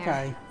scurried in okay.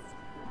 there.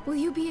 Will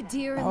you be a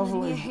dear and lend me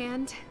Hopefully. a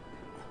hand?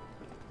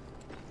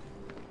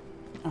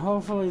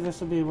 Hopefully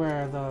this will be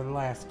where the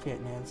last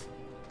kitten is.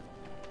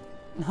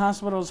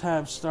 Hospitals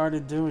have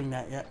started doing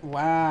that yet.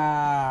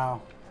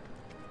 Wow.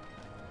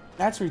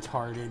 That's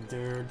retarded,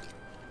 dude.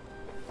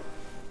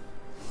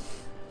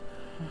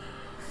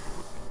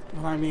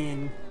 I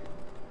mean...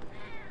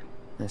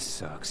 This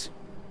sucks.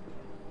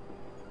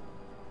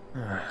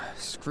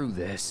 Screw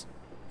this.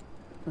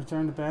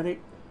 Return to Betty?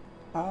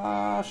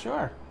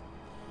 Sure.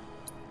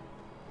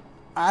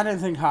 I didn't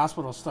think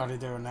hospitals started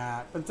doing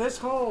that, but this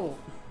whole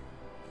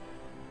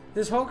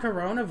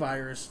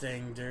coronavirus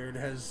thing, dude,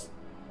 has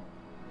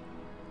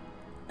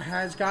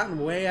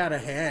gotten way out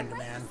of hand,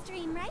 man. Live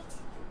stream, right?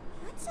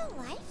 What's a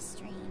live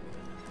stream?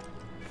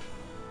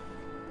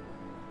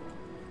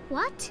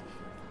 What?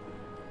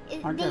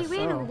 I They guess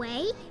ran so.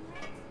 away?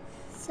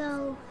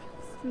 So,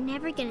 I'm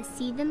never gonna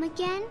see them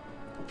again?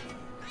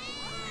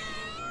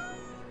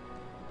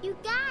 You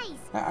guys!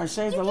 I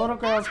saved the little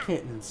girl's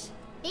kittens.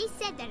 They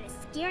said that a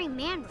scary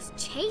man was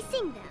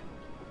chasing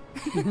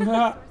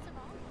them.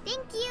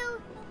 Thank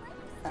you!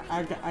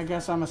 I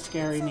guess I'm a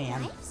scary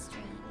man. Live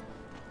stream.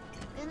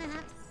 Gonna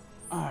have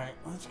Alright,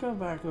 let's go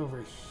back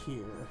over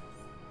here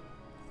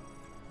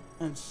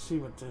and see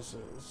what this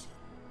is.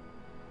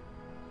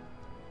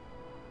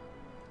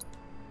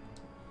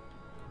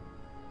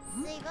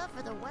 Save up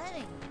for the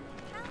wedding.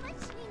 How much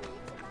do we need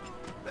to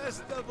buy?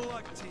 Best of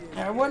luck to you.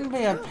 It wouldn't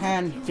be a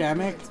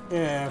pandemic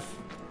if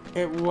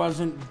it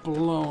wasn't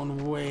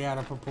blown way out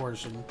of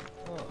proportion.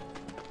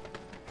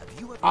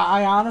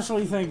 I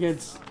honestly think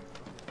it's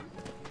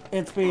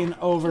being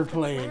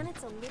overplayed.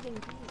 Planet's a living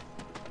being.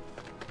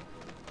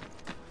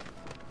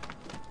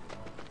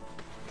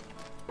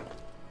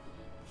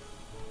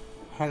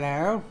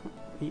 Hello?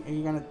 Are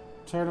you gonna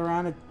turn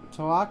around and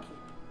talk?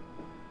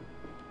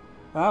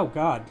 Oh,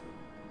 God.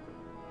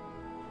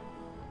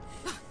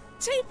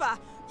 Tifa,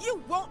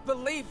 you won't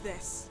believe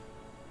this.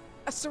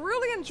 A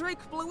cerulean drake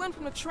flew in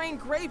from the train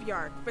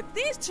graveyard, but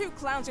these two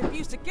clowns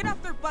refused to get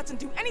off their butts and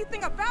do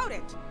anything about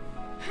it.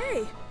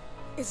 Hey,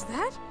 is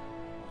that?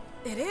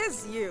 It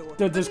is you.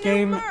 Dude, this the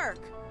game, new Merc.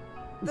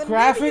 Then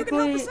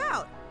graphically, maybe you can help us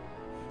out.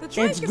 The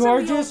drake it's is in the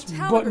old gorgeous,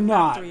 Talbot but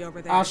not. factory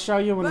over there. I'll show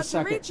you in a But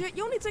second. to reach it,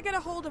 you'll need to get a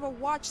hold of a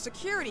watch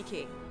security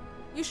key.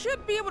 You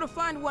should be able to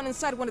find one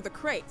inside one of the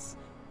crates.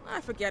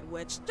 I forget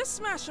which. Just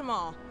smash them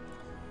all.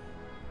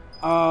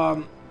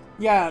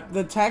 Yeah,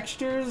 the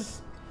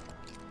textures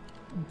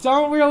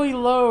don't really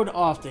load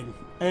often.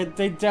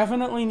 They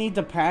definitely need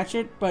to patch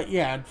it, but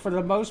yeah, for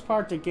the most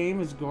part, the game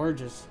is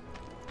gorgeous.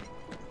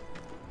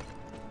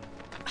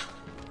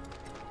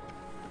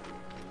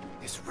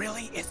 This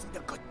really isn't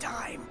a good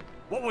time.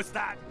 What was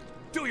that?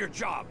 Do your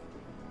job.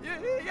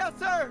 Yes,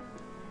 sir.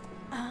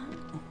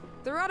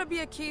 There ought to be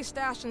a key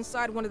stashed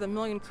inside one of the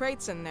million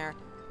crates in there.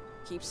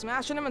 Keep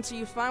smashing them until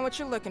you find what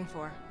you're looking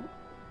for.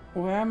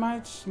 Where am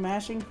I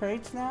smashing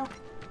crates now?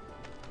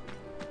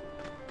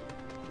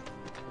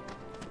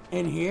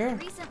 In here?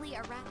 Recently,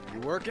 a rat You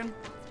working?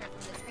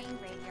 from the train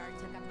graveyard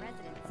took up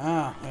residence.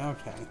 Ah,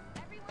 okay.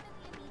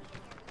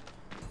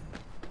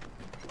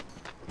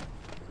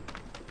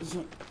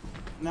 So,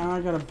 now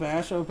I gotta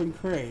bash open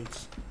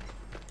crates.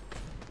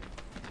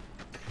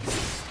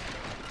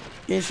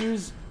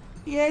 Issues?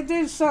 Yeah,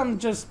 there's some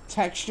just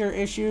texture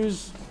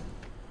issues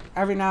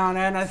every now and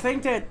then. I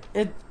think that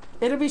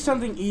it'll be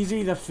something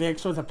easy to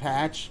fix with a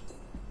patch.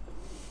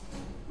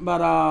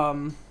 But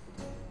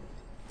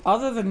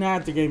other than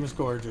that, the game is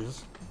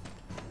gorgeous.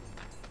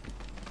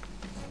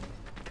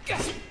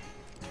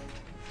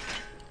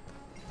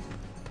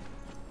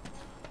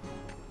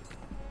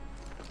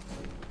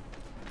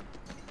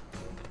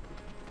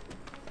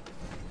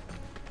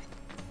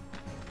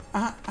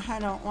 I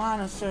don't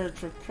want to search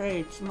for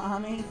crates,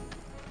 Mommy.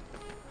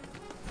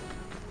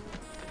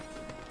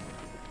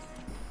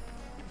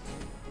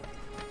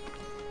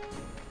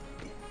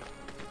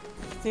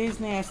 These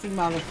nasty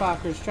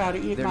motherfuckers try to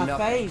eat They're my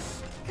nothing.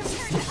 face.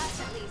 Compared to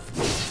us, at least.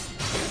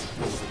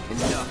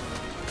 Enough.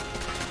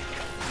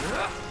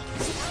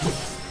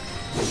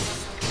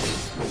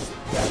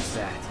 That's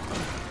that.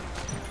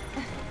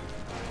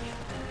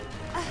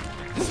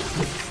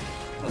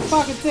 The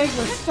fucking thing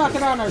was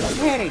sucking on her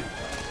titty.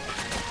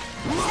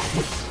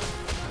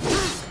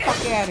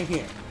 Fuck out of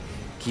here.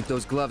 Keep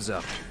those gloves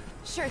up.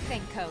 Sure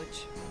thing,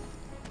 Coach.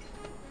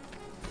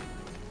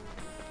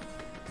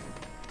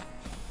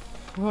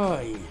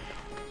 Boy.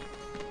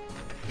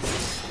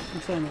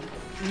 What's in it?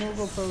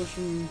 Removal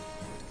potion,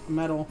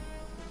 metal.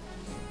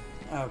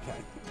 Okay.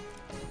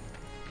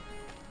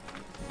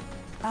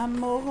 A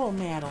mobile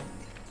metal.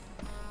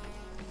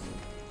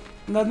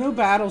 The new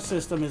battle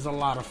system is a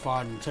lot of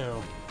fun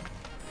too.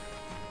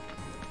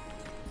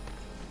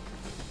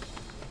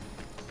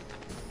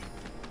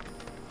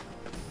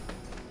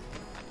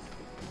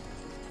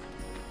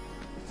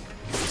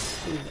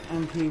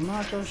 MP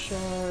Marco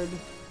Shard.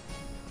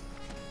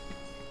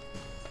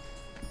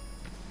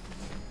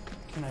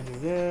 Can I do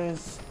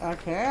this? I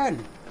can!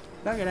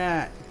 Look at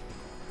that!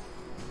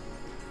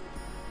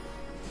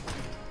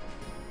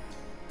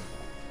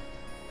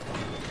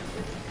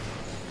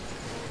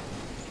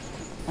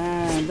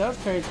 And those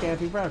crates can't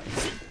be broken.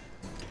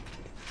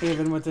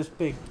 Even with this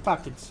big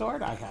fucking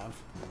sword I have.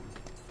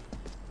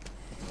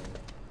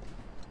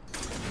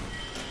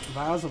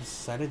 Vials of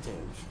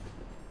sedative.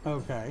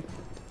 Okay.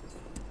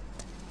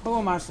 Who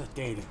am I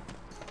sedating?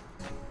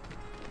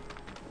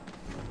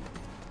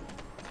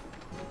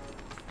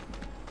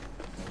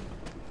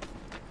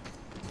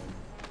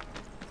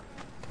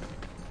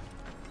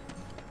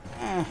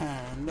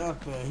 And And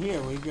up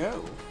here we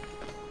go.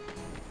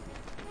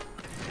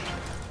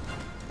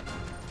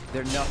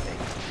 They're nothing.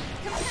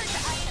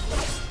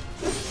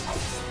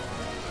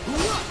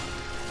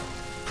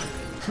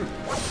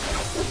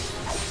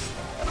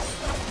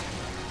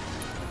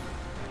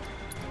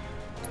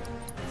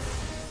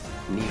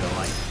 Need a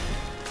light.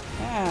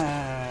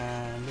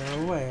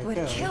 And away it Would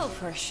goes. kill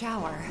for a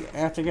shower.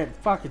 After getting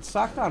fucking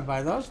sucked on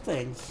by those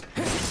things.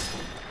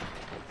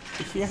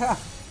 Yeah.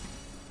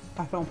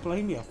 I don't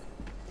blame you.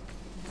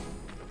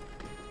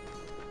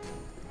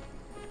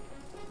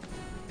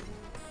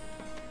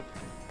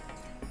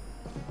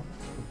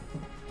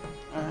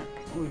 Alright,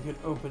 we could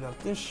open up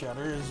this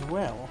shutter as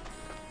well.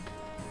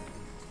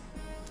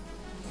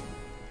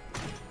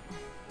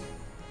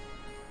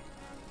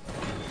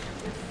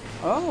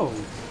 Oh!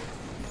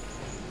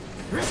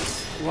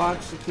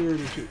 Lock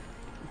security key.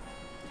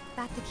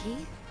 That the key?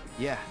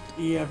 Yeah.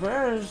 Yeah,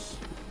 there's.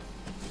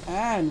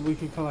 And we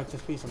can collect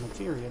this piece of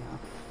materia now.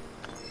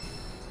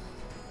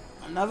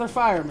 Another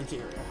fire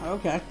materia.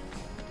 Okay.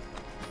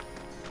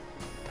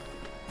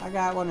 I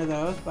got one of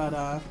those, but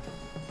I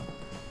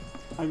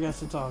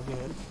guess it's all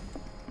good.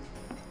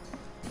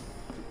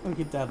 We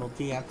can double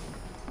DM.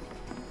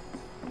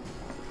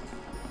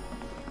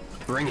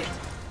 Bring it.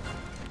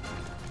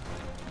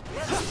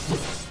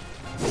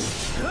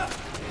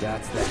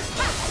 That's that.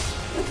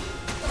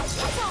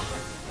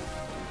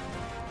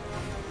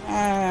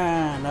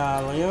 And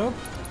alley-oop.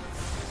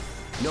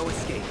 No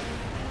escape.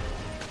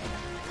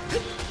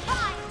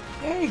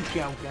 There you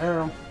go,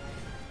 girl.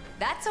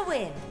 That's a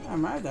win.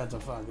 I'm right, that's a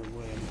fucking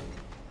win.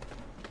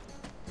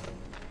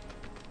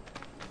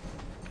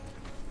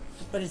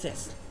 What is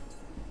this?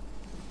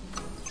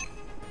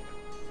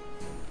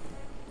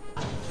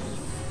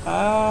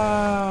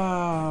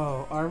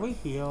 Oh, are we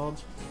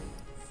healed?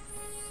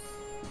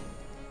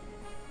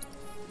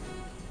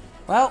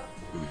 Well,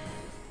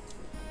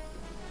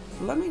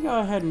 let me go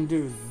ahead and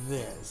do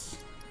this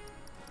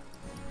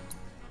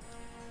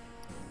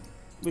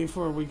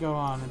before we go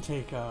on and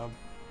take a,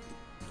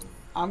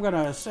 I'm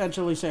gonna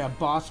essentially say a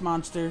boss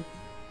monster,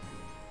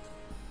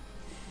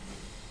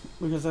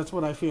 because that's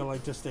what I feel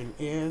like this thing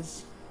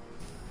is.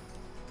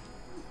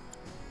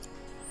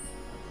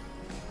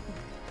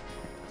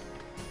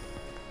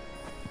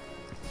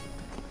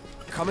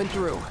 Coming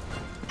through.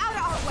 Out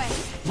of our way.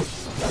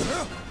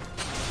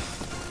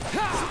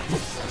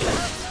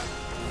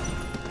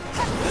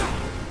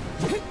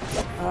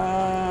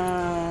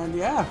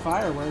 Yeah,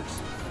 fireworks.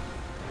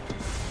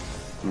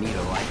 Need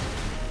a light.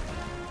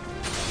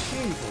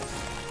 Jesus.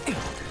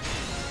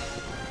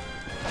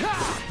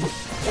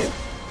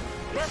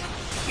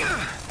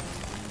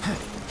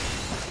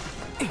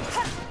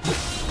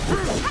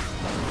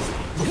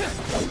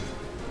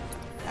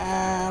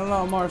 And a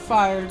little more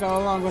fire to go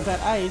along with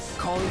that ice.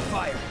 Calling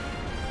fire.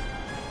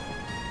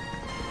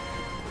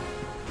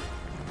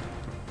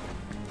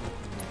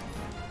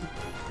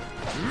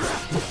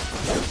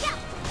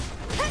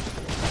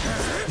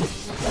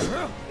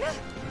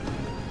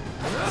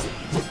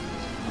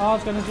 Oh,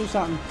 it's gonna do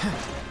something.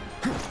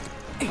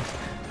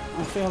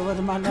 I feel it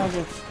in my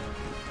nuggets.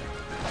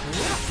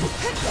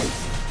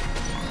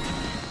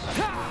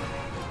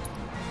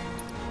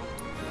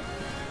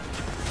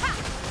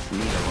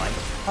 Need a light.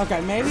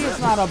 Okay, maybe it's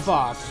not a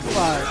boss,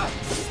 but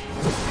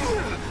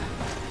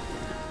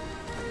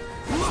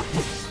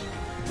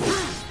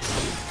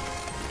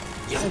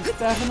it's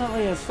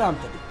definitely a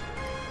something.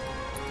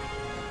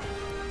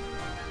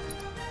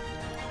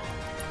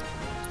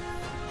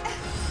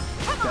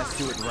 Let's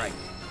do it right.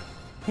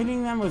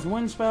 Hitting them with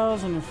wind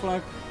spells and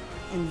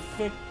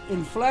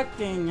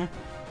inflicting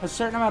a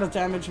certain amount of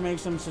damage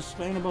makes them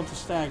sustainable to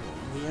stagger.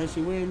 The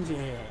icy winds,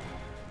 yeah.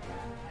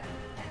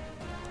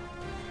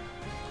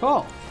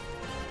 Cool.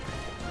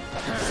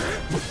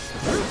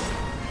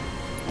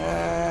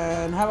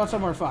 And how about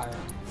some more fire?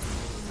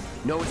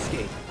 No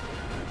escape.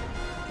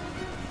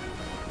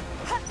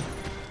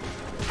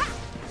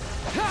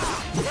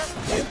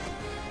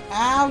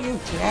 Ow, you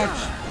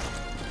bitch!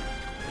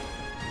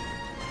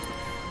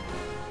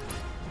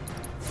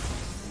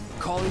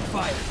 Calling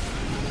fire.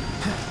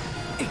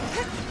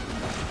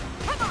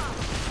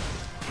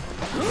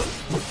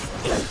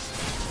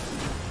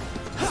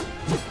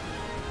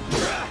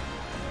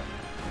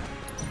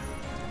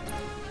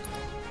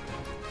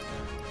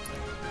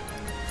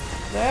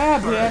 There,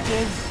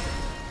 bitches!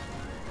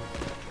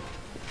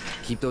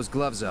 Keep those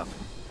gloves up.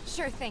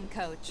 Sure thing,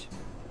 Coach.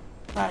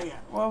 Not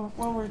yet.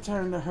 We'll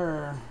return to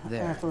her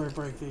There. after we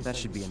break these That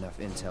things. should be enough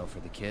intel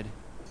for the kid.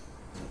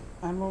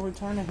 And we'll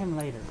return to him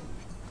later.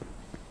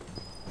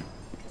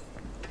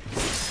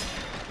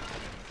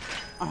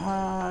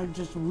 I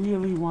just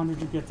really wanted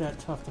to get that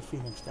tough to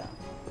Phoenix down.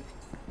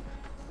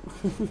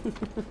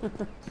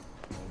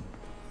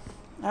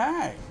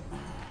 Alright.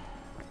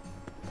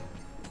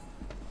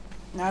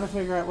 Now to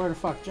figure out where the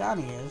fuck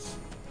Johnny is.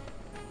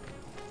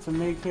 To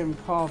make him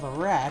call the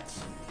rats.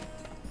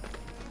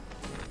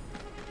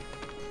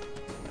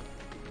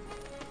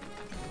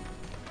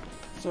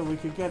 So we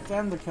could get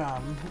them to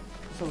come.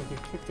 So we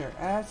could kick their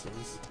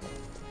asses.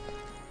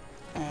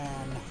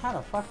 And how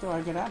the fuck do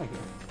I get out of here?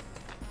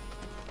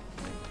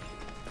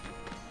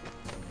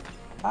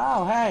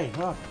 Oh, hey,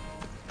 look.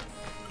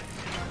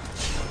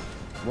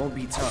 Won't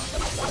be tough.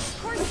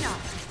 Of course not.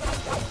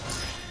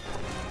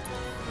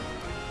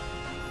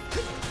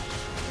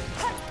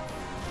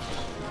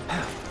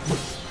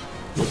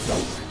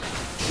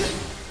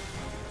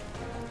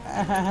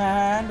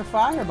 And a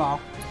fireball.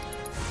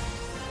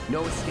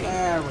 No escape.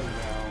 There we go.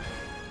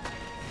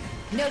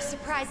 No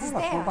surprises Oh,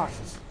 look, 4 there.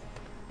 boxes.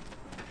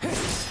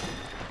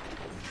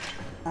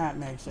 That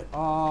makes it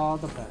all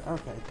the better.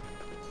 Okay.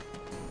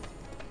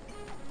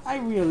 I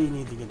really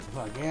need to get the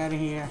fuck out of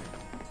here.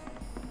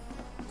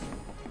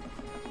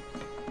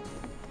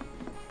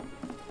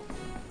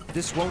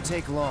 This won't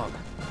take long.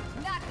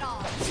 Not at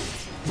all.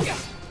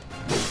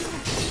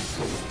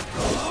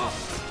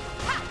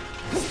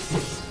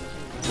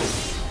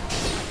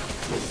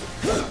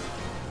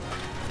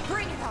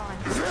 Bring it on.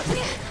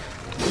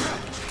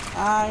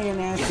 Ah, you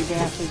nasty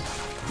bastard.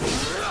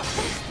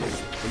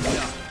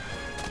 Enough.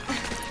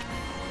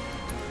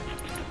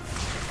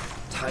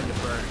 Time to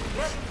burn.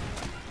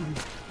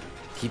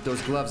 Keep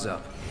those gloves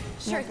up.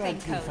 Sure thing,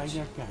 Coach.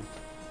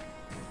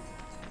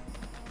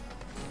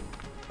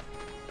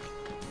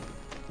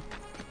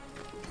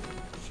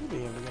 Should be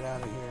able to get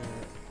out of here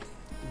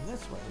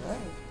this way,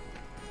 right?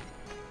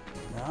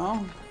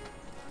 No?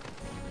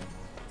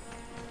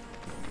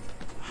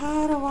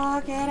 How do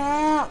I get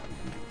out?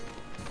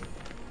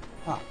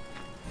 Oh.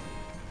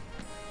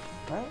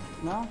 Right?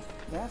 No?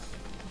 Yes?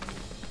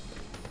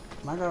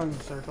 Am I going in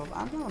circles?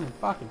 I'm going in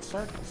fucking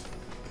circles.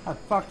 How the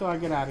fuck do I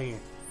get out of here?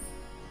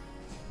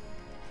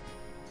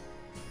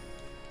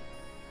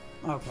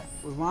 Okay,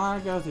 we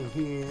want to go through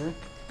here.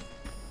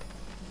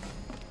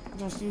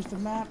 Just use the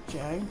map,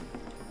 Jay.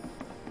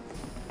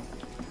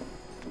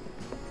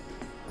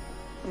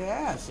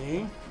 Yeah,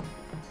 see?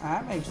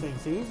 That makes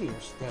things easier,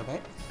 stupid.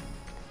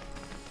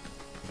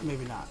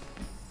 Maybe not.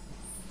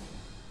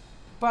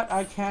 But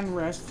I can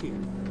rest here.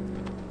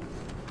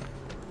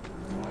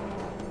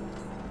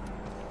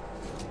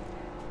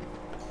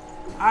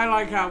 I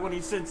like how when he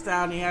sits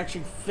down, he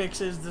actually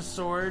fixes the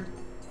sword.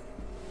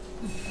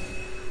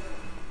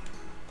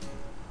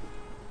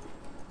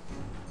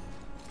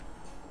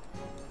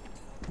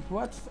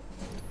 What's...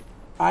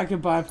 I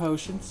could buy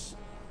potions?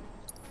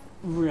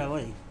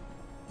 Really?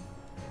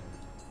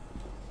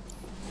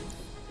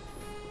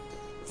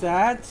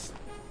 That's...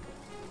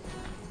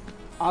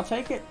 I'll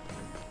take it.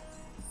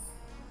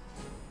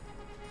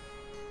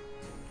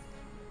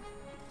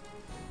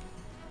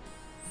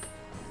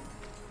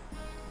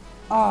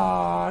 Oh,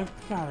 I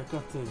gotta go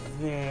through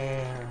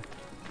there.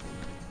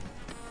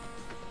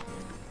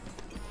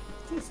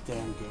 This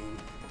damn game.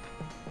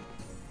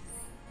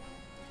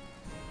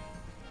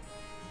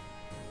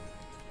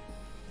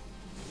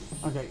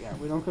 Okay, yeah,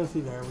 we don't go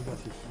through there, we go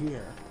through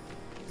here.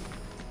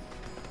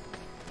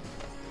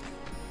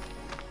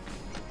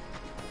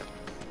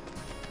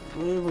 I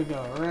believe we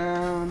go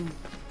around.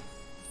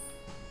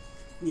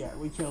 Yeah,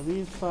 we kill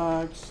these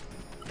fucks.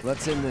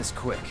 Let's end this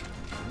quick.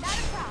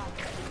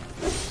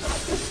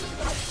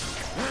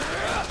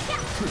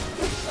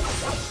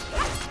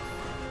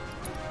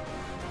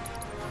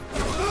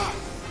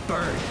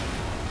 Burn.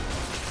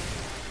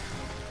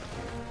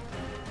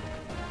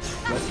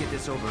 Let's get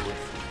this over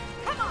with.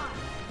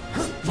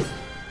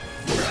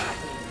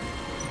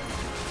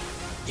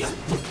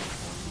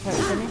 Okay,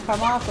 can you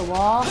come off the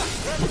wall?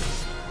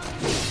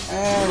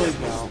 There we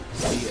go.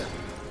 See ya.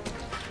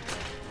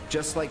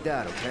 Just like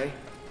that, okay?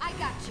 I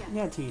gotcha.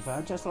 Yeah,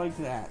 Tifa, just like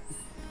that.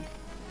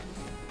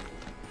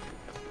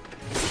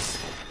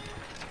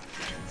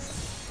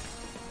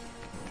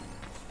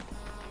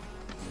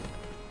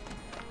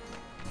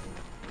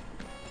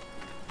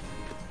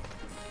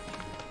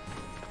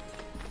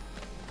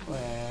 Wait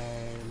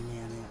a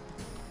minute.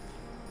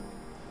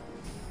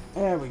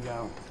 There we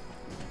go.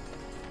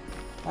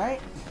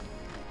 Right?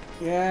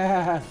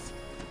 Yes.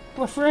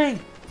 We're free.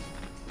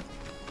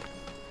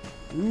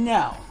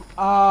 No.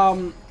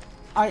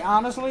 I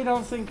honestly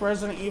don't think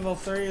Resident Evil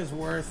 3 is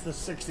worth the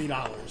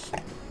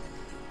 $60.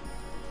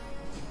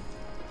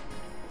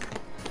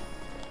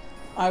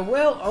 I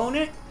will own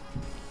it,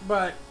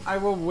 but I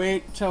will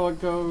wait till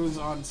it goes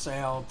on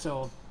sale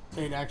till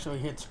it actually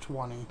hits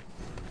 20.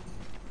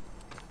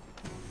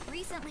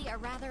 Recently, a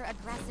rather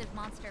aggressive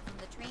monster from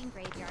the train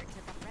graveyard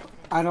took up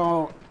residence. I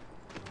don't...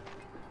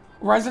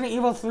 Resident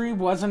Evil 3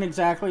 wasn't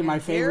exactly my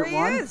favorite Here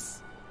one. he is.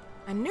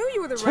 I knew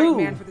you were the 2,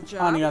 right man for the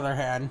job. on the other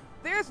hand.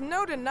 There's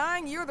no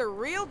denying you're the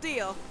real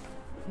deal.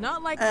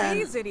 Not like And-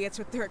 these idiots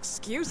with their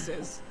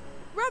excuses.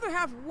 Rather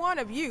have one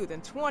of you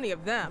than 20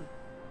 of them.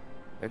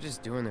 They're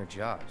just doing their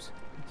jobs.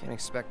 You can't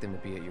expect them to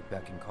be at your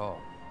beck and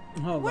call.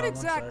 What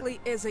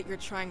exactly is it you're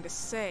trying to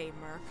say,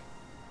 Merc?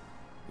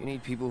 You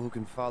need people who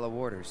can follow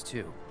orders,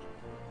 too.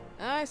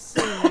 I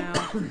see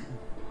now.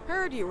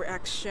 Heard you were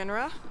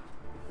ex-Shinra.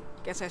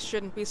 Guess I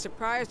shouldn't be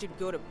surprised you'd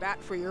go to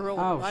bat for your old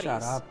Oh, buddies.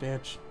 shut up,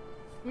 bitch.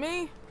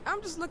 Me?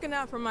 I'm just looking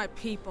out for my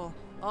people.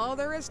 All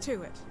there is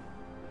to it.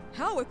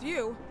 Hell with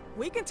you.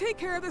 We can take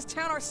care of this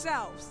town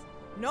ourselves.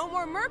 No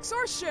more mercs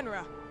or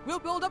Shinra. We'll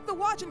build up the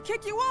watch and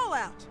kick you all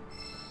out.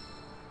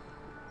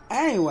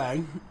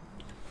 Anyway,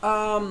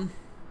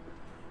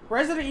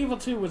 Resident Evil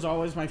 2 was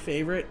always my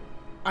favorite.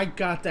 I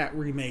got that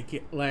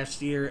remake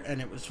last year,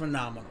 and it was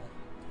phenomenal.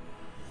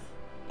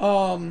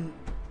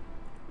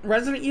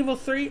 Resident Evil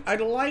 3, I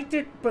liked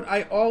it, but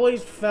I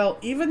always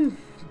felt, even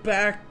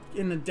back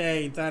in the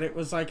day, that it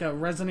was like a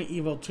Resident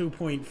Evil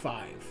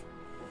 2.5.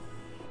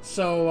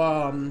 So,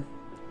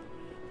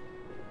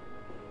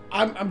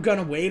 I'm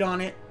gonna wait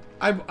on it.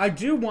 I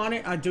do want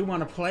it. I do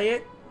want to play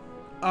it.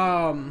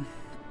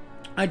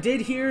 I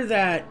did hear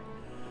that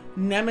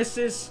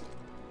Nemesis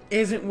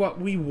isn't what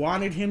we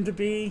wanted him to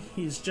be.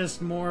 He's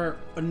just more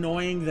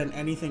annoying than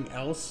anything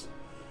else.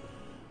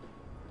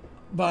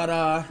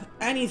 But,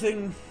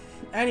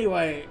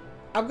 anyway,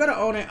 I'm gonna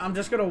own it. I'm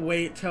just gonna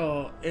wait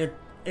till it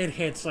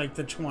hits, like,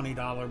 the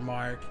 $20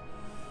 mark.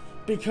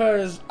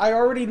 Because I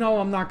already know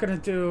I'm not gonna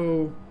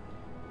do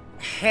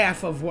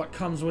half of what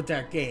comes with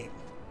that game.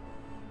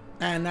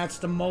 And that's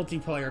the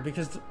multiplayer,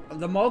 because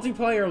the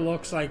multiplayer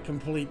looks like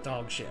complete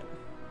dog shit.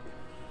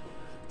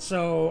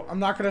 So, I'm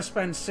not going to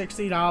spend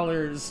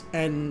 $60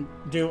 and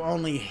do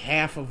only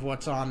half of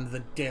what's on the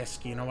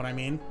disc, you know what I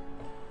mean?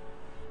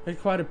 They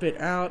quite a bit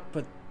out,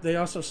 but they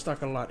also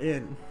stuck a lot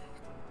in.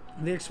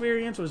 The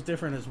experience was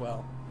different as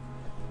well.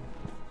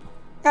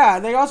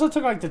 Yeah, they also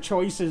took, like, the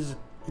choices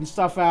and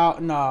stuff out,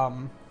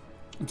 and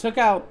took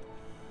out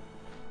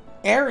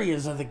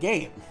areas of the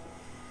game.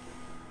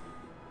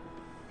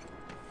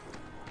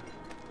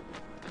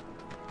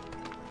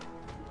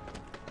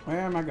 Where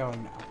am I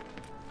going now?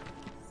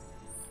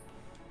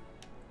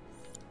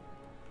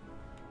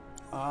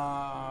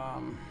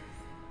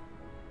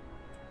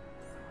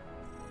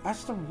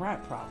 That's the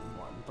rat problem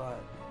one,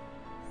 but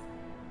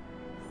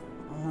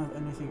I don't have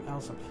anything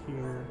else up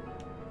here.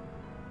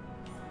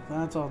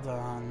 That's all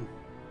done.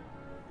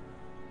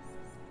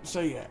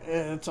 So yeah,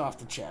 it's off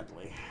to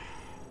Chadley.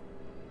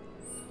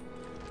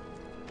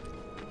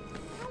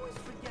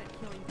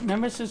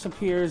 Nemesis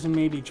appears in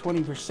maybe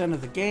 20%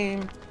 of the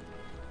game.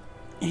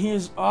 He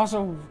is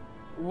also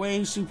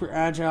way super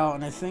agile,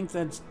 and I think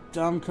that's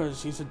dumb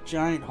because he's a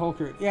giant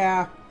hulker.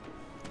 Yeah.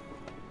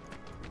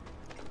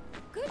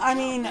 I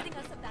mean,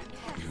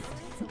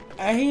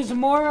 he's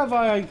more of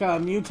a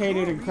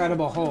mutated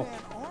Incredible Hulk,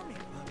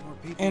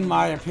 in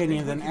my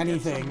opinion, than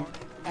anything.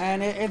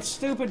 And it's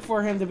stupid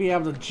for him to be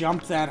able to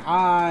jump that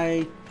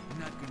high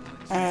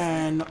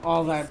and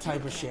all that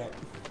type of shit.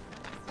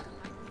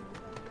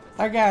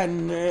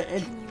 Again,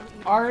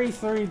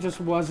 RE3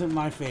 just wasn't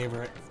my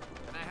favorite.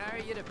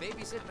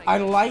 I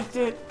liked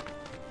it,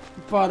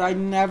 but I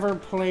never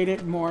played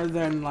it more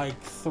than like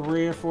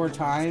 3 or 4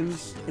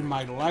 times in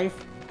my life.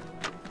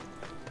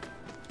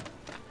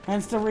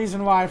 Hence the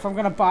reason why, if I'm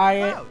gonna buy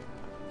it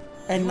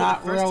and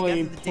not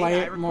really play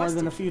it more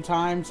than a few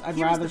times, I'd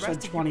rather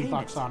spend 20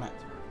 bucks on it.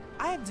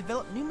 I have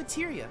developed new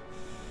materia.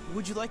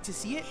 Would you like to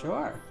see it?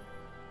 Sure.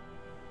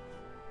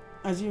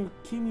 As you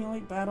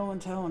accumulate battle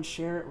intel and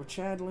share it with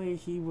Chadley,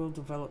 he will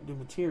develop new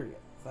materia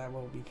that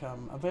will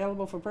become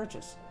available for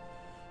purchase.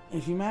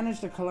 If you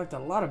manage to collect a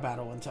lot of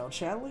battle intel,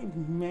 Chadley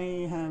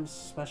may have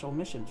special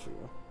missions for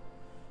you.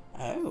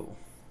 Oh.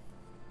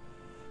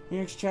 You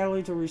use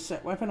Chadley to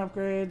reset weapon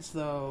upgrades,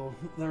 though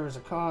there is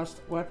a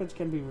cost. Weapons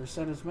can be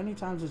reset as many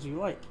times as you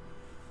like.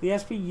 The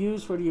SP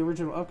used for the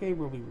original upgrade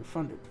will be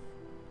refunded.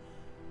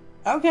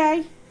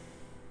 Okay.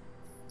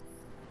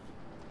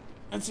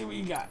 Let's see what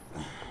you got.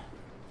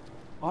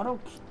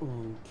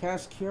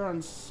 Cast Cure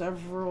on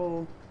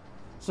several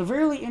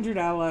severely injured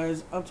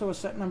allies up to a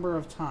set number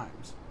of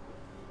times.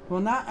 Will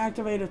not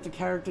activate if the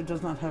character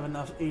does not have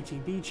enough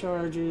ATB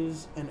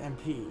charges and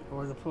MP,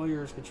 or the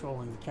player is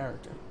controlling the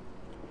character.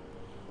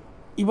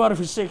 You bought it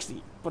for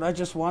 $60, but I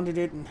just wanted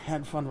it and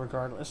had fun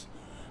regardless.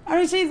 I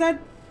mean, see,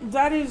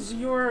 that is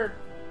your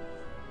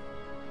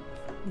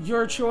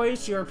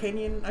choice, your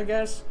opinion, I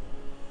guess.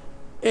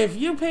 If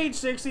you paid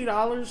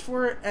 $60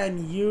 for it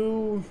and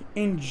you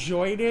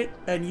enjoyed it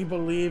and you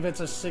believe it's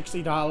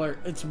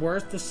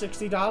worth the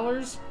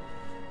 $60,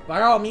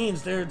 by all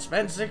means, dude,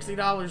 spend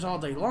 $60 all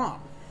day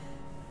long.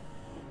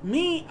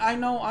 Me, I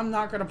know I'm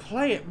not going to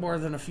play it more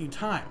than a few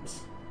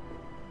times.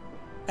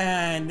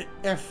 And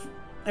if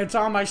it's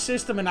on my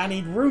system and I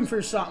need room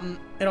for something,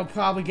 it'll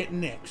probably get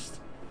nixed.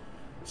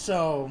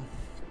 So,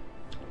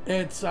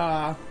 it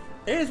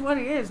is what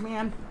it is,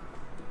 man.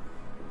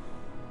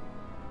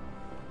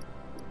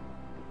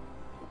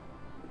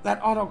 That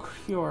auto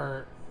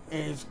cure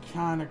is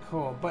kind of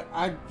cool, but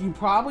you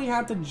probably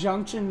have to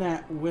junction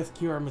that with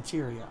cure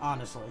materia,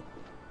 honestly.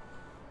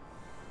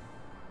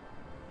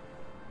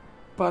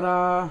 But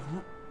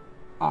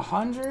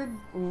 100,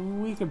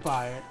 we could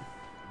buy it,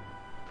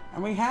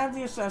 and we have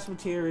the assessed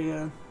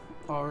materia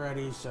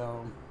already,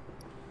 so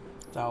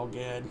it's all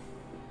good.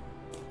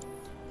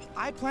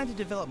 I plan to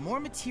develop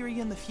more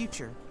materia in the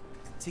future.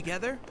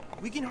 Together,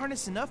 we can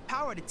harness enough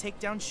power to take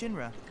down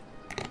Shinra.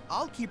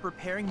 I'll keep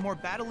preparing more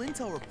battle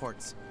intel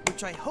reports,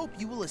 which I hope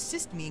you will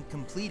assist me in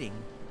completing.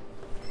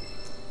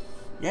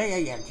 Yeah,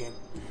 kid.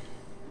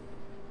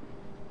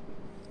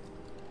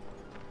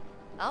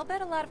 I'll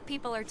bet a lot of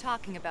people are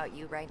talking about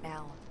you right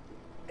now.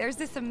 There's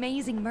this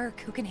amazing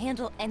merc who can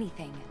handle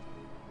anything.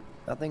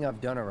 Nothing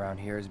I've done around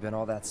here has been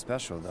all that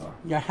special, though.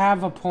 You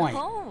have a point.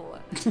 Oh,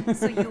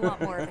 so you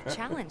want more of a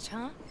challenge,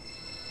 huh?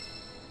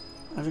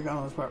 Magic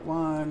Gauntlet Part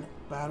 1,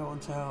 Battle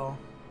Intel.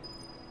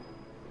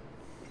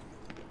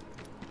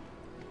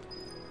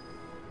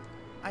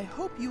 I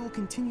hope you will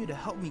continue to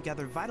help me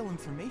gather vital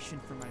information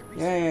for my research.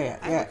 Yeah,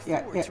 I look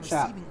forward to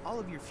receiving all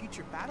of your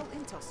future battle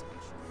intel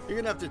submissions. You're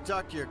gonna have to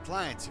talk to your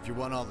clients if you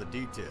want all the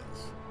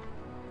details.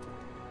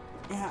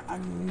 Yeah, I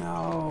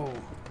know.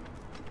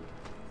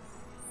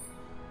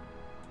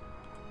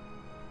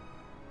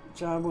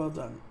 Job well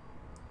done.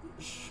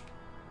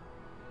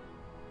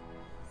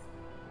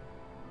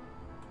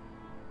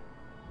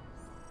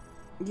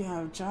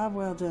 Yeah, job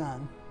well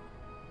done.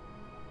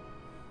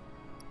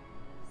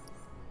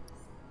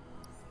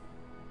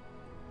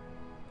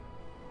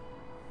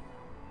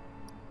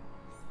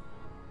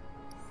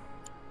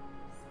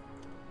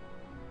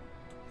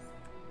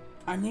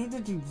 I need to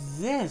do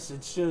this.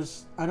 It's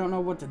just, I don't know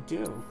what to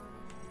do.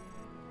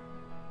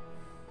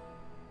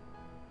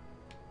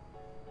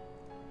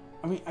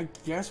 I mean, I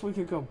guess we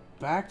could go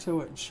back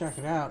to it and check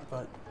it out,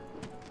 but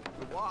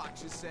The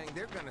watch is saying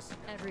they're gonna.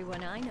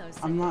 Everyone I know.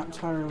 I'm not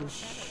entirely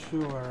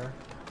sure.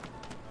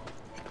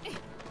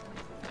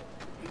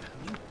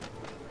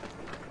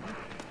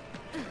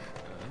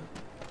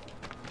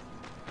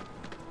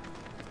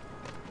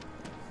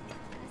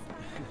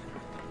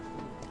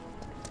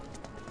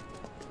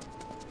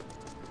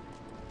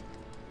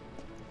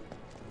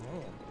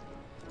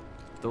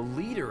 The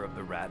leader of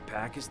the Rat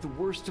Pack is the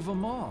worst of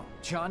them all.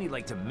 Johnny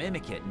liked to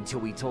mimic it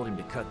until we told him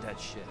to cut that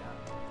shit out.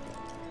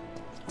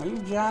 Are you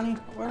Johnny?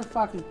 Where the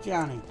fuck is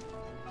Johnny?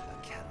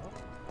 A kettle?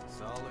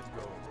 Solid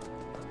gold.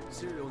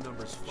 Serial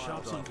numbers filed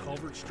Shops on off in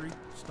Culvert it. Street.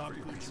 Stock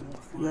goods you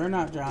won't find. You're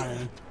not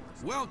Johnny.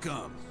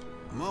 Welcome.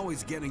 I'm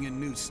always getting in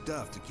new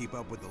stuff to keep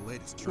up with the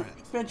latest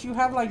trends. Bitch, you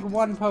have like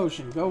one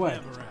potion. Go away.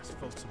 Never ask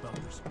folks about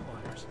their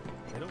suppliers.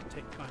 They don't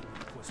take kindly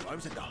requests. So I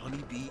was at the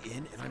Honey Bee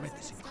Inn and I met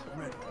this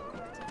incredible.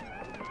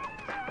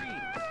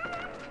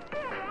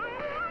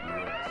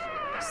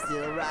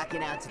 Still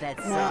rocking out to that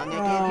No, song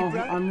I gave you,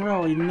 bro? I'm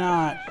really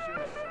not.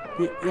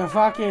 You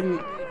fucking...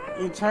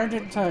 You turned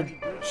it to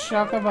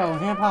Chocobo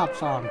hip-hop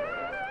song.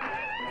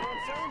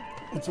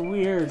 It's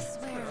weird.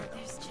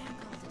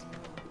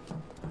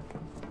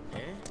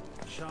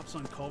 Shops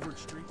on Culvert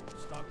Street.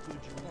 Stock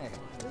goods you won't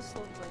find. This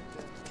looks like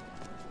good.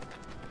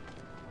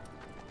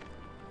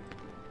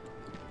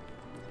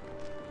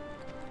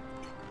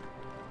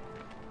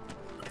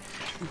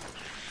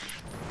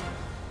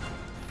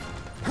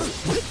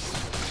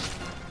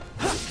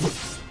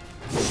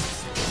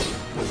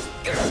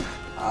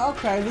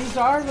 Okay, these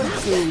are the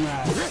Tomb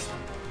Rats.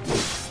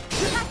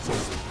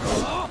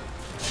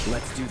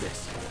 Let's do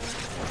this.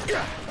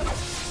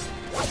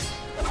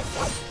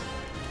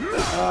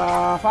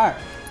 Fire.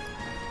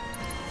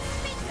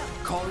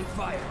 Calling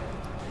fire.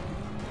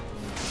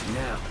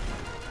 Now.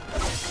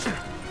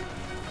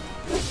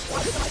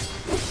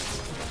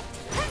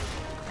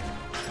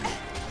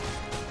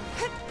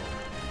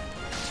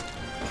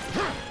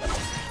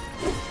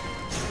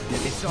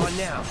 It's on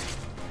now.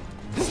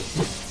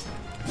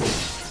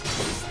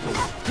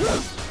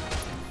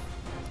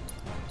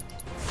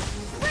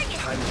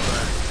 Time to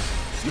burn.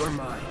 You're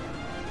mine.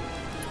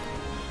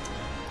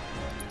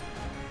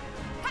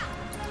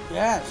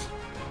 Yes.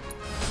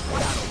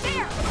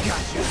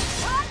 Gotcha.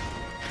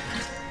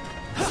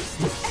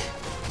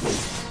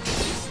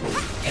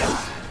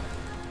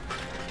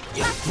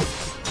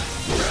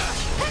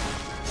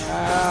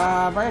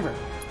 Braver.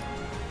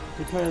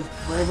 Because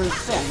Braver's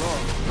sick.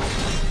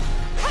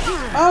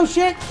 Oh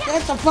shit!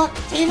 Get the fuck!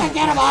 Tina,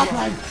 get him off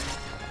me!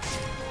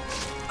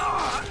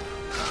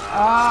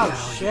 Oh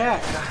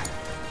shit!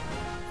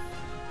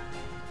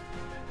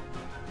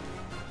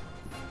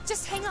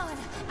 Just hang on.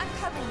 I'm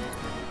coming.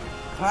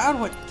 Cloud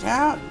went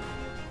down.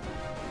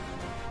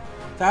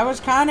 That was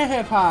kind of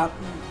hip hop.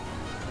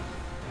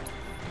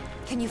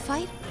 Can you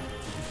fight?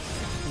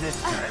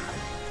 This time,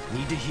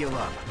 need to heal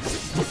up.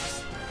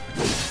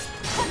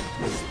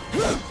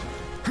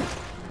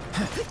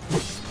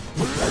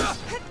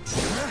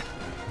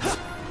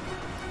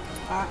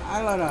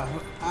 I let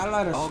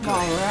a small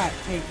rat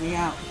take me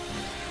out.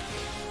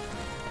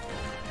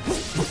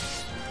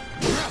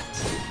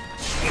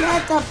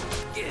 Get the.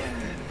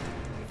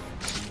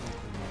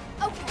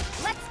 Okay,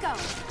 let's go.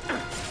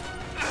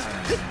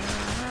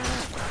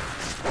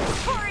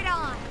 Pour it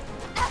on.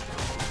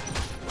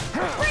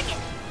 Bring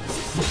it.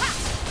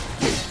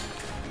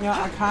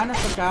 Yeah, I kind of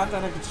forgot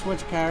that I could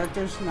switch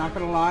characters. Not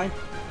gonna lie.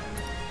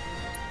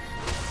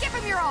 Give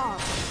him your all.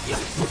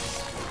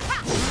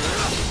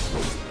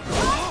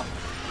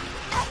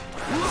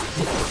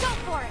 Go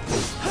for it.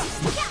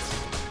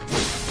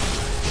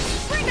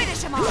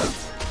 Finish him off.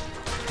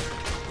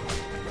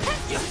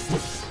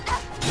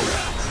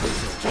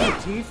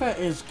 Tifa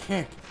is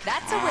kicked.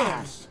 That's a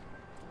win.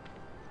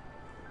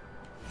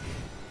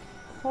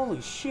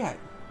 Holy shit.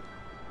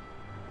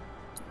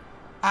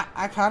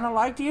 I kind of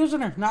liked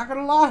using her, not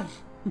gonna lie.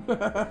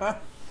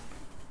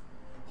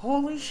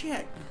 Holy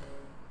shit.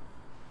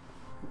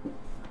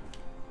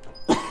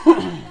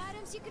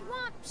 Items you could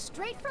want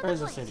straight from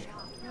Where's the the city?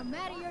 shop. No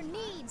matter your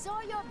needs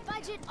or your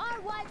budget,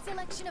 our wide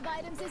selection of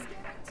items is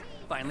guaranteed.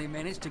 Finally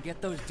managed to get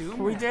those Doom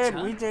We rats, did.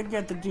 huh? We did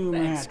get the Doom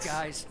Thanks, rats.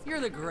 guys. You're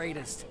the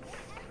greatest.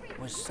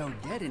 Was so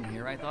dead in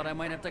here, I thought I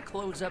might have to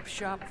close up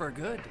shop for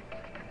good.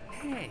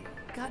 Hey,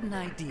 got an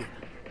idea.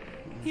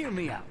 Hear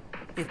me out.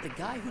 If the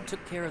guy who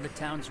took care of the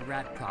town's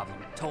rat problem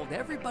told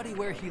everybody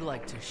where he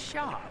liked to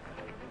shop,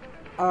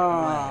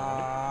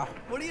 well,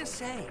 what do you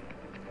say?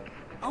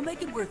 I'll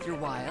make it worth your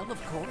while,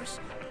 of course.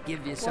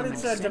 Give you some What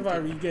incentive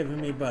are you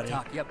giving me, buddy?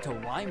 Talk you up to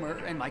Weimer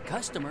and my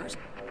customers,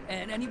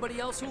 and anybody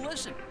else who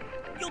listen.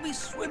 You'll be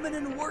swimming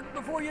in work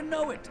before you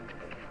know it.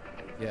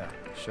 Yeah,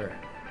 sure.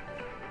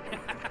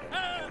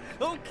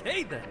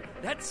 Okay then,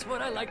 that's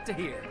what I like to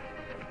hear.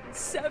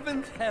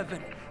 Seventh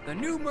Heaven, the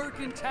new merc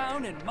in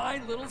town and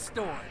my little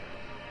store.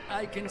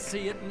 I can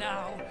see it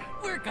now.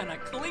 We're gonna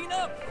clean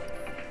up.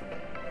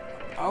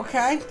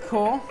 Okay,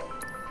 cool.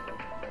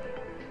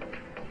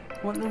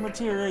 What new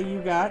material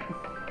you got?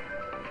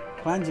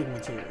 Cleansing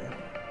material.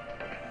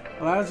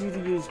 Allows you to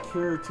use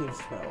curative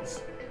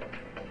spells.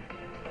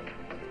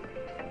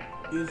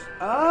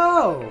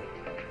 Oh!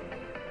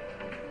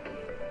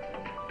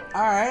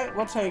 Alright,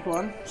 we'll take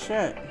one.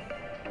 Shit.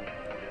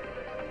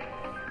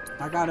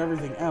 I got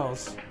everything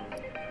else.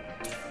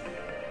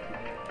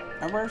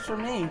 That works for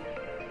me.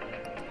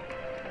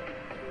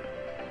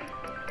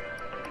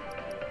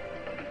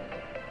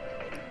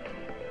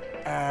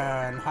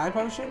 And high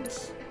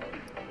potions?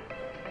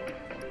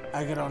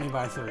 I could only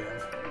buy 3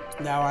 of.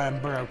 Now I am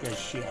broke as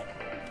shit.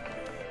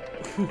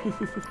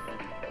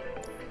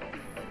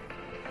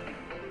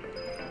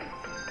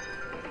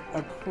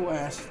 A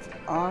quest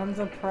on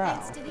the prowl.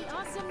 Thanks to the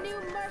awesome new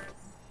merc.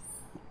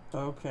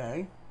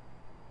 Okay.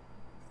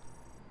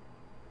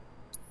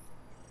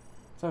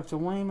 Talk to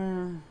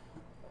Weimer.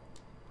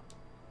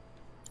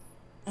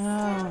 Oh,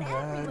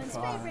 Everyone's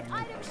favorite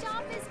item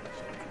shop is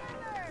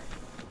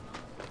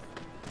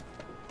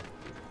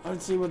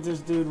Let's see what this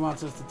dude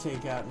wants us to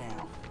take out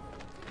now.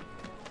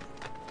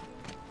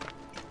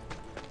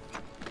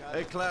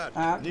 Hey,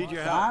 Cloud, need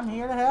your help. I'm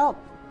here to help.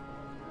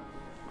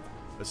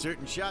 A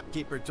certain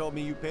shopkeeper told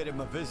me you paid him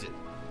a visit.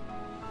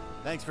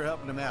 Thanks for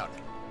helping him out.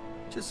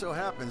 Just so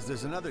happens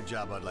there's another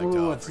job I'd like to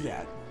offer. What's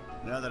that?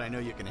 Now that I know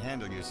you can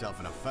handle yourself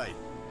in a fight.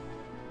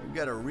 You've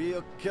got a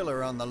real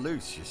killer on the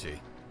loose, you see.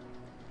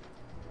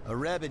 A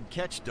rabid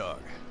catch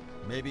dog.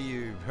 Maybe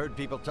you've heard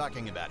people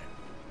talking about it.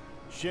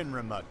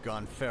 Shinra mutt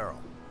gone feral.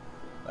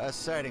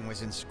 Last sighting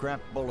was in Scrap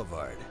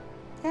Boulevard.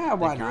 Yeah,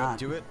 why Think you're not? up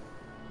to it?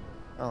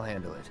 I'll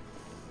handle it.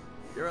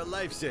 You're a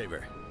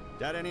lifesaver.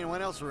 Doubt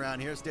anyone else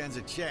around here stands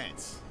a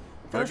chance.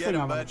 First Forget thing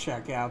it, I'm gonna bud.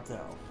 check out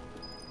though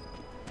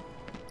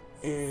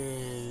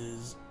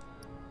is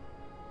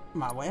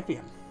my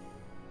weapon.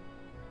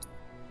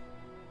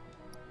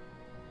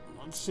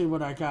 Let's see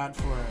what I got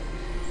for it.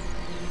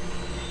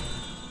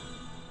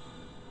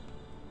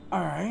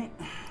 Alright.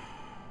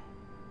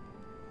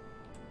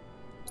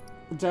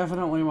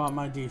 Definitely want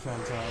my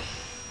defense up.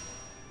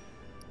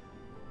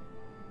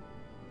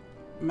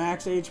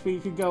 Max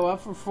HP could go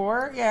up for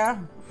 4? Yeah,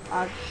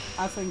 I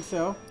think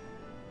so.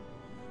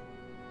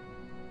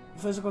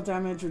 Physical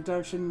damage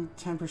reduction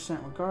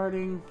 10%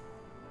 regarding.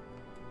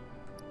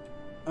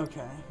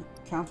 Okay.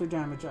 Counter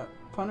damage up.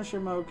 Punisher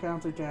mode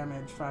counter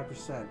damage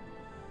 5%.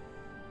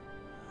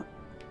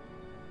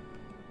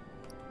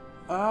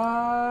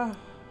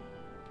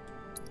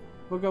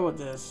 We'll go with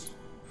this.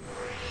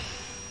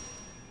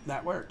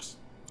 That works.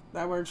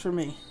 That works for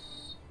me.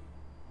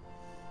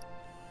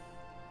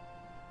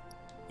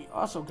 You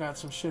also got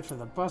some shit for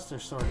the Buster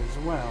Sword as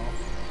well.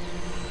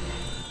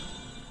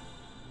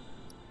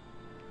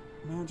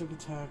 Magic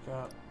attack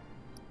up.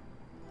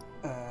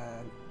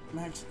 And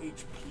max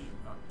HP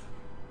up.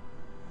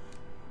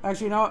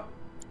 Actually, you know what?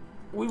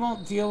 We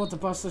won't deal with the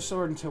Buster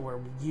Sword until we're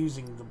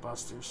using the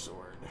Buster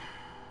Sword.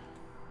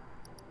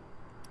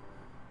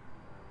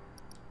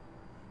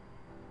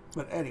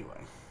 But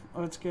anyway,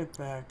 let's get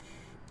back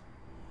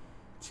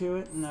to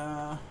it and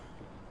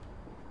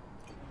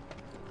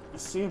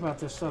let's see about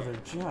this other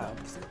job.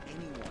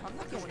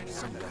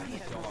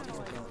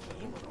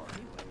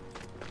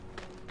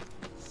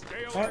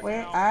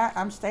 Wait,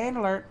 I'm staying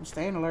alert. I'm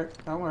staying alert.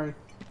 Don't worry.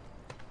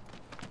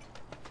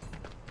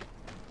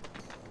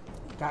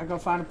 Gotta go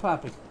find a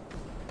puppy.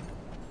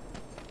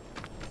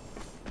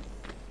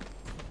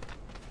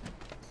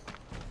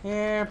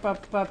 Here,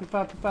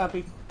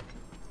 puppy.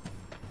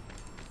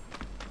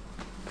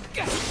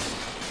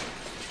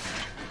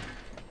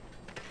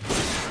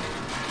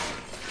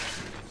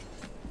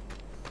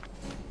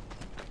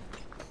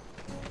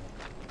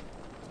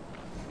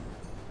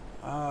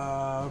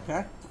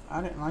 Okay.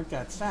 I didn't like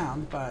that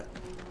sound, but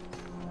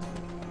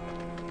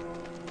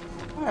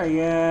there he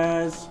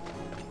is.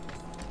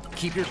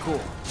 Keep your cool.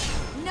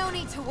 No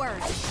need to worry.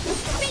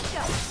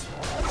 Bingo!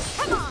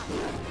 Come on!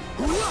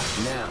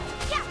 Now.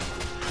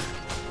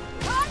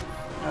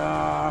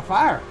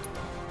 Fire.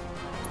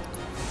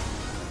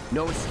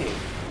 No escape.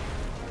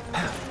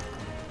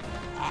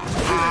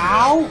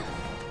 Ow!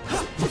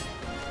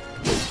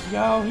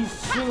 Yo, he's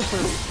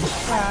super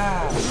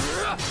fast.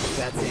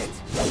 That's it.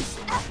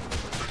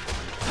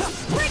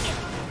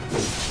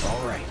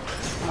 All right.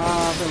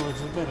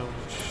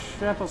 Village.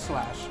 Triple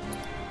slash.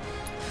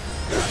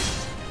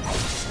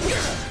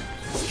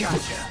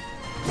 Gotcha.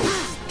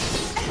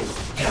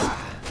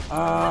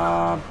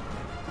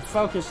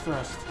 Focus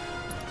thrust.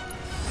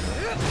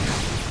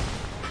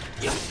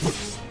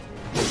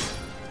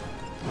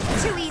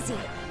 Too easy.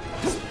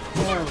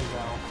 There we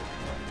go.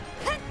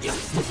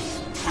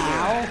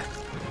 Ow.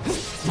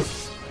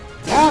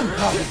 Down,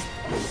 puppy.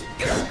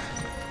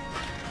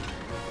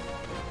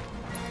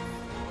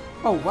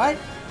 Oh, what?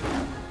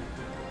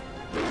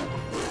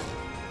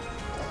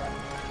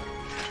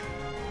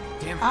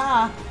 Damn.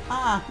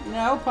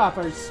 No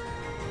poppers.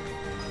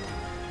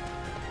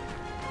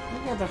 You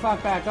get the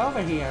fuck back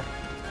over here.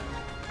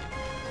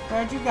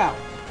 Where'd you go?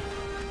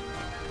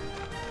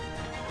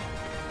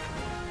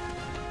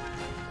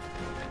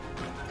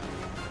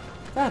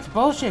 That's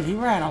bullshit. He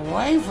ran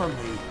away from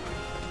me.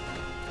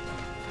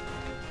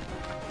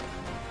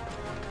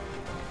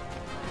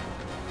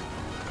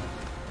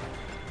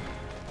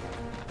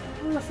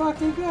 Where the fuck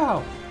did he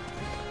go?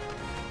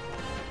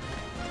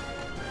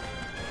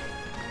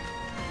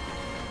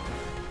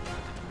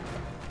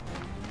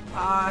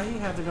 He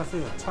had to go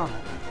through the tunnel.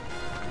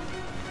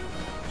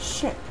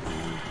 Shit.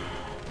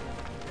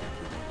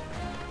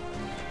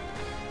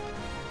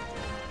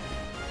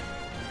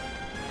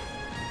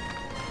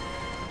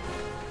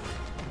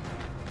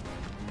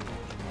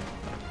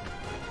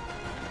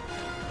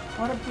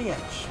 What a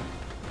bitch.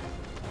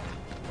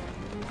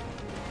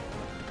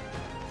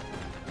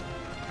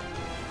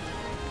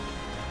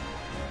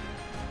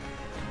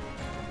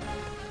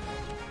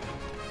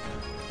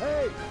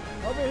 Hey,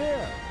 over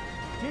here.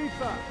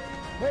 Tifa.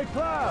 Hey,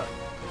 Cloud.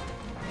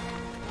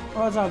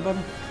 What's up, buddy?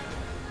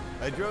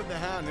 I drove the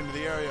Hound into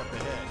the area up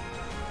ahead.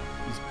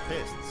 He's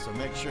pissed, so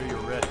make sure you're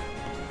ready.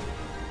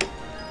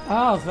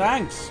 Oh,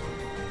 thanks.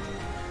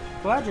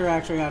 Glad you're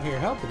actually out here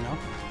helping, though.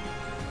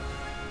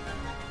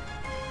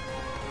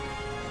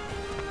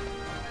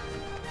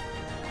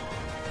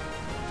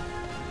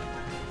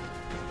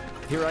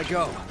 Here I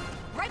go.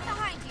 Right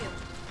behind you.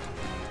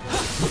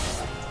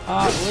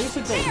 At least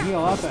it didn't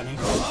heal up any.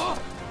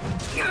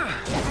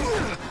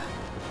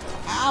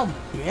 Ow,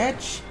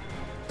 bitch!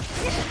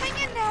 Hang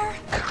in there!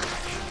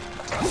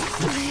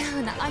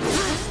 Man, I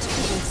can't do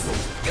this.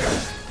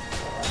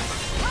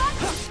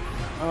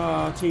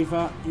 Oh,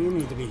 Tifa, you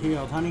need to be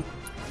healed, honey.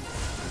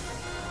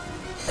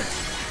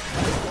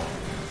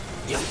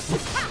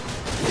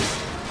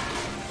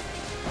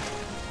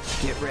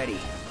 Get ready.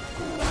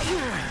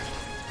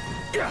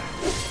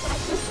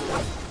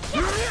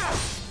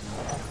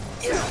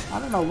 I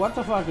don't know what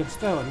the fuck it's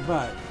doing,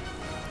 but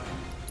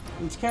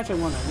it's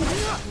catching one of them.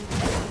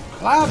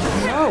 Cloud,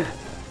 no!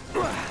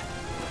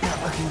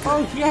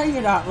 Oh yeah,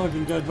 you're not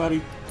looking good,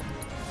 buddy.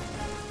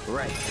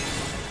 Right.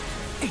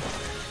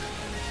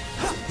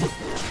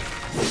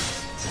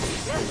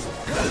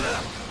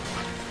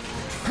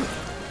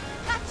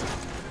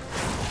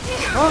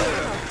 Oh,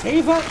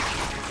 Tifa,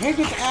 kick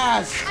its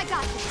ass. I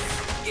got this.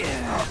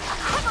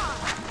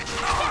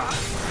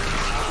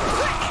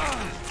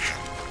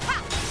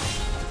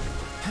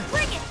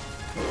 Bring it.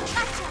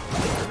 Gotcha.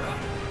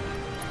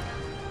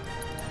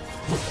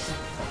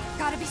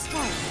 Gotta be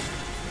smart.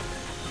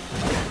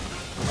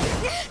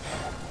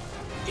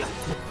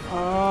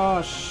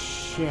 Oh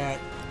shit.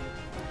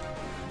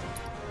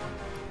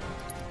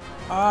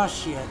 Oh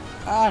shit.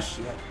 Oh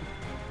shit.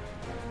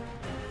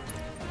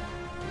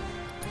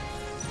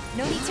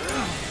 No need to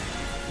panic.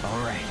 All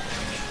right.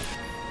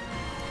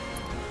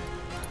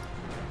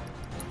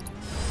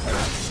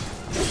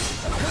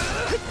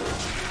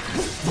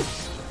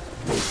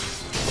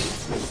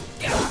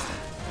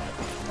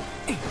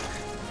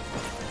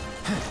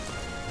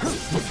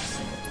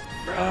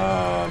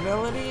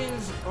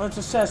 Abilities. Let's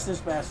assess this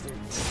bastard.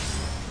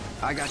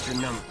 I got your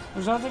number.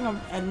 Resulting of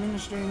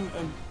administering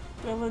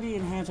ability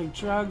enhancing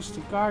drugs to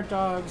guard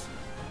dogs.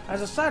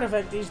 As a side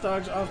effect, these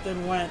dogs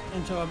often went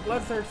into a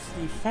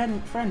bloodthirsty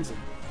frenzy.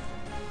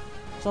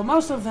 So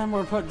most of them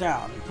were put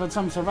down, but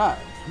some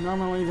survived.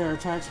 Normally their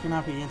attacks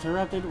cannot be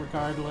interrupted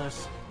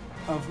regardless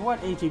of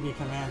what ATB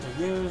commands are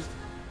used.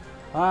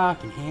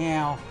 Fucking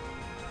hell.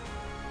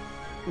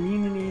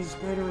 Immunities,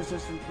 greater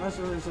resistance,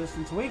 lesser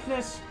resistance,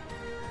 weakness,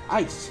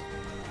 ice.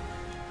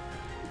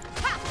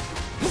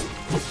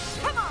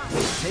 Come on.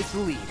 Take the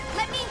lead.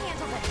 Let me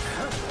handle this.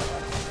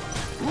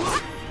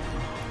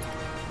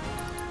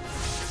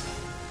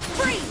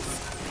 Freeze.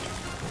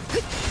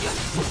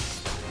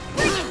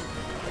 Bring it.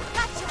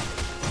 Gotcha.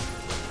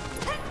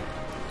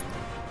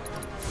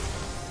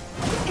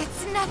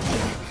 It's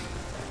nothing.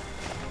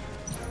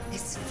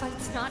 This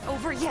fight's not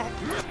over yet.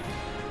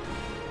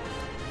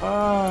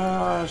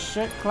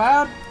 Shit,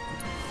 Cloud.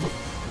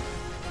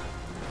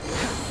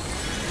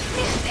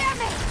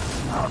 Damn it.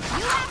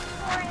 You asked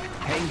for it.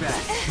 Hang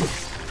back.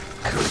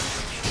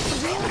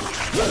 Really?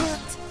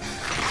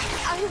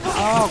 I won't.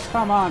 Oh,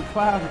 come on,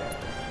 Cloud.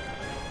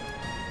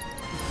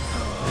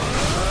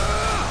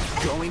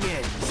 Going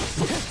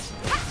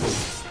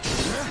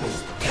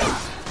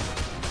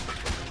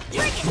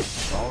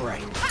All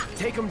right,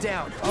 take him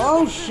down.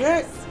 Oh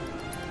shit!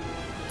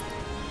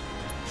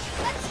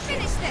 Let's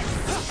finish this.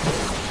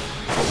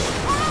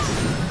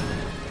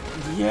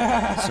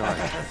 Yeah. Sorry,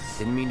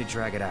 didn't mean to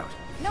drag it out.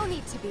 No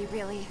need to be,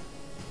 really.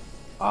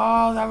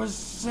 Oh, that was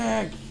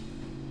sick.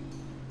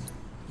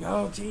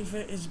 Yo,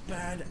 Tifa is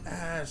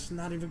badass.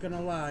 Not even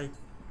gonna lie.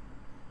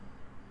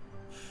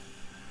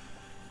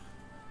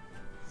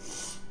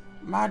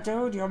 My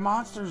dude, your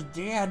monster's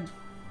dead.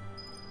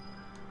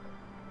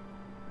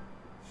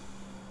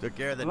 Took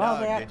care of the Love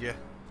dog, that. did you?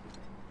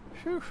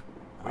 Whew.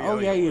 Oh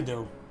yeah, you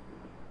do.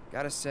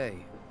 Gotta say,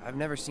 I've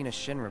never seen a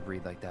Shinra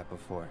breed like that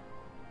before.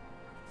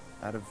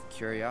 Out of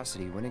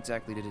curiosity, when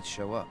exactly did it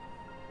show up?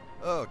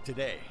 Oh,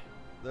 today.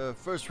 The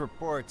first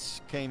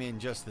reports came in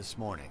just this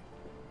morning.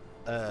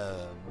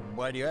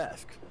 Why do you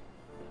ask?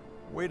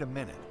 Wait a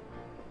minute.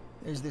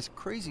 There's this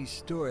crazy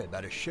story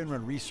about a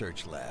Shinra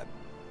research lab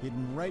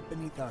hidden right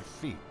beneath our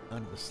feet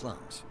under the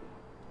slums.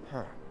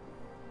 Huh.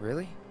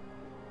 Really?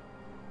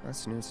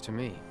 That's news to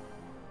me.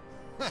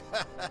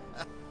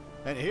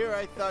 And here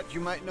I thought you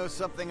might know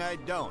something I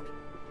don't.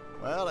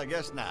 Well, I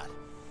guess not.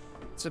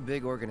 It's a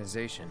big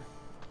organization.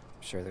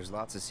 I'm sure there's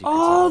lots of secrets.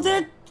 Oh,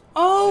 that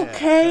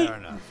okay. Yeah, fair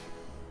enough.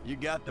 You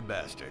got the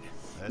bastard.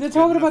 That's They're good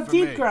talking enough about for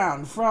Deep me.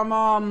 Ground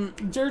from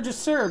Dirge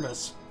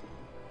Cerebus.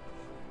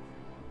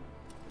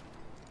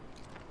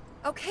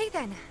 Okay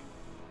then.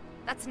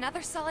 That's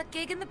another solid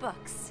gig in the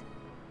books.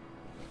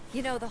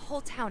 You know, the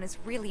whole town is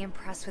really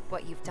impressed with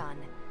what you've done.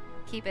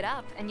 Keep it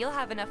up, and you'll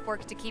have enough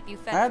work to keep you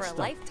fed That's for a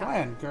the lifetime.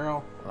 plan,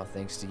 girl. All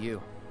thanks to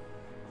you.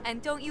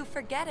 And don't you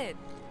forget it.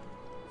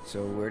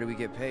 So where do we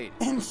get paid?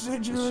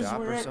 Insidious The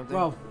shop or Risk. something?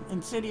 Well,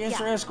 Insidious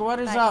Yeah, Risk. What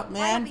is but up, Why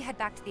don't man? we head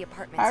back to the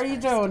apartments How are you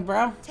first? doing,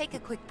 bro? Take a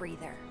quick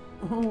breather.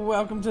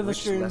 Welcome to the Which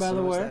stream, by lesson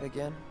the was way. that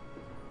again?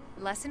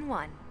 Lesson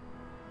 1.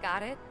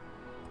 Got it?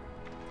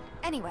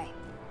 Anyway,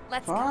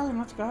 let's go. Fine,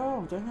 let's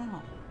go.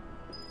 Damn.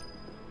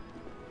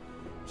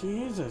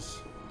 Jesus.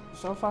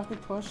 So fucking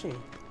pushy.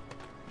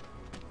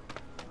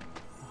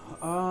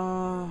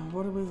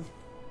 What do we...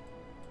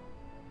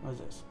 What is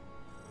this?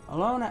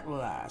 Alone at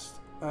last.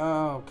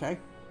 Okay.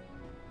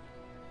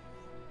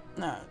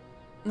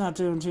 Not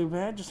doing too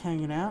bad, just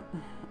hanging out.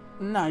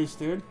 Nice,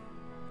 dude.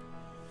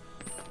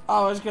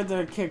 Oh, it's good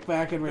to kick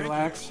back and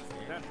relax.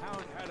 That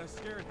hound had us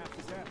scared half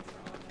his head.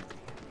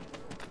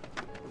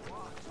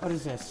 What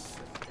is this?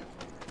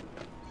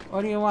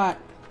 What do you want?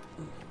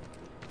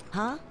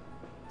 Huh?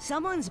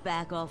 Someone's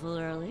back awful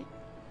early.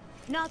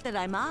 Not that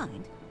I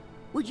mind.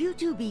 Would you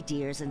two be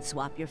dears and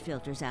swap your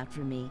filters out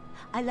for me?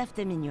 I left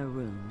them in your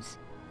rooms.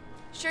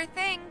 Sure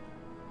thing.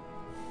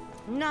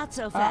 Not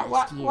so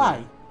fast, you.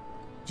 Why?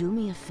 Do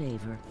me a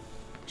favor.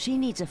 She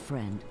needs a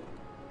friend.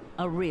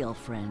 A real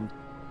friend.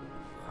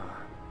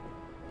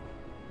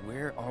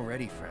 We're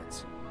already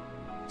friends.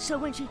 So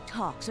when she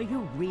talks, are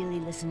you really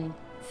listening?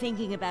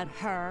 Thinking about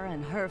her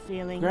and her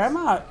feelings?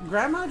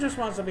 Grandma just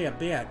wants to be a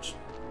bitch.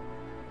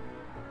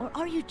 Or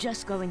are you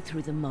just going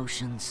through the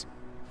motions?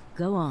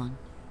 Go on.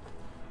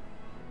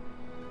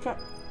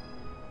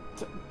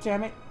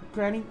 Damn it,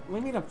 Granny,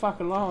 leave me the fuck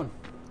alone.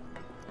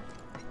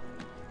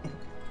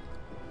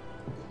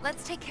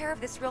 Let's take care of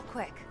this real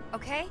quick,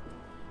 okay?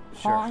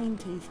 Fine,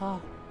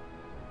 Tifa.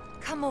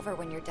 Come over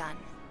when you're done.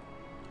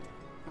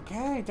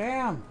 Okay,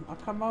 damn. I'll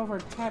come over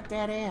and tap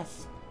that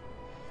ass.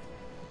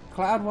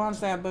 Cloud wants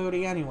that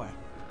booty anyway.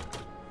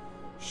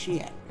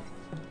 Shit.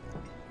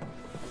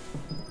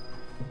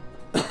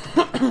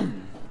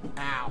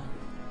 Ow.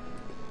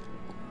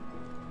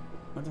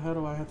 What the hell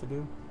do I have to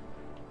do?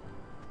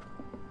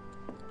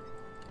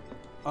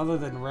 Other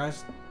than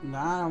rest?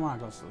 Nah, I don't want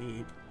to go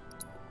sleep.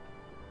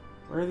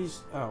 Where are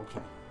these? Oh,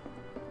 okay.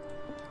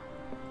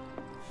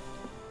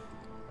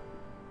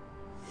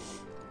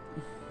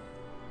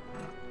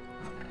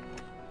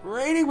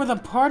 Raiding with a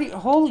party?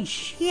 Holy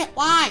shit,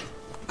 why?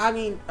 I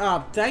mean,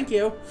 thank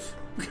you.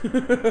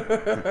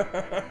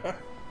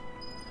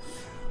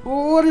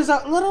 What is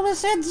up, Little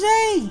Miss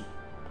NZ?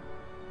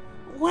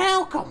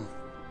 Welcome.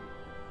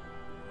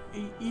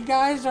 You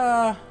guys,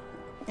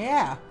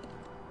 yeah.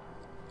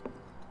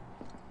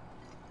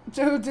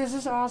 Dude, this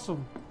is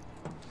awesome.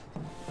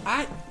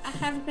 I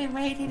haven't been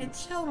raided in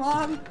so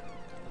long.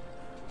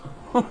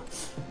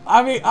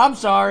 I mean, I'm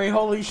sorry,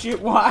 holy shit,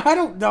 why? I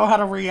don't know how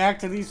to react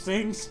to these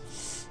things.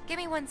 Give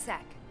me 1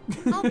 sec.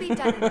 I'll be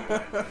done in a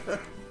bit.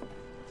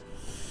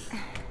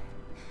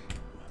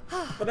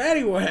 But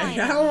anyway,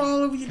 how are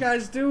all of you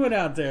guys doing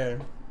out there?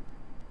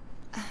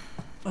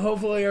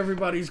 Hopefully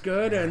everybody's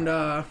good and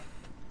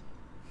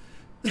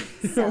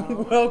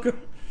So,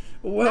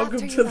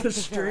 welcome to the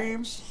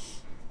stream.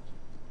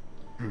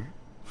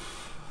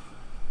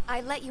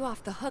 I let you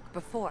off the hook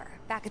before,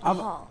 back at the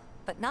hall,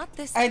 but not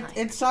this time.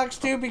 It sucks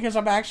too because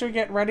I'm actually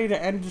getting ready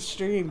to end the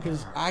stream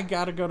because I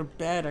gotta go to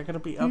bed. I gotta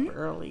be up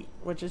early,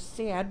 which is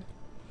sad.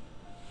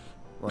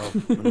 Well,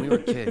 when we were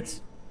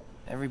kids,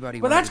 everybody.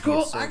 But that's wanted to be a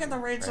cool. I soldier, get to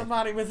raid right?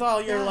 somebody with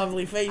all your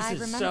lovely faces. I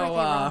remember So they were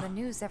on the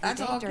news every that's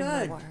day all during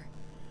good. the war.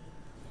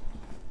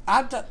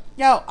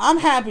 Yo, I'm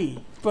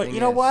happy, but Thing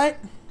you know is, what?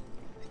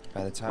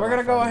 By the time We're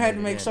gonna I go finally ahead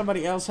and made it make in,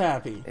 somebody else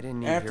happy I didn't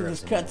need after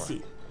this heroes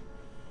anymore.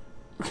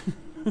 cutscene.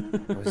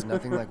 It was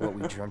nothing like what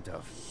we dreamt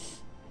of.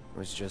 It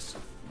was just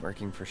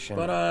working for Shinra.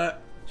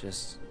 But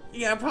just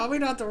yeah, probably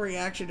not the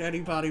reaction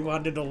anybody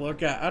wanted to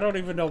look at. I don't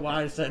even know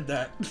why I said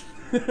that.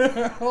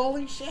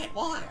 Holy shit!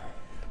 Why?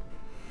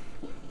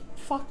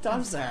 Fuck does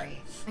I'm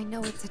sorry. I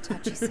know it's a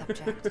touchy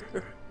subject.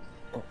 that?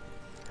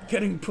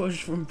 Getting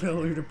pushed from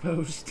pillar to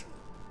post.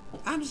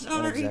 I'm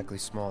sorry. not exactly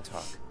small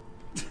talk.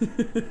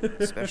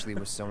 Especially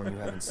with someone you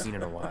haven't seen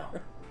in a while.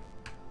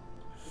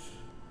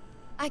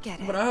 I get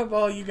it. But I hope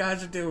all you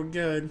guys are doing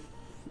good.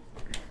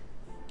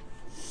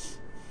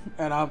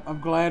 And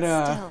I'm glad,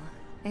 Still,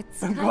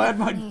 it's I'm kind glad of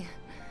my funny.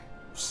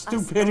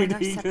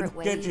 stupidity Us going our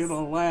didn't get you to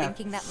separate ways, laugh.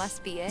 thinking that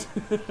must be it,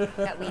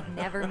 that we'd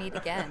never meet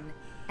again.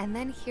 And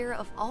then here,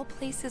 of all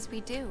places,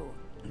 we do.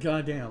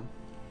 Goddamn.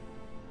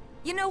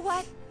 You know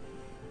what?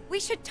 We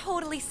should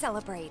totally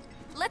celebrate.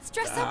 Let's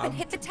dress up and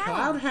hit the town.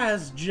 Cloud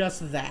has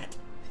just that.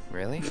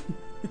 Really?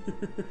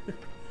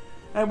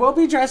 And we'll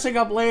be dressing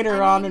up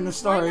later on in the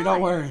story,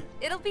 don't worry.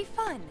 It'll be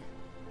fun.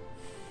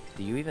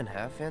 Do you even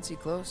have fancy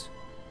clothes?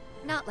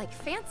 Not like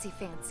fancy,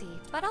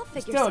 but I'll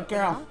figure do it, something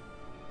girl. out.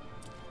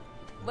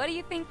 What do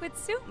you think would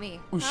suit me?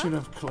 We huh? should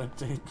have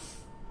clipped it.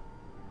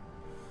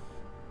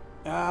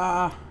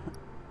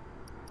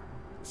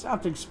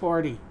 Something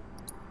sporty.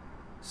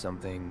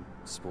 Something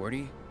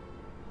sporty?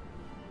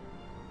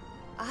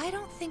 I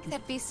don't think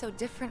that'd be so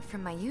different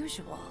from my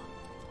usual.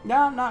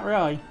 No, not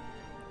really.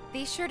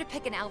 Be sure to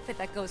pick an outfit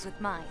that goes with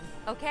mine,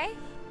 okay?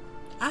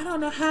 I don't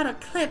know how to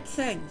clip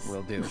things.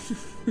 Will do.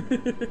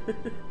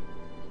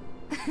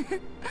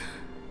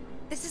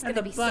 This is And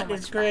gonna the be so button much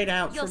is grayed fun.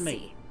 out You'll for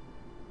me.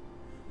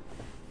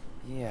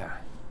 See. Yeah.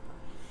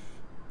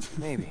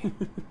 Maybe.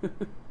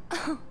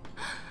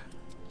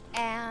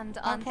 And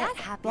on Okay, that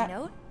happy but-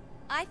 note,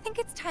 I think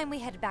it's time we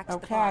head back to the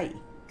Okay. bar.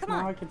 Come Now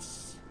on. I could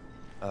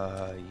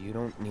You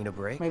don't need a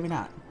break? maybe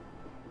not.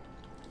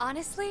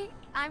 Honestly,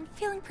 I'm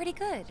feeling pretty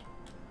good.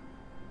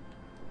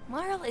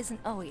 Marl isn't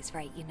always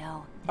right, you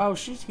know. Oh,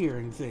 she's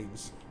hearing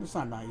things. That's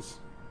not nice.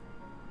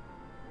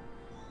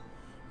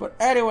 But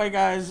anyway,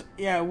 guys,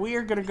 yeah, we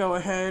are gonna go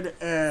ahead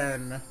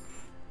and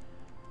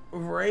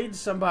raid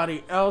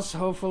somebody else.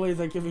 Hopefully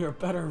they give you a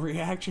better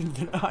reaction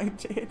than I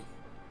did.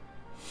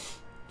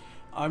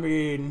 I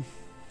mean,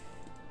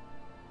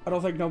 I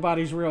don't think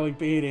nobody's really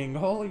beating.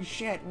 Holy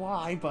shit,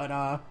 why? But,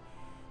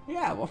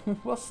 yeah,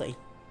 we'll see.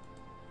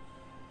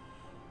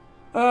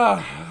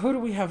 Who do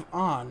we have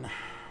on?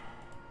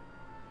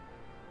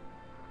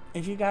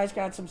 If you guys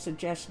got some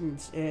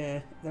suggestions,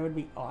 that would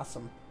be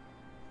awesome.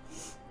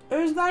 It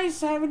was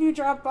nice having you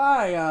drop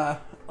by,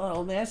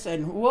 Little Miss,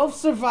 and Wolf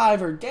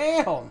Survivor.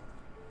 Damn!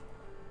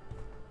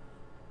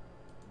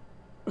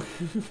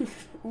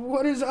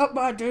 What is up,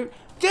 my dude?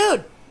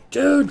 Dude!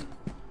 Dude!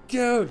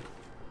 Dude!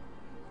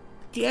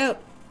 Dude!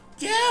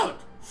 Dude!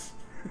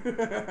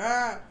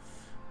 I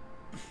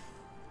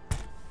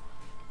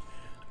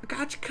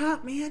got your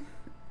cup, man.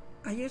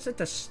 I use it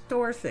to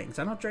store things.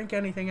 I don't drink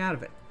anything out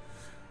of it.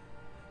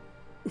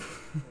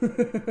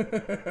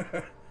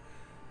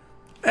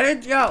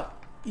 And yo,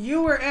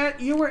 you were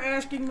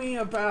asking me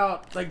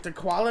about like the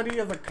quality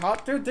of the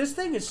cup, dude. This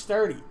thing is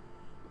sturdy.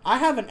 I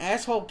have an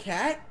asshole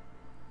cat.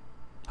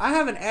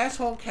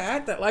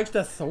 That likes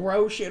to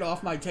throw shit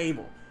off my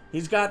table.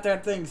 He's got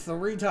that thing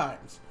 3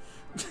 times.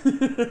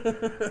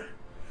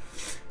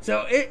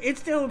 So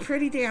it's still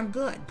pretty damn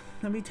good,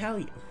 let me tell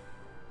you.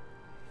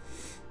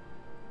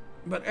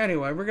 But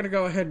anyway, we're gonna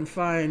go ahead and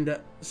find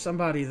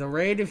somebody to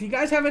raid. If you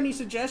guys have any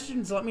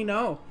suggestions, let me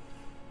know.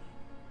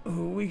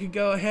 We could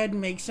go ahead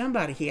and make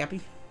somebody happy.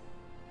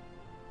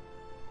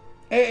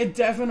 It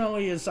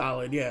definitely is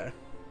solid, yeah.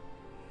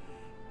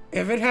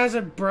 If it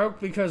hasn't broke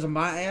because of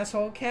my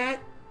asshole cat,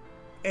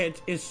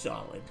 it is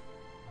solid.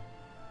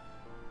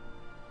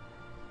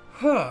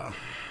 Huh.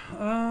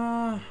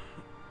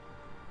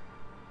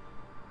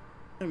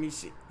 Let me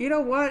see. You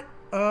know what?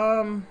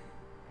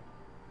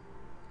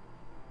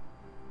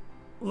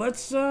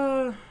 Let's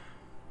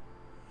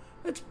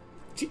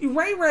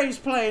Ray Ray's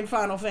playing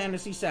Final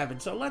Fantasy VII,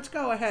 so let's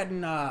go ahead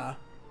and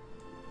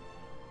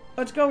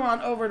let's go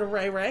on over to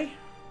Ray Ray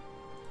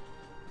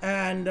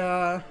and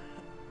tell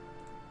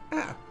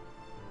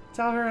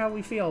her how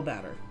we feel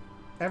about her.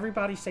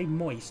 Everybody say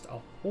moist a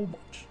whole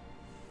bunch.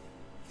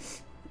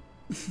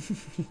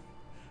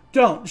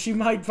 Don't, she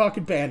might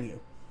fucking ban you.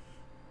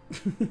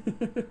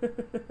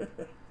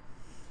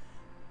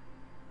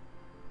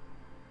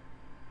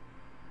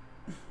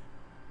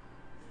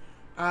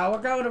 We're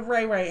going to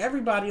Ray Ray.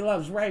 Everybody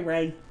loves Ray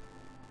Ray.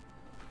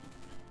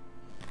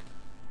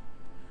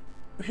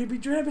 Baby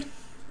Drabbin.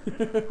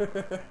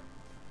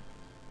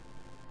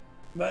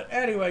 But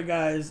anyway,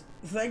 guys,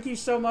 thank you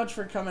so much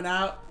for coming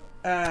out.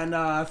 And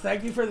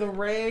thank you for the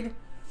raid.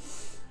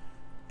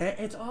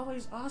 It's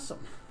always awesome.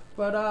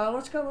 But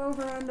let's go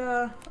over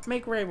and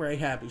make Ray Ray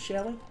happy,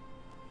 shall we?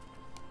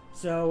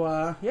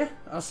 So, yeah,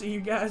 I'll see you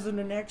guys in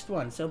the next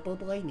one. So,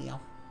 bye-bye now.